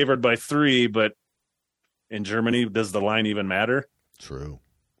Bucks are favored by 3, but in Germany, does the line even matter? True.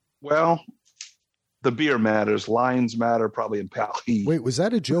 Well, the beer matters. Lines matter probably in Paris. Wait, was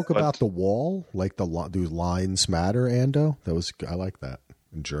that a joke about the wall? Like do lines matter, Ando? I like that.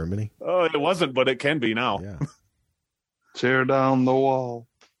 In Germany? Oh, it wasn't, but it can be now. Yeah. Tear down the wall.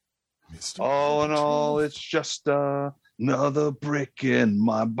 All in all, it's just another brick in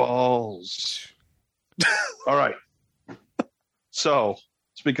my balls. All right. So,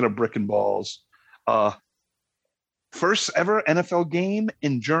 speaking of brick and balls, first ever NFL game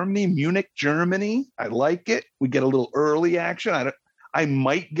in Germany, Munich, Germany. I like it. We get a little early action. I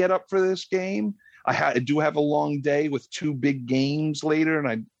might get up for this game. I do have a long day with 2 big games later,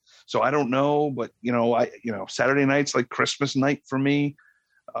 and so I don't know. But Saturday night's like Christmas night for me.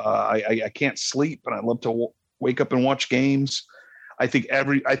 I can't sleep, and I love to wake up and watch games. I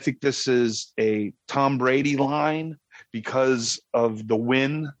think this is a Tom Brady line because of the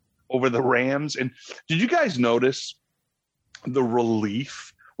win over the Rams. And did you guys notice the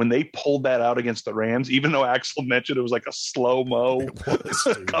relief when they pulled that out against the Rams, even though Axel mentioned it was like a slow-mo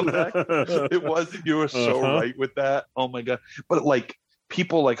comeback? It was. You were so right with that. Oh my God. But like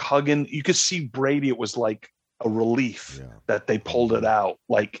people like hugging, you could see Brady. It was like a relief that they pulled it out.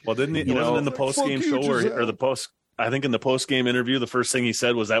 Like, well, didn't it? It wasn't in the post-game show or the post. I think in the post-game interview, the first thing he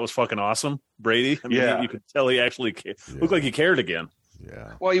said was that was fucking awesome, Brady. I mean, you could tell he actually looked like he cared again.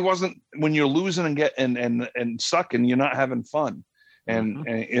 Yeah. Well, he wasn't when you're losing and sucking, you're not having fun. And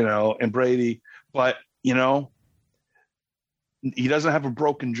Brady, but he doesn't have a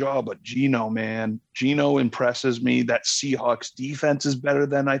broken jaw, but Geno impresses me. That Seahawks defense is better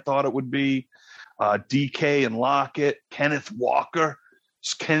than I thought it would be. DK and Lockett, Kenneth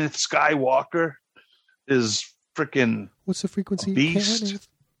Skywalker is freaking what's the frequency? Beast.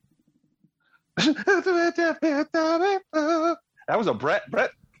 That was a Brett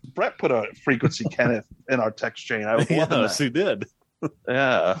put a frequency Kenneth in our text chain. I was yes, he did.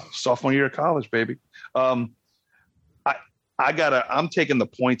 Yeah, sophomore year of college, baby. I'm taking the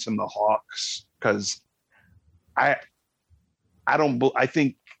points in the Hawks because I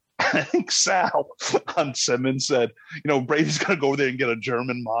think Sal on Simmons said, Brady's going to go over there and get a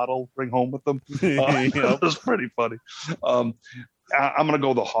German model, bring home with them. It was pretty funny. I'm going to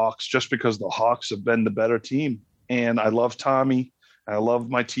go the Hawks just because the Hawks have been the better team. And I love Tommy. I love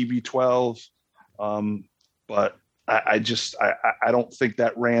my TB12. But I don't think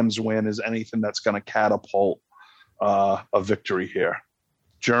that Rams win is anything that's going to catapult a victory here.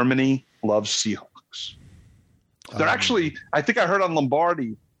 Germany loves Seahawks. They're actually, I think I heard on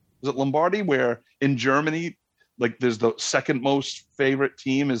Lombardi, was it Lombardi, where in Germany like there's the second most favorite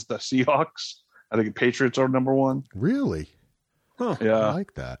team is the Seahawks. I think the Patriots are number one. Really? Huh. Yeah. I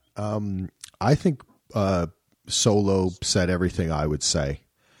like that. I think Solo said everything I would say.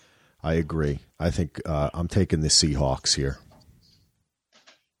 I agree. I think I'm taking the Seahawks here.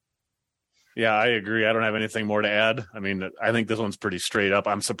 Yeah, I agree. I don't have anything more to add. I mean, I think this one's pretty straight up.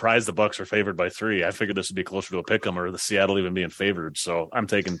 I'm surprised the Bucs are favored by 3. I figured this would be closer to a pick 'em or the Seattle even being favored. So I'm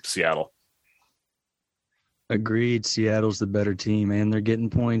taking Seattle. Agreed. Seattle's the better team, and they're getting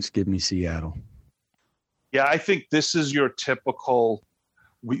points. Give me Seattle. Yeah, I think this is your typical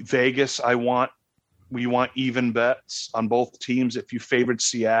Vegas. We want even bets on both teams. If you favored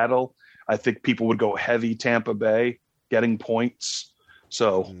Seattle, I think people would go heavy Tampa Bay getting points.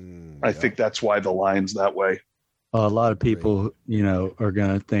 So I think that's why the line's that way. A lot of people, are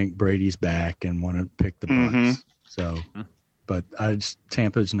going to think Brady's back and want to pick the Bucs. Mm-hmm. So, but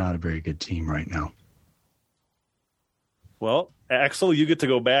Tampa's not a very good team right now. Well, Axel, you get to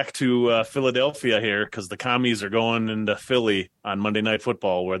go back to Philadelphia here because the Commies are going into Philly on Monday Night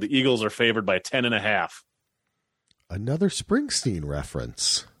Football, where the Eagles are favored by 10.5. Another Springsteen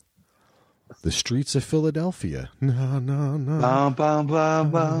reference. The streets of Philadelphia. No. Bum, bum, bum,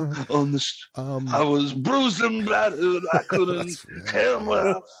 bum. I was bruised and battered. I couldn't tell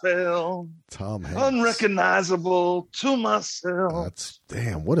where I fell. Tom Hanks. Unrecognizable to myself.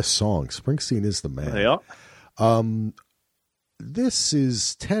 Damn, what a song. Springsteen is the man. Yeah. This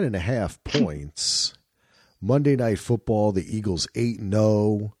is 10.5 points. Monday Night Football, the Eagles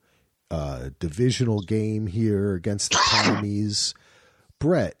 8-0. Divisional game here against the Commies.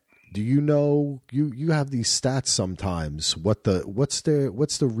 Brett, do you know you have these stats sometimes? What's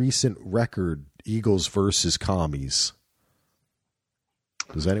the recent record Eagles versus Commies?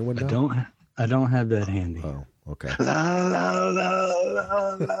 Does anyone know? I don't have that handy. Oh, okay. La, la, la,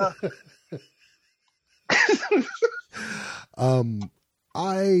 la, la.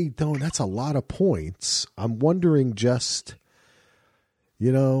 I don't. That's a lot of points. I'm wondering just,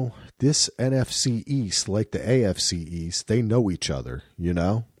 this NFC East, like the AFC East, they know each other.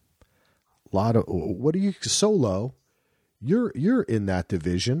 What do you Solo? You're in that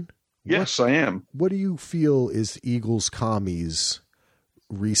division. Yes, I am. What do you feel is Eagles Commies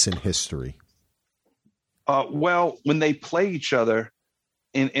recent history? Well, when they play each other,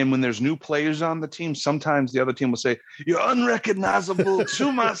 and when there's new players on the team, sometimes the other team will say, "You're unrecognizable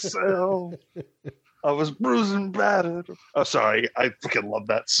to myself. I was bruised and battered." Oh, sorry. I freaking love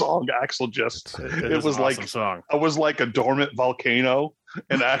that song. Axel just, it was like, song. I was like a dormant volcano,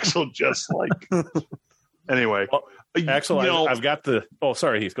 and Axel just like, anyway. Well, Axel, I've got the, oh,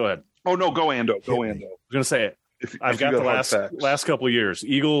 sorry, Heath, go ahead. Oh, no, go Ando. Go Ando. I was going to say it. I've got the last couple of years.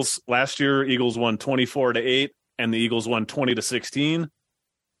 Last year, Eagles won 24-8, and the Eagles won 20-16.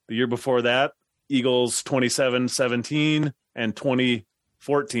 The year before that, Eagles 27-17 and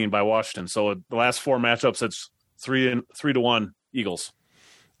 20-14 by Washington. So the last 4 matchups, it's 3-1 Eagles.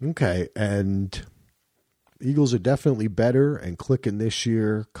 Okay, and Eagles are definitely better and clicking this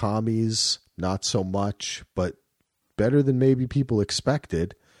year. Commies, not so much, but better than maybe people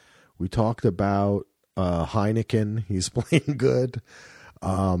expected. We talked about Heineken. He's playing good.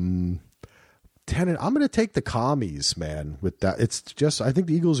 I'm going to take the Commies, man, with that. It's just, I think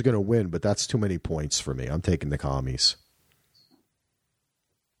the Eagles are going to win, but that's too many points for me. I'm taking the Commies.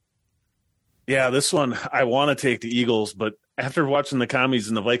 Yeah, this one, I want to take the Eagles, but after watching the Commies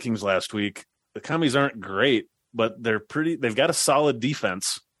and the Vikings last week, the Commies aren't great, but they've got a solid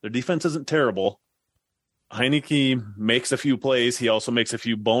defense. Their defense isn't terrible. Heineke makes a few plays. He also makes a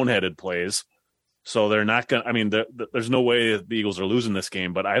few boneheaded plays. So they're not going to, there's no way the Eagles are losing this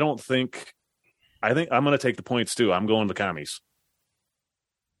game, but I think I'm going to take the points too. I'm going to the Commies.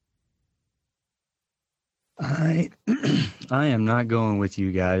 I am not going with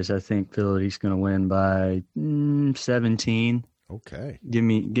you guys. I think Philly's going to win by 17. Okay. Give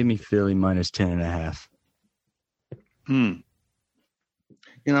me Philly minus 10.5.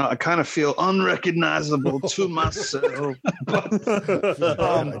 I kind of feel unrecognizable to myself. But,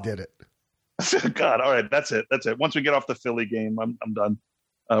 I did it. God, all right, that's it. Once we get off the Philly game, I'm done.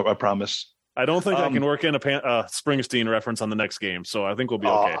 I promise. I don't think I can work in a Springsteen reference on the next game, so I think we'll be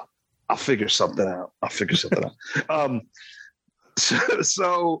okay. I'll figure something out.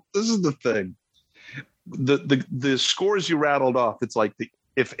 So this is the thing. The scores you rattled off, it's like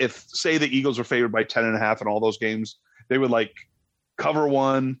if say the Eagles are favored by 10.5 in all those games, they would like cover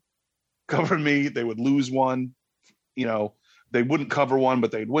one, cover me, they would lose one, they wouldn't cover one,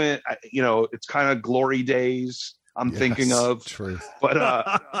 but they'd win. It's kind of glory days I'm thinking of. True. But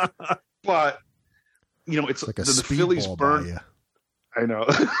it's like a the Phillies burn. by you. I know.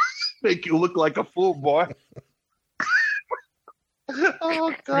 Make you look like a fool, boy.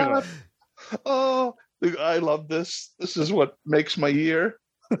 Oh God. Oh, I love this. This is what makes my year.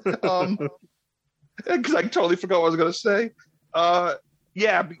 Because I totally forgot what I was going to say.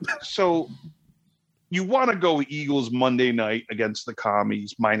 Yeah. So you want to go Eagles Monday night against the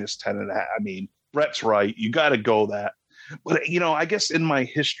Commies minus 10.5. I mean, Brett's right. You got to go that. But, I guess in my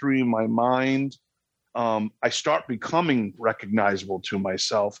history, in my mind, I start becoming recognizable to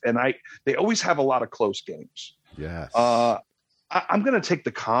myself. And they always have a lot of close games. Yes. I'm going to take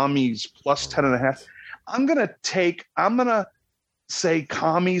the Commies plus 10.5. I'm going to say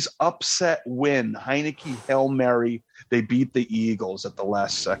Commies upset win. Heineke Hail Mary. They beat the Eagles at the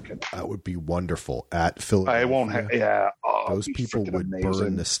last second. That would be wonderful at Philadelphia. I won't have, yeah. Oh, those people would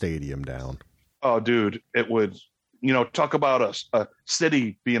burn the stadium down. Oh, dude, it would, talk about a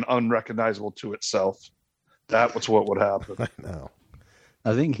city being unrecognizable to itself. That was what would happen. I know.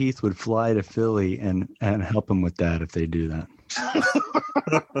 I think Heath would fly to Philly and help him with that if they do that.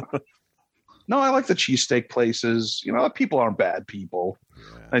 No, I like the cheesesteak places. People aren't bad people.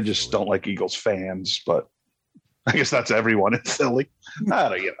 Yeah, I just don't like Eagles fans, but I guess that's everyone in Philly.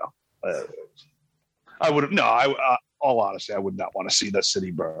 I would all honesty, I would not want to see that city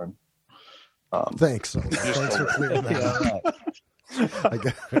burn. Thanks. Thanks for clearing that up.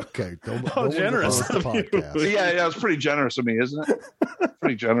 Okay. Don't generous the podcast. Yeah, it was pretty generous of me, isn't it?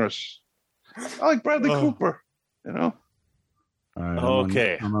 Pretty generous. I like Bradley Cooper, All right,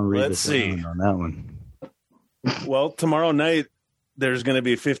 Okay, I'm gonna read let's this see. on that one. Well, tomorrow night there's going to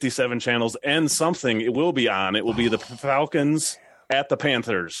be 57 channels and something. It will be on. It will be the Falcons at the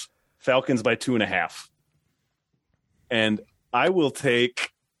Panthers. Falcons by 2.5. And I will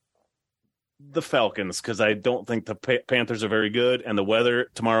take the Falcons because I don't think the Panthers are very good. And the weather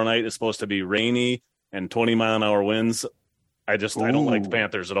tomorrow night is supposed to be rainy and 20-mile-an-hour winds. I don't like the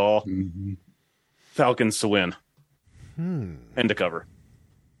Panthers at all. Mm-hmm. Falcons to win and to cover.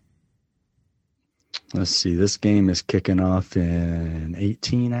 Let's see. This game is kicking off in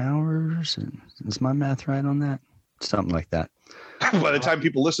 18 hours. Is my math right on that? Something like that. By the time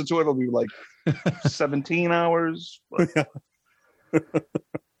people listen to it, it'll be like 17 hours.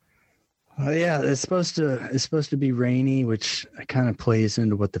 Yeah, it's supposed to be rainy, which kind of plays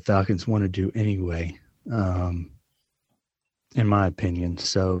into what the Falcons want to do anyway, in my opinion.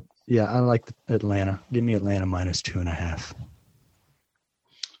 So yeah, I like Atlanta. Give me Atlanta minus 2.5.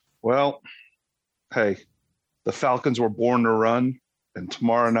 Well, hey, the Falcons were born to run, and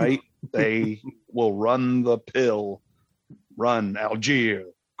tomorrow night they will run the pill. Run Algier,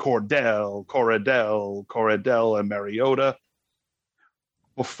 Corradell, and Mariota.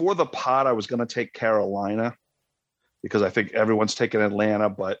 Before the pod, I was going to take Carolina because I think everyone's taking Atlanta,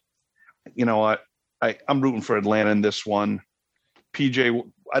 but you know what? I'm rooting for Atlanta in this one. I'd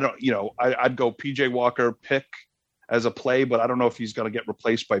go PJ Walker pick as a play, but I don't know if he's going to get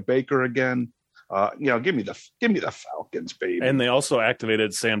replaced by Baker again. Give me the Falcons, baby. And they also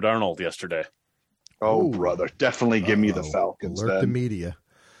activated Sam Darnold yesterday. Oh, brother, definitely give me the Falcons. Alert the media.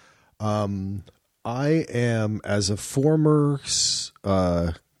 I am, as a former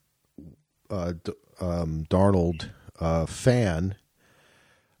Darnold fan,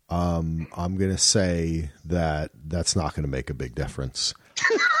 I'm going to say that's not going to make a big difference.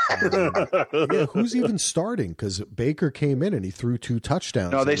 Yeah, who's even starting? Because Baker came in and he threw 2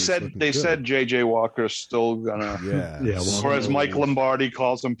 touchdowns. No, they said JJ Walker's still gonna. Yeah. Or as Mike Lombardi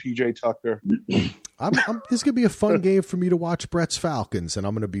calls him, PJ Tucker. This could be a fun game for me to watch Brett's Falcons, and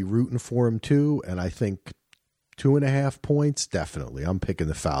I'm going to be rooting for him too. And I think 2.5 points, definitely. I'm picking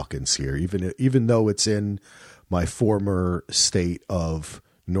the Falcons here, even though it's in my former state of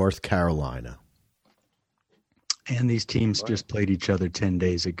North Carolina. And these teams just played each other 10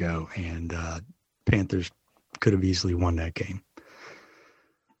 days ago, and Panthers could have easily won that game.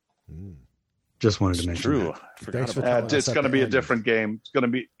 Just wanted to mention True. that. It's going to be a different game. It's going to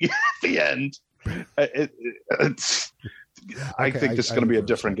be at the end. I think this is going to be a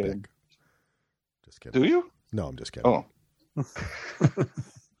different game. Just kidding. Do you? No, I'm just kidding. Oh.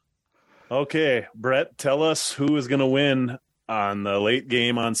 Okay, Brett, tell us who is going to win on the late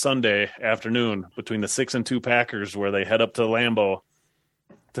game on Sunday afternoon between the 6-2 Packers, where they head up to Lambeau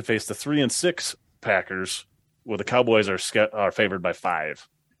to face the 3-6 Packers, where the Cowboys are favored by 5.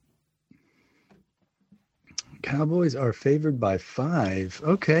 Cowboys are favored by 5.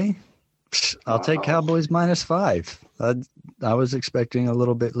 Okay. I'll take Cowboys minus 5. I was expecting a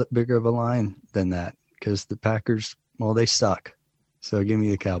little bit bigger of a line than that because the Packers, well, they suck. So give me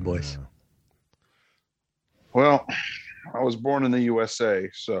the Cowboys. Yeah. Well, I was born in the USA,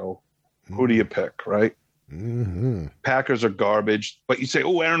 so who do you pick, right? Mm-hmm. Packers are garbage, but you say,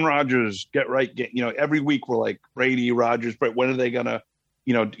 "Oh, Aaron Rodgers, every week we're like Brady, Rodgers, but when are they gonna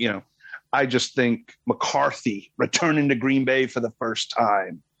I just think McCarthy returning to Green Bay for the first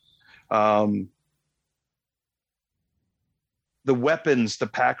time. The weapons, the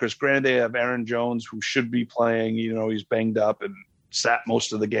Packers, granted they have Aaron Jones, who should be playing, he's banged up and sat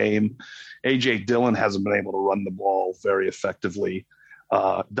most of the game. A.J. Dillon hasn't been able to run the ball very effectively.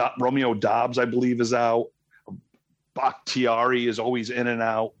 Romeo Dobbs, I believe, is out. Bakhtiari is always in and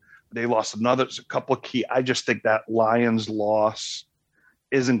out. They lost a couple of key. I just think that Lions loss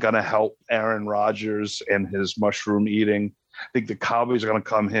isn't going to help Aaron Rodgers and his mushroom eating. I think the Cowboys are going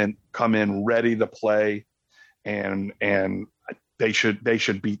to come in ready to play, and they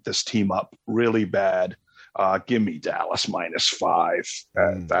should beat this team up really bad. Give me Dallas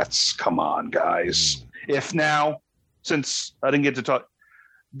 -5. That's, come on, guys. If now, since I didn't get to talk,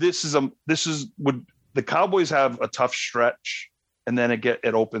 would the Cowboys have a tough stretch, and then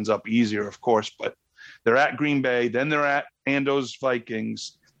it opens up easier, of course, but they're at Green Bay, then they're at Ando's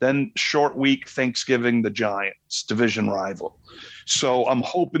Vikings, then short week, Thanksgiving, the Giants, division rival. So I'm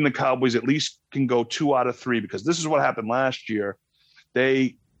hoping the Cowboys at least can go 2 out of 3, because this is what happened last year.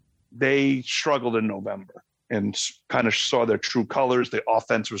 They struggled in November and kind of saw their true colors. The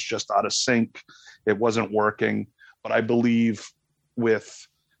offense was just out of sync. It wasn't working. But I believe with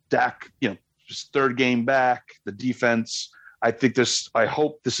Dak, just third game back, the defense, I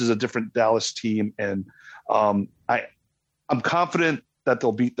hope this is a different Dallas team. And I'm confident that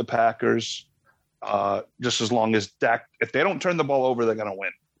they'll beat the Packers just as long as Dak, if they don't turn the ball over, they're going to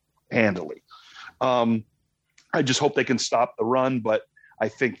win handily. I just hope they can stop the run, but I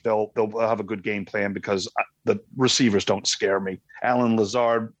think they'll have a good game plan because the receivers don't scare me. Alan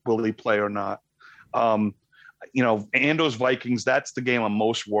Lazard, will he play or not? Ando's Vikings, that's the game I'm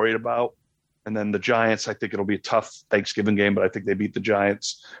most worried about. And then the Giants, I think it'll be a tough Thanksgiving game, but I think they beat the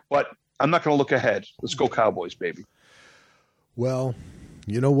Giants. But I'm not going to look ahead. Let's go Cowboys, baby. Well,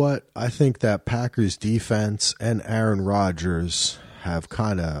 you know what? I think that Packers defense and Aaron Rodgers have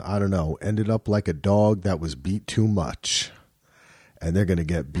kind of, ended up like a dog that was beat too much. And they're going to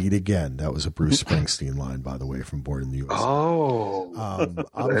get beat again. That was a Bruce Springsteen line, by the way, from Born in the USA. Oh,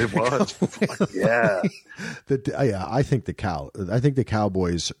 it was. Yeah. I think the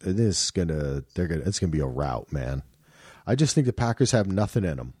Cowboys. It's gonna be a rout, man. I just think the Packers have nothing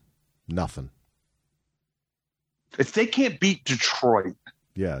in them. Nothing. If they can't beat Detroit,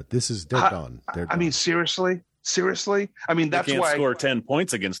 they're done. They're done. I mean, seriously. I mean, that's they can't why score 10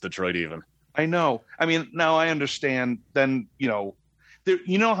 points against Detroit even. I know. I mean, now I understand. Then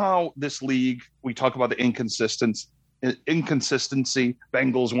how this league, we talk about the inconsistency.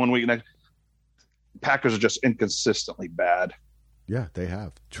 Bengals one week, next. Packers are just inconsistently bad. Yeah, they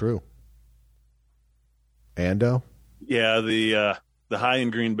have. True. Ando? Yeah, the high in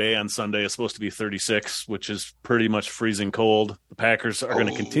Green Bay on Sunday is supposed to be 36, which is pretty much freezing cold. The Packers are going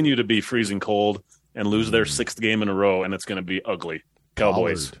to continue to be freezing cold and lose their 6th game in a row, and it's going to be ugly.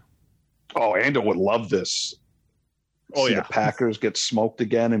 Cowboys. Oh, Ando would love this. See the Packers get smoked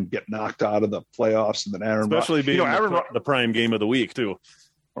again and get knocked out of the playoffs, and then especially being the prime game of the week too.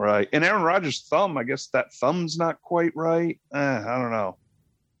 Right, and Aaron Rodgers' thumb. I guess that thumb's not quite right. I don't know.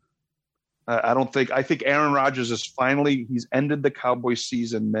 I think Aaron Rodgers he's ended the Cowboys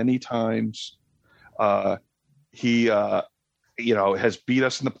season many times. He has beat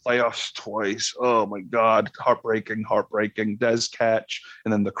us in the playoffs twice. Oh my God, heartbreaking. Dez catch,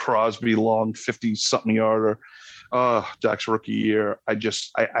 and then the Crosby long 50-something yarder. Dak's rookie year.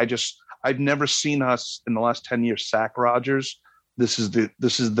 I've never seen us in the last 10 years sack Rodgers. This is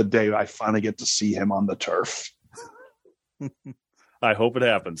the day I finally get to see him on the turf. I hope it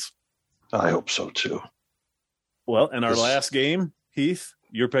happens. I hope so too. Well, in our last game, Heath,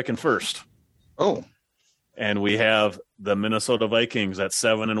 you're picking first. Oh. And we have the Minnesota Vikings at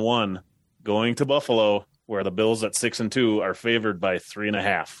 7-1 going to Buffalo, where the Bills at 6-2 are favored by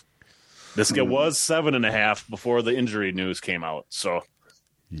 3.5. This was 7.5 before the injury news came out. So,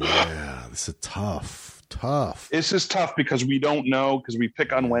 yeah, this is tough. This is tough because we don't know, because we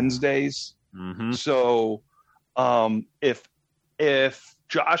pick on Wednesdays. Mm-hmm. So, if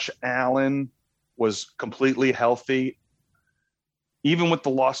Josh Allen was completely healthy, even with the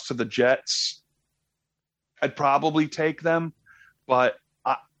loss to the Jets, I'd probably take them. But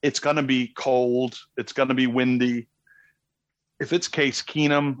it's going to be cold. It's going to be windy. If it's Case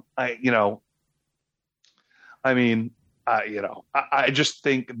Keenum, I just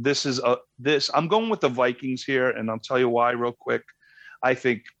think I'm going with the Vikings here, and I'll tell you why real quick. I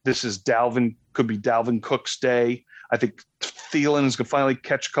think this is could be Dalvin Cook's day. I think Thielen is going to finally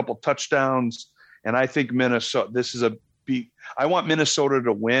catch a couple touchdowns, and I think Minnesota. I want Minnesota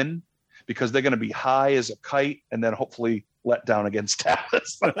to win because they're going to be high as a kite, and then hopefully letdown against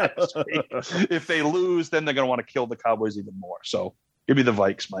Dallas last week. If they lose, then they're going to want to kill the Cowboys even more. So give me the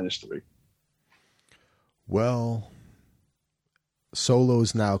Vikes -3. Well,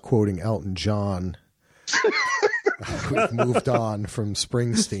 Solo's now quoting Elton John. We've moved on from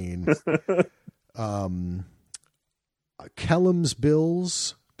Springsteen. Kellum's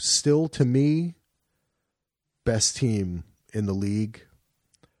Bills, still to me, best team in the league.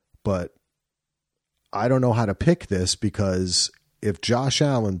 But I don't know how to pick this because if Josh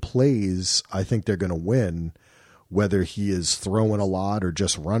Allen plays, I think they're going to win, whether he is throwing a lot or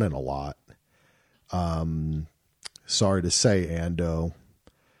just running a lot. Sorry to say, Ando.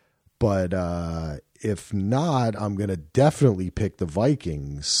 But if not, I'm going to definitely pick the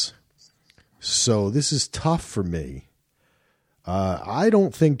Vikings. So this is tough for me. I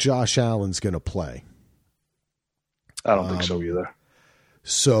don't think Josh Allen's going to play. I don't think so either.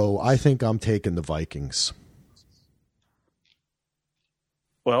 So I think I'm taking the Vikings.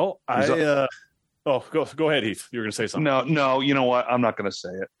 Well, go ahead, Heath. You were going to say something. No, you know what? I'm not going to say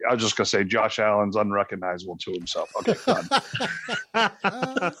it. I was just going to say Josh Allen's unrecognizable to himself. Okay, done.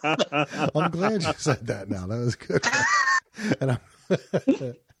 I'm glad you said that now. That was good. And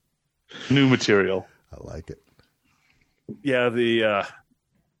New material. I like it. Yeah,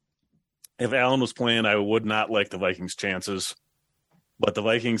 if Allen was playing, I would not like the Vikings' chances. But the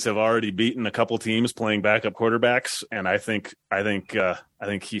Vikings have already beaten a couple teams playing backup quarterbacks, and I think Allen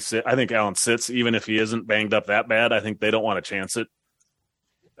sits even if he isn't banged up that bad. I think they don't want to chance it.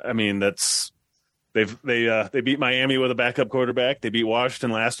 I mean, they beat Miami with a backup quarterback. They beat Washington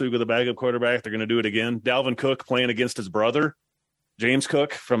last week with a backup quarterback. They're going to do it again. Dalvin Cook playing against his brother, James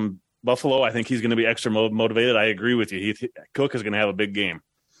Cook from Buffalo. I think he's going to be extra motivated. I agree with you. Cook is going to have a big game,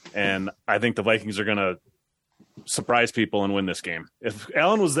 and I think the Vikings are going to surprise people and win this game. If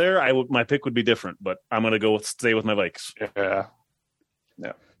Allen was there, my pick would be different, but I'm going to stay with my Vikes.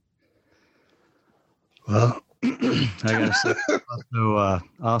 Yeah. Well, I gotta say, I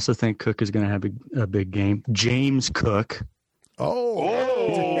also think Cook is going to have a big game. James Cook.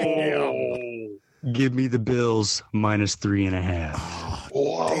 Give me the Bills -3.5.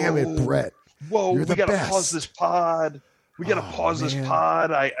 Oh, damn it, Brett. Whoa, You're we got to best. pause this pod. This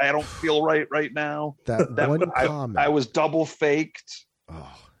pod. I don't feel right now. That one comment. I was double faked.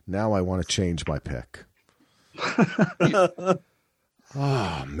 Oh, now I want to change my pick.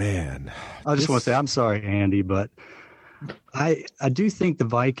 Oh, man. I just want to say, I'm sorry, Andy, but I do think the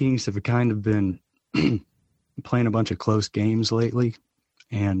Vikings have kind of been playing a bunch of close games lately,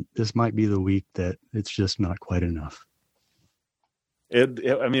 and this might be the week that it's just not quite enough.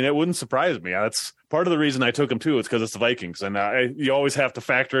 It wouldn't surprise me. That's part of the reason I took them too. It's because it's the Vikings, and you always have to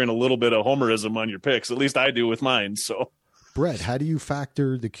factor in a little bit of homerism on your picks. At least I do with mine. So, Brett, how do you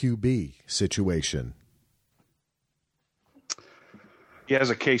factor the QB situation? He has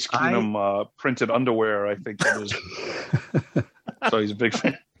a Case Keenum printed underwear, I think it is. So he's a big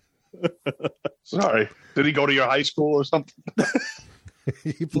fan. Sorry. Did he go to your high school or something?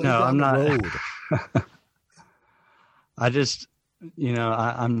 I'm not. Road.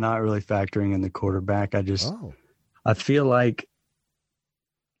 I'm not really factoring in the quarterback. I feel like,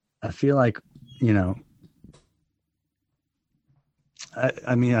 I just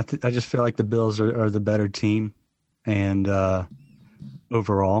feel like the Bills are the better team, and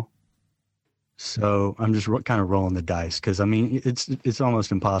overall. So I'm just kind of rolling the dice because it's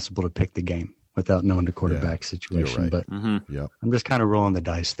almost impossible to pick the game without knowing the quarterback situation. Right. But I'm just kind of rolling the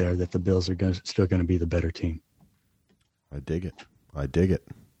dice there that the Bills are still going to be the better team. I dig it.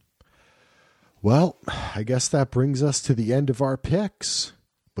 Well, I guess that brings us to the end of our picks.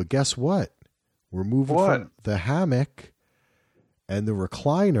 But guess what? We're moving from the hammock and the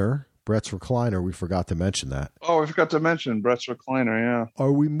recliner, Brett's recliner. We forgot to mention that. Oh, we forgot to mention Brett's recliner, yeah.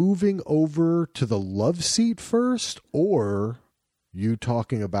 Are we moving over to the love seat first, or you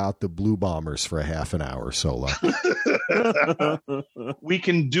talking about the Blue Bombers for a half an hour solo? We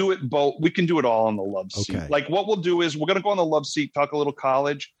can do it both. We can do it all on the love seat. Okay. Like what we'll do is we're going to go on the love seat, talk a little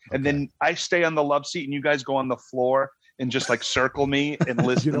college, and then I stay on the love seat and you guys go on the floor and just like circle me and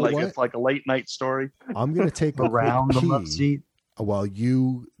listen it's like a late night story. I'm going to take around the love seat while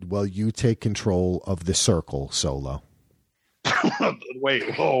you take control of the circle solo.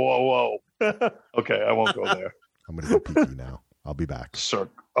 Wait, whoa. Okay, I won't go there. I'm going to go pee-pee now. I'll be back.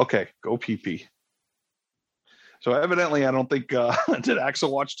 Okay, go pee-pee. So evidently, I don't think did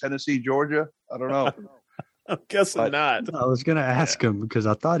Axel watch Tennessee, Georgia? I don't know. I'm guessing not. I was going to ask him because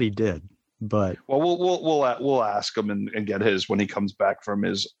I thought he did, but we'll ask him and get his when he comes back from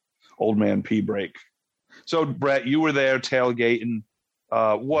his old man pee break. So Brett, you were there tailgating.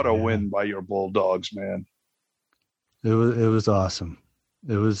 What a win by your Bulldogs, man! It was awesome.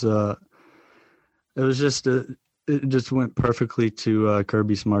 It just went perfectly to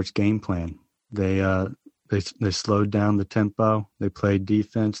Kirby Smart's game plan. They slowed down the tempo. They played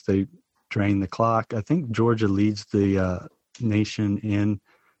defense. They drained the clock. I think Georgia leads the nation in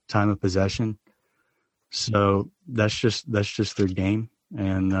time of possession. So that's just their game,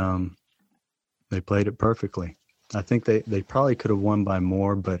 and they played it perfectly. I think they probably could have won by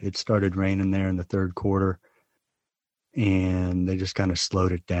more, but it started raining there in the third quarter, and they just kind of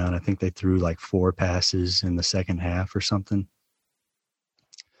slowed it down. I think they threw like 4 passes in the second half or something.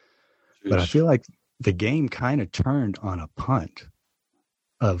 Jeez. But I feel like the game kind of turned on a punt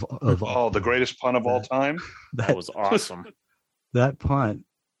of the greatest punt of all time. That was awesome. That punt,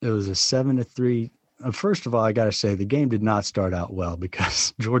 it was a 7-3. First of all, I got to say the game did not start out well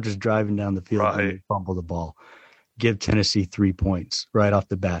because Georgia's driving down the field and they fumble the ball. Give Tennessee 3 points right off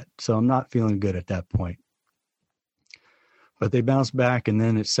the bat. So I'm not feeling good at that point. But they bounce back, and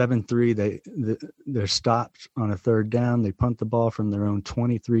then at 7-3, they're stopped on a third down. They punt the ball from their own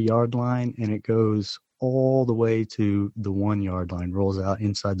 23-yard line, and it goes all the way to the 1-yard line, rolls out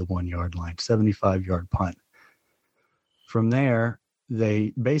inside the 1-yard line, 75-yard punt. From there,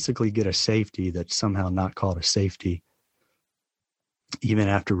 they basically get a safety that's somehow not called a safety, even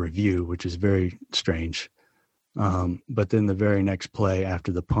after review, which is very strange. But then the very next play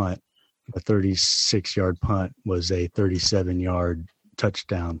after the punt, a 36-yard punt, was a 37-yard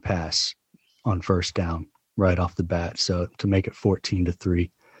touchdown pass on first down right off the bat. So to make it 14-3.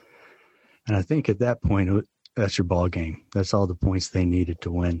 And I think at that point, that's your ball game. That's all the points they needed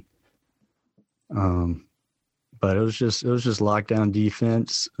to win. But it was just lockdown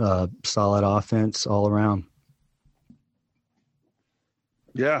defense, solid offense all around.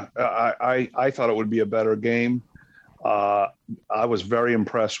 Yeah, I thought it would be a better game. I was very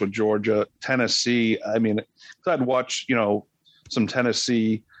impressed with Georgia. Tennessee, I mean, I'd watched, some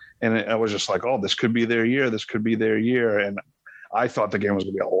Tennessee, and I was just like, oh, this could be their year. This could be their year. And I thought the game was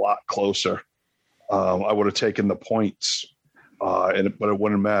going to be a lot closer. I would have taken the points, but it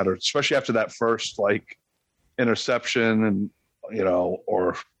wouldn't matter, especially after that first, interception and,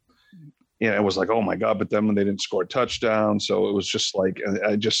 it was like, oh my God, but then when they didn't score a touchdown. So it was just like,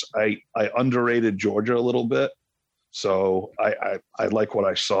 I underrated Georgia a little bit. So I like what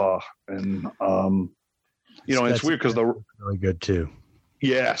I saw. And, it's weird because really good too.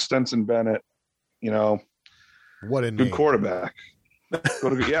 Yeah. Stetson Bennett, what a good quarterback.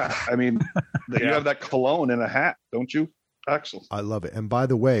 Yeah. I mean, you have that cologne in a hat, don't you, Axel? I love it. And by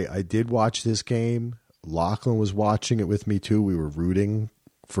the way, I did watch this game. Lachlan was watching it with me too. We were rooting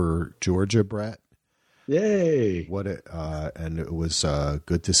for Georgia, Brett. Yay! And it was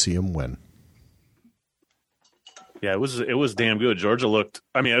good to see him win. Yeah, it was damn good. Georgia looked.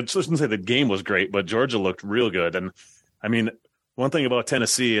 I mean, I shouldn't say the game was great, but Georgia looked real good. And I mean, one thing about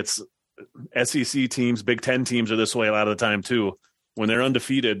Tennessee, it's SEC teams, Big Ten teams are this way a lot of the time too. When they're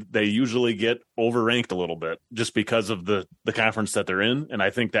undefeated, they usually get overranked a little bit just because of the conference that they're in. And I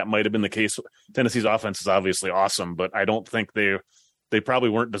think that might have been the case. Tennessee's offense is obviously awesome, but I don't think they probably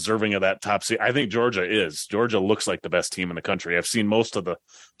weren't deserving of that top seed. I think Georgia is. Georgia looks like the best team in the country. I've seen most of the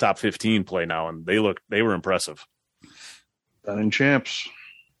top 15 play now, and they were impressive. Defending champs.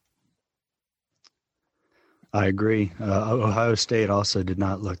 I agree. Ohio State also did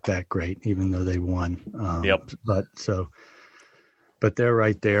not look that great, even though they won. Yep. But they're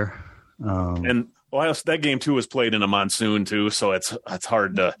right there. And Ohio, that game too was played in a monsoon too, so it's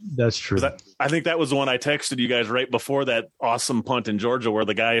hard to. That's true. I think that was the one I texted you guys right before that awesome punt in Georgia, where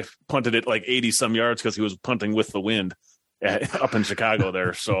the guy punted it like 80 some yards because he was punting with the wind up in Chicago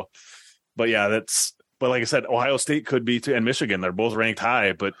there. So, but yeah, but like I said, Ohio State could be too, and Michigan. They're both ranked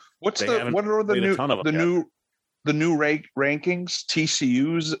high, but what are the new rankings?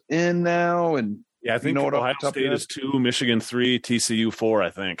 TCU's in now, and yeah, I think Ohio State is 2, Michigan 3, TCU 4. I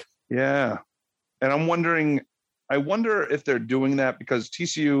think. Yeah. And I wonder if they're doing that because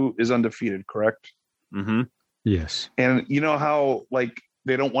TCU is undefeated, correct? Mm-hmm. Yes. And you know how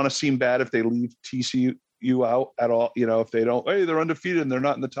they don't want to seem bad if they leave TCU out at all. If they don't, they're undefeated and they're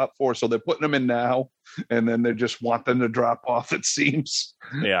not in the top 4, so they're putting them in now, and then they just want them to drop off. It seems.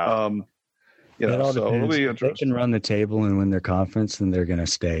 Yeah. So it'll be interesting. If they can run the table and win their conference, then they're going to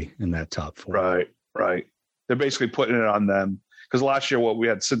stay in that top 4. Right. They're basically putting it on them. Because last year, we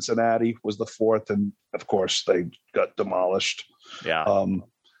had Cincinnati was the 4th, and of course they got demolished. Yeah,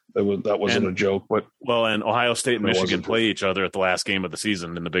 that wasn't a joke. But and Ohio State and Michigan play each other at the last game of the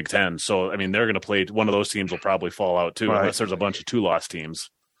season in the Big Ten. So I mean, they're going to play. One of those teams will probably fall out too, unless there's a bunch of 2-loss teams.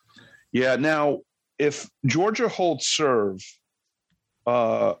 Yeah. Now, if Georgia holds serve,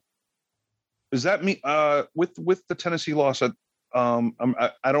 Does that mean with the Tennessee loss? I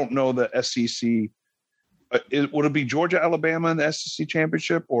don't know the SEC. Would it be Georgia, Alabama in the SEC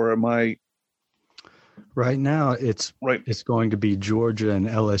championship, or am I? Right now, it's going to be Georgia and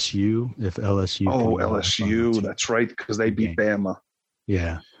LSU. If LSU, LSU, that's right, because they beat Bama.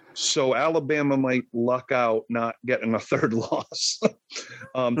 Yeah. So Alabama might luck out not getting a third loss.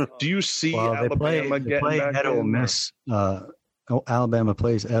 Do you see Alabama getting back at Ole Miss? Alabama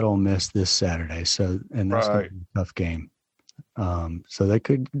plays at Ole Miss this Saturday, that's going to be a tough game. So they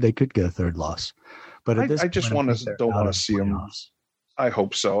could get a third loss, but I just don't want to see them. I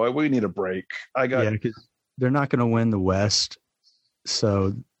hope so. We need a break. Because they're not going to win the West,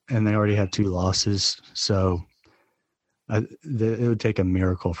 and they already have 2 losses, so it would take a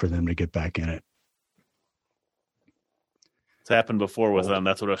miracle for them to get back in it. It's happened before with them.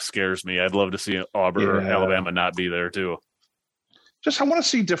 That's what scares me. I'd love to see Auburn or Alabama not be there too. I want to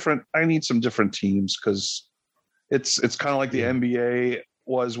see different. I need some different teams because it's kind of like the NBA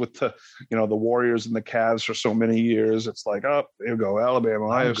was with the Warriors and the Cavs for so many years. It's like, oh, there you go, Alabama,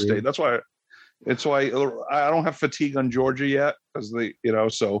 Ohio State. That's why I don't have fatigue on Georgia yet because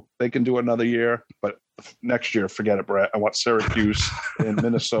so they can do another year. But next year, forget it, Brett. I want Syracuse in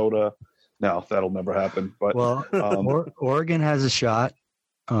Minnesota. No, that'll never happen. But Oregon has a shot.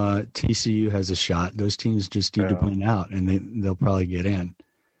 TCU has a shot. Those teams just need to win out, and they'll probably get in.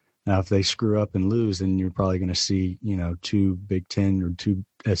 Now, if they screw up and lose, then you're probably going to see 2 Big Ten or 2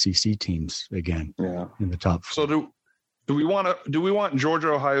 SEC teams again in the top 4. So do we want Georgia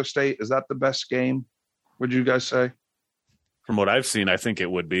Ohio State? Is that the best game? Would you guys say? From what I've seen, I think it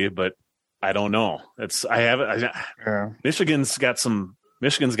would be, but I don't know.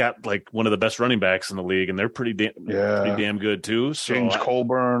 Michigan's got like one of the best running backs in the league, and they're pretty damn good too. So James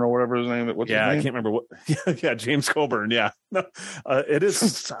Colburn or whatever his name is. What's his name? I can't remember what. Yeah, James Colburn. Yeah, no, it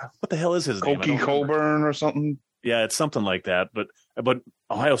is. What the hell is his name? Koki Colburn or something. Yeah, it's something like that. But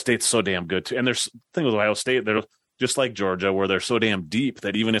Ohio State's so damn good too. And there's the thing with Ohio State, they're just like Georgia, where they're so damn deep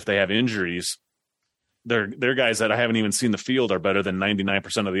that even if they have injuries, they're guys that I haven't even seen the field are better than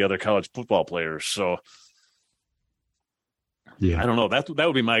 99% of the other college football players. So. Yeah, I don't know. That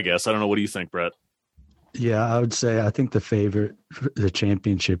would be my guess. I don't know. What do you think, Brett? Yeah, I would say I think the favorite for the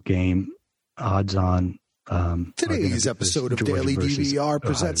championship game odds on. Today's episode of Daily DVR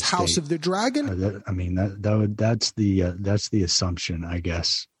presents House of the Dragon. That's the assumption, I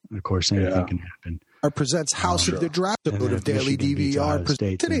guess. Of course, anything can happen. Presents House of the Dragon of Daily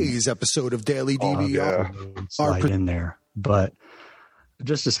DVR. Today's episode of Daily DVR slide in there, but.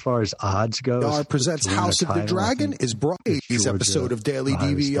 Just as far as odds go, presents House of the Dragon is brought. Today's episode of Daily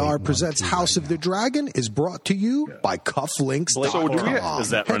DVR presents House of the Dragon is brought to you by Cufflinks.com. So is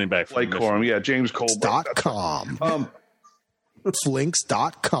that running back? Blake Corum, James Colburn.com.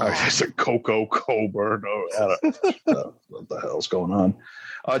 Cufflinks.com. I said Coco Colburn. What the hell's going on?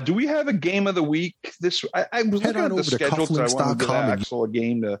 Do we have a game of the week? I was looking at the schedule because I wanted to give Axel a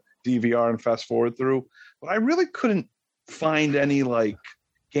game to DVR and fast forward through, but I really couldn't find any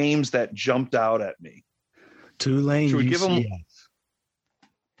games that jumped out at me. Tulane. Should we give them?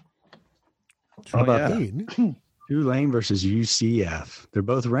 How about that? Tulane versus UCF. They're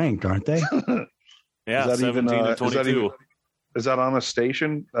both ranked, aren't they? Yeah, 17 to 22. Is that on a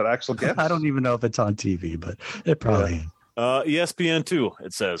station that Axel gets? I don't even know if it's on TV, but it probably is. ESPN 2,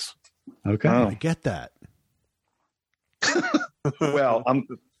 it says. Okay. I get that. Well,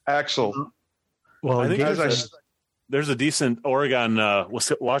 Axel. Well, I think there's a decent Oregon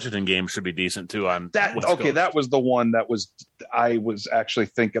Washington game should be decent too on that. Okay, that was the one I was actually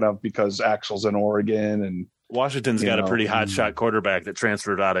thinking of because Axel's in Oregon and Washington's got a pretty hot shot quarterback that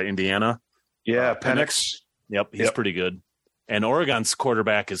transferred out of Indiana. Yeah, Penix. Yep, he's pretty good. And Oregon's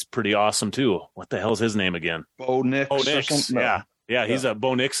quarterback is pretty awesome too. What the hell's his name again? Bo Nix. Bo Nix. Yeah. He's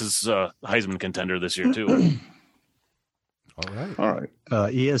Bo Nix is a Heisman contender this year too. All right.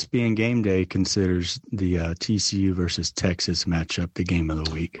 ESPN Game Day considers the TCU versus Texas matchup the game of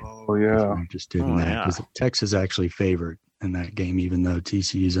the week. Oh, yeah. I'm interested in that because Texas actually favored in that game, even though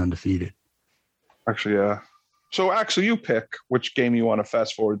TCU is undefeated. Actually, yeah. So, Axel, you pick which game you want to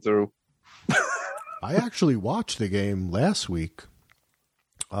fast forward through. I actually watched the game last week.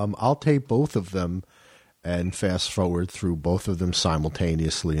 I'll tape both of them and fast forward through both of them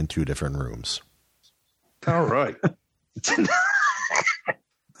simultaneously in 2 different rooms. All right.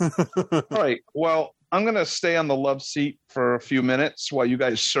 All right. Well, I'm going to stay on the love seat for a few minutes while you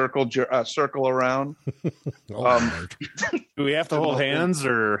guys circle around. Do we have to hold hands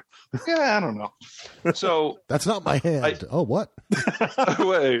or? Yeah, I don't know. So that's not my hand. What?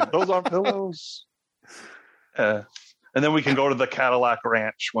 Wait, those aren't pillows. And then we can go to the Cadillac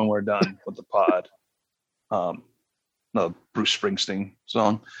Ranch when we're done with the pod. The Bruce Springsteen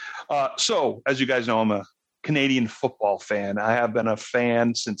song. So, as you guys know, I'm a Canadian football fan. I have been a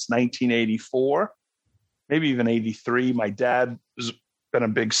fan since 1984, maybe even 83. My dad has been a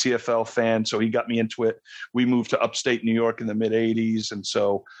big CFL fan, so he got me into it. We moved to upstate New York in the mid-'80s, and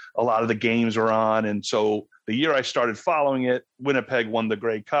so a lot of the games were on. And so the year I started following it, Winnipeg won the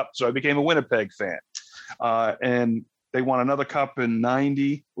Grey Cup, so I became a Winnipeg fan. And they won another cup in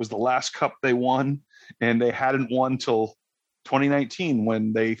 90, was the last cup they won, and they hadn't won till 2019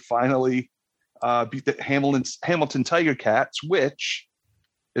 when they finally beat the Hamilton Tiger Cats, which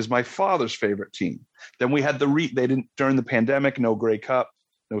is my father's favorite team. Then we had they didn't, during the pandemic, no Grey Cup,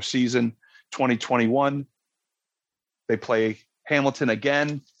 no season. 2021, they play Hamilton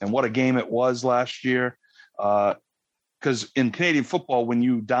again, and what a game it was last year. Because in Canadian football, when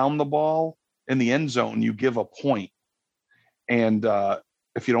you down the ball in the end zone, you give a point. And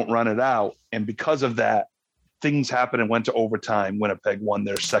if you don't run it out, and because of that, things happened and went to overtime. Winnipeg won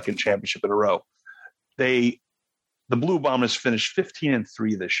their second championship in a row. The Blue Bombers finished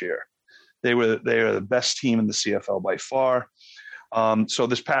 15-3 this year. They are the best team in the CFL by far. So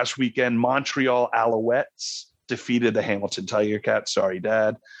this past weekend, Montreal Alouettes defeated the Hamilton Tiger Cats. Sorry,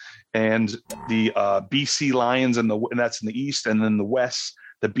 Dad. And the BC Lions, and that's in the East, and then the West,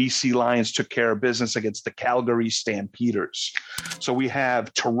 the BC Lions took care of business against the Calgary Stampeders. So we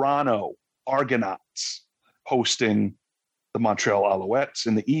have Toronto Argonauts hosting the Montreal Alouettes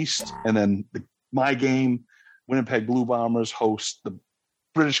in the East, and then my game, Winnipeg Blue Bombers, host the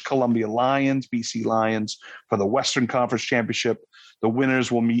British Columbia Lions, BC Lions, for the Western Conference Championship. The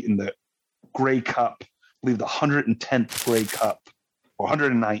winners will meet in the Grey Cup, I believe the 110th Grey Cup, or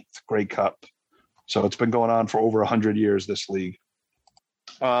 109th Grey Cup. So it's been going on for over 100 years, this league.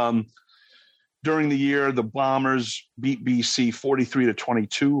 During the year, the Bombers beat BC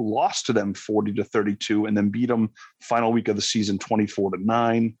 43-22, lost to them 40-32, and then beat them final week of the season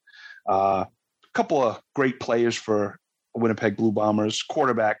 24-9. A couple of great players for Winnipeg Blue Bombers.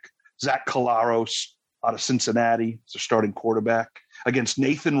 Quarterback Zach Collaros out of Cincinnati, is a starting quarterback, against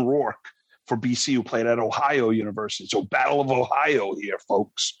Nathan Rourke for BC, who played at Ohio University. So Battle of Ohio here,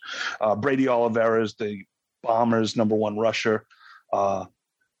 folks. Brady Oliveira is the Bombers' number one rusher.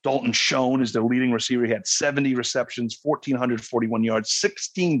 Dalton Schoen is their leading receiver. He had 70 receptions, 1,441 yards,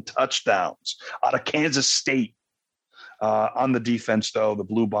 16 touchdowns out of Kansas State. On the defense, though, the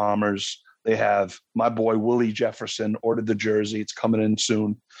Blue Bombers, they have my boy Willie Jefferson, ordered the jersey. It's coming in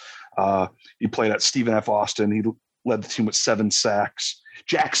soon. He played at Stephen F. Austin. He led the team with 7 sacks.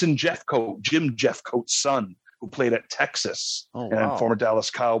 Jackson Jeffcoat, Jim Jeffcoat's son, who played at Texas and former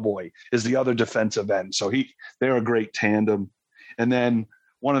Dallas Cowboy, is the other defensive end. So they're a great tandem. And then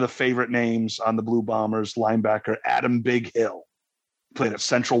one of the favorite names on the Blue Bombers, linebacker Adam Big Hill, played at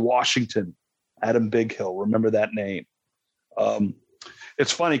Central Washington. Adam Big Hill, remember that name.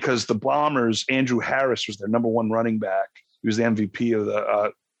 It's funny because the Bombers, Andrew Harris was their number one running back. He was the MVP of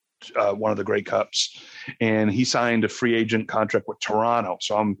the one of the Grey Cups, and he signed a free agent contract with Toronto.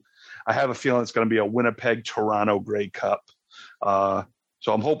 So I have a feeling it's going to be a Winnipeg-Toronto Grey Cup.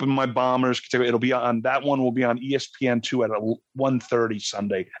 So I'm hoping my Bombers can take it. It'll be on, that one will be on ESPN2 at 1:30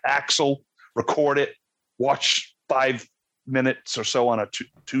 Sunday. Axel, record it, watch 5 minutes or so on a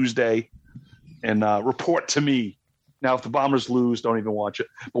Tuesday, and report to me. Now, if the Bombers lose, don't even watch it.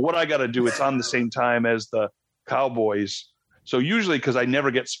 But what I got to do, it's on the same time as the Cowboys. So usually, because I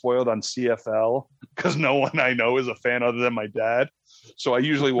never get spoiled on CFL, because no one I know is a fan other than my dad. So I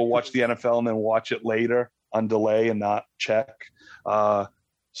usually will watch the NFL and then watch it later on delay and not check.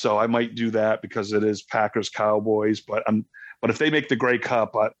 So I might do that because it is Packers Cowboys. But if they make the Grey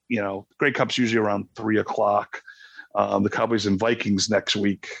Cup, Grey Cup's usually around 3:00. The Cowboys and Vikings next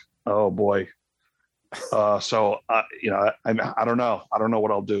week. Oh boy. I don't know. I don't know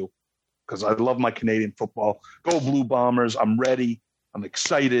what I'll do because I love my Canadian football. Go Blue Bombers. I'm ready. I'm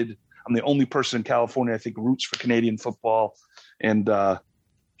excited. I'm the only person in California I think roots for Canadian football, and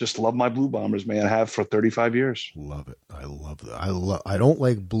just love my Blue Bombers, man. I have for 35 years. Love it. I love that. I don't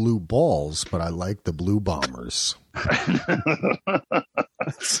like blue balls, but I like the Blue Bombers.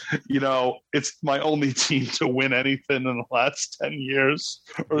 It's my only team to win anything in the last 10 years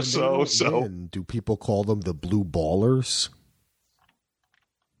or so. So do people call them the Blue Ballers?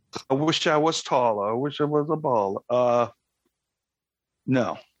 I wish I was taller. I wish I was a baller.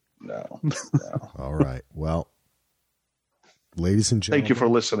 No. All right. Well, ladies and gentlemen, thank you for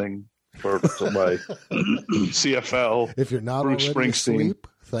listening to my CFL. If you're not Bruce already Springsteen. asleep,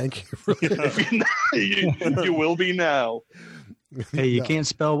 thank you. For you will be now. Hey, you can't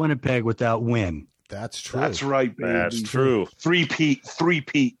spell Winnipeg without win. That's true. That's right, baby. That's true.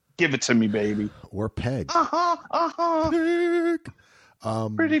 Three-peat. Give it to me, baby. Or Peg. Peg.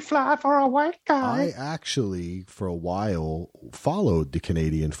 Pretty fly for a white guy. I actually, for a while, followed the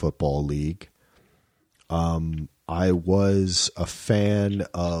Canadian Football League. I was a fan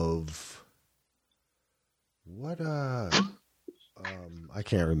of I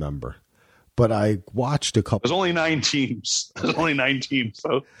can't remember. But I watched a couple. There's only 9 teams.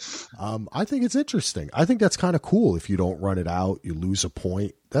 So I think it's interesting. I think that's kind of cool. If you don't run it out, you lose a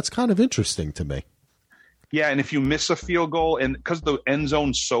point. That's kind of interesting to me. yeah, and if you miss a field goal, and because the end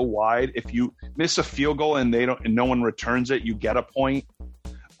zone's so wide, if you miss a field goal and no one returns it, you get a point.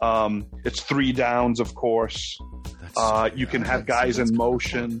 It's 3 downs, of course. You can have guys in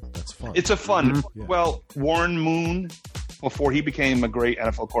motion. That's fun. It's a fun. Yeah. Well, Warren Moon, before he became a great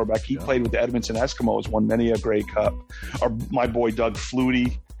NFL quarterback, he played with the Edmonton Eskimos, won many a Grey Cup. Or my boy Doug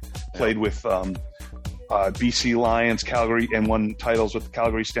Flutie played with BC Lions, Calgary, and won titles with the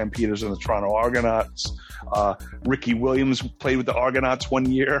Calgary Stampeders and the Toronto Argonauts. Ricky Williams played with the Argonauts 1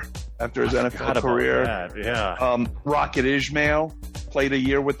 year after his NFL career. That. Yeah. Rocket Ismail played a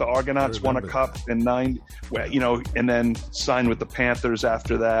year with the Argonauts, won a cup in 9, and then signed with the Panthers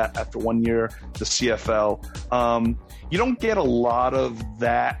after that, after 1 year, the CFL. You don't get a lot of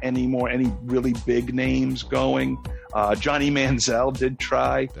that anymore, any really big names going. Johnny Manziel did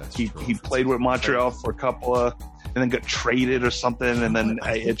try. He played with Montreal for a couple of, and then got traded or something, and then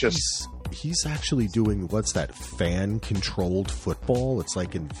it just... He's actually doing, what's that, fan-controlled football? It's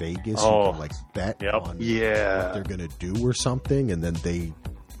like in Vegas, you can like bet on what they're going to do or something, and then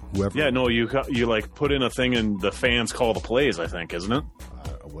whoever... Yeah, no, you like put in a thing and the fans call the plays, I think, isn't it?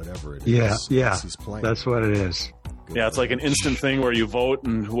 Whatever it is. Yeah, he's playing. That's what it is. Yeah, it's like an instant thing where you vote,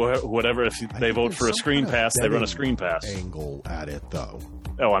 and whatever, if they vote for a screen pass, they run a screen pass. Angle at it, though.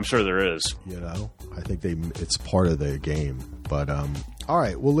 Oh, I'm sure there is. I think it's part of the game. But all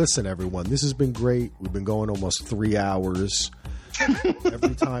right, well, listen, everyone, this has been great. We've been going almost 3 hours.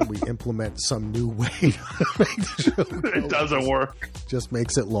 Every time we implement some new way to make the show go, it doesn't work. Just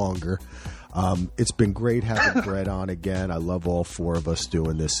makes it longer. It's been great having Brett on again. I love all 4 of us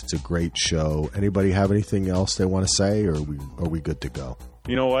doing this. It's a great show. Anybody have anything else they want to say, or are we good to go?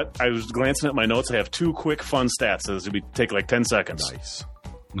 You know what? I was glancing at my notes. I have 2 quick fun stats. This will take like 10 seconds. Nice.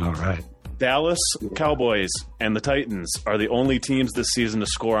 All right. Dallas Cowboys and the Titans are the only teams this season to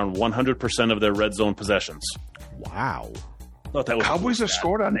score on 100% of their red zone possessions. Wow. Thought that was Cowboys have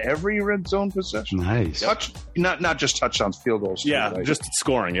scored on every red zone possession. Nice. Not just touchdowns, field goals. Yeah, right? just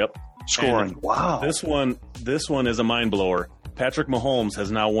scoring. Yep, scoring. And wow. This one is a mind blower. Patrick Mahomes has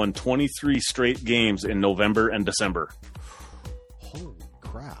now won 23 straight games in November and December. Holy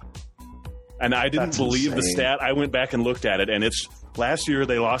crap! And I didn't believe the stat. I went back and looked at it, and it's last year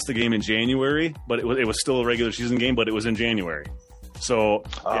they lost the game in January, but it was still a regular season game, but it was in January. So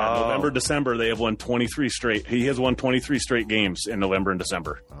November, December, they have won 23 straight. He has won 23 straight games in November and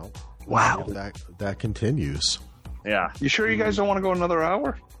December. Well, wow. That continues. Yeah. You sure you guys don't want to go another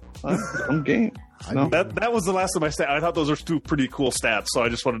hour? I'm game. No. That was the last of my stats. I thought those were 2 pretty cool stats, so I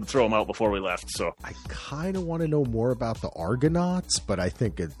just wanted to throw them out before we left. So I kind of want to know more about the Argonauts, but I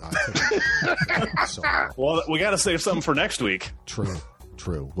think so. Well, we got to save something for next week. True.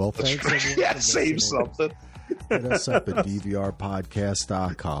 Well, thanks. Everyone, save something. Hit us up at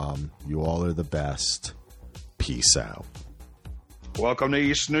dvrpodcast.com. You all are the best. Peace out. Welcome to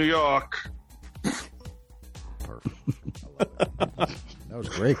East New York. Perfect. That was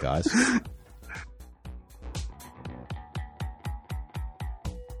great, guys.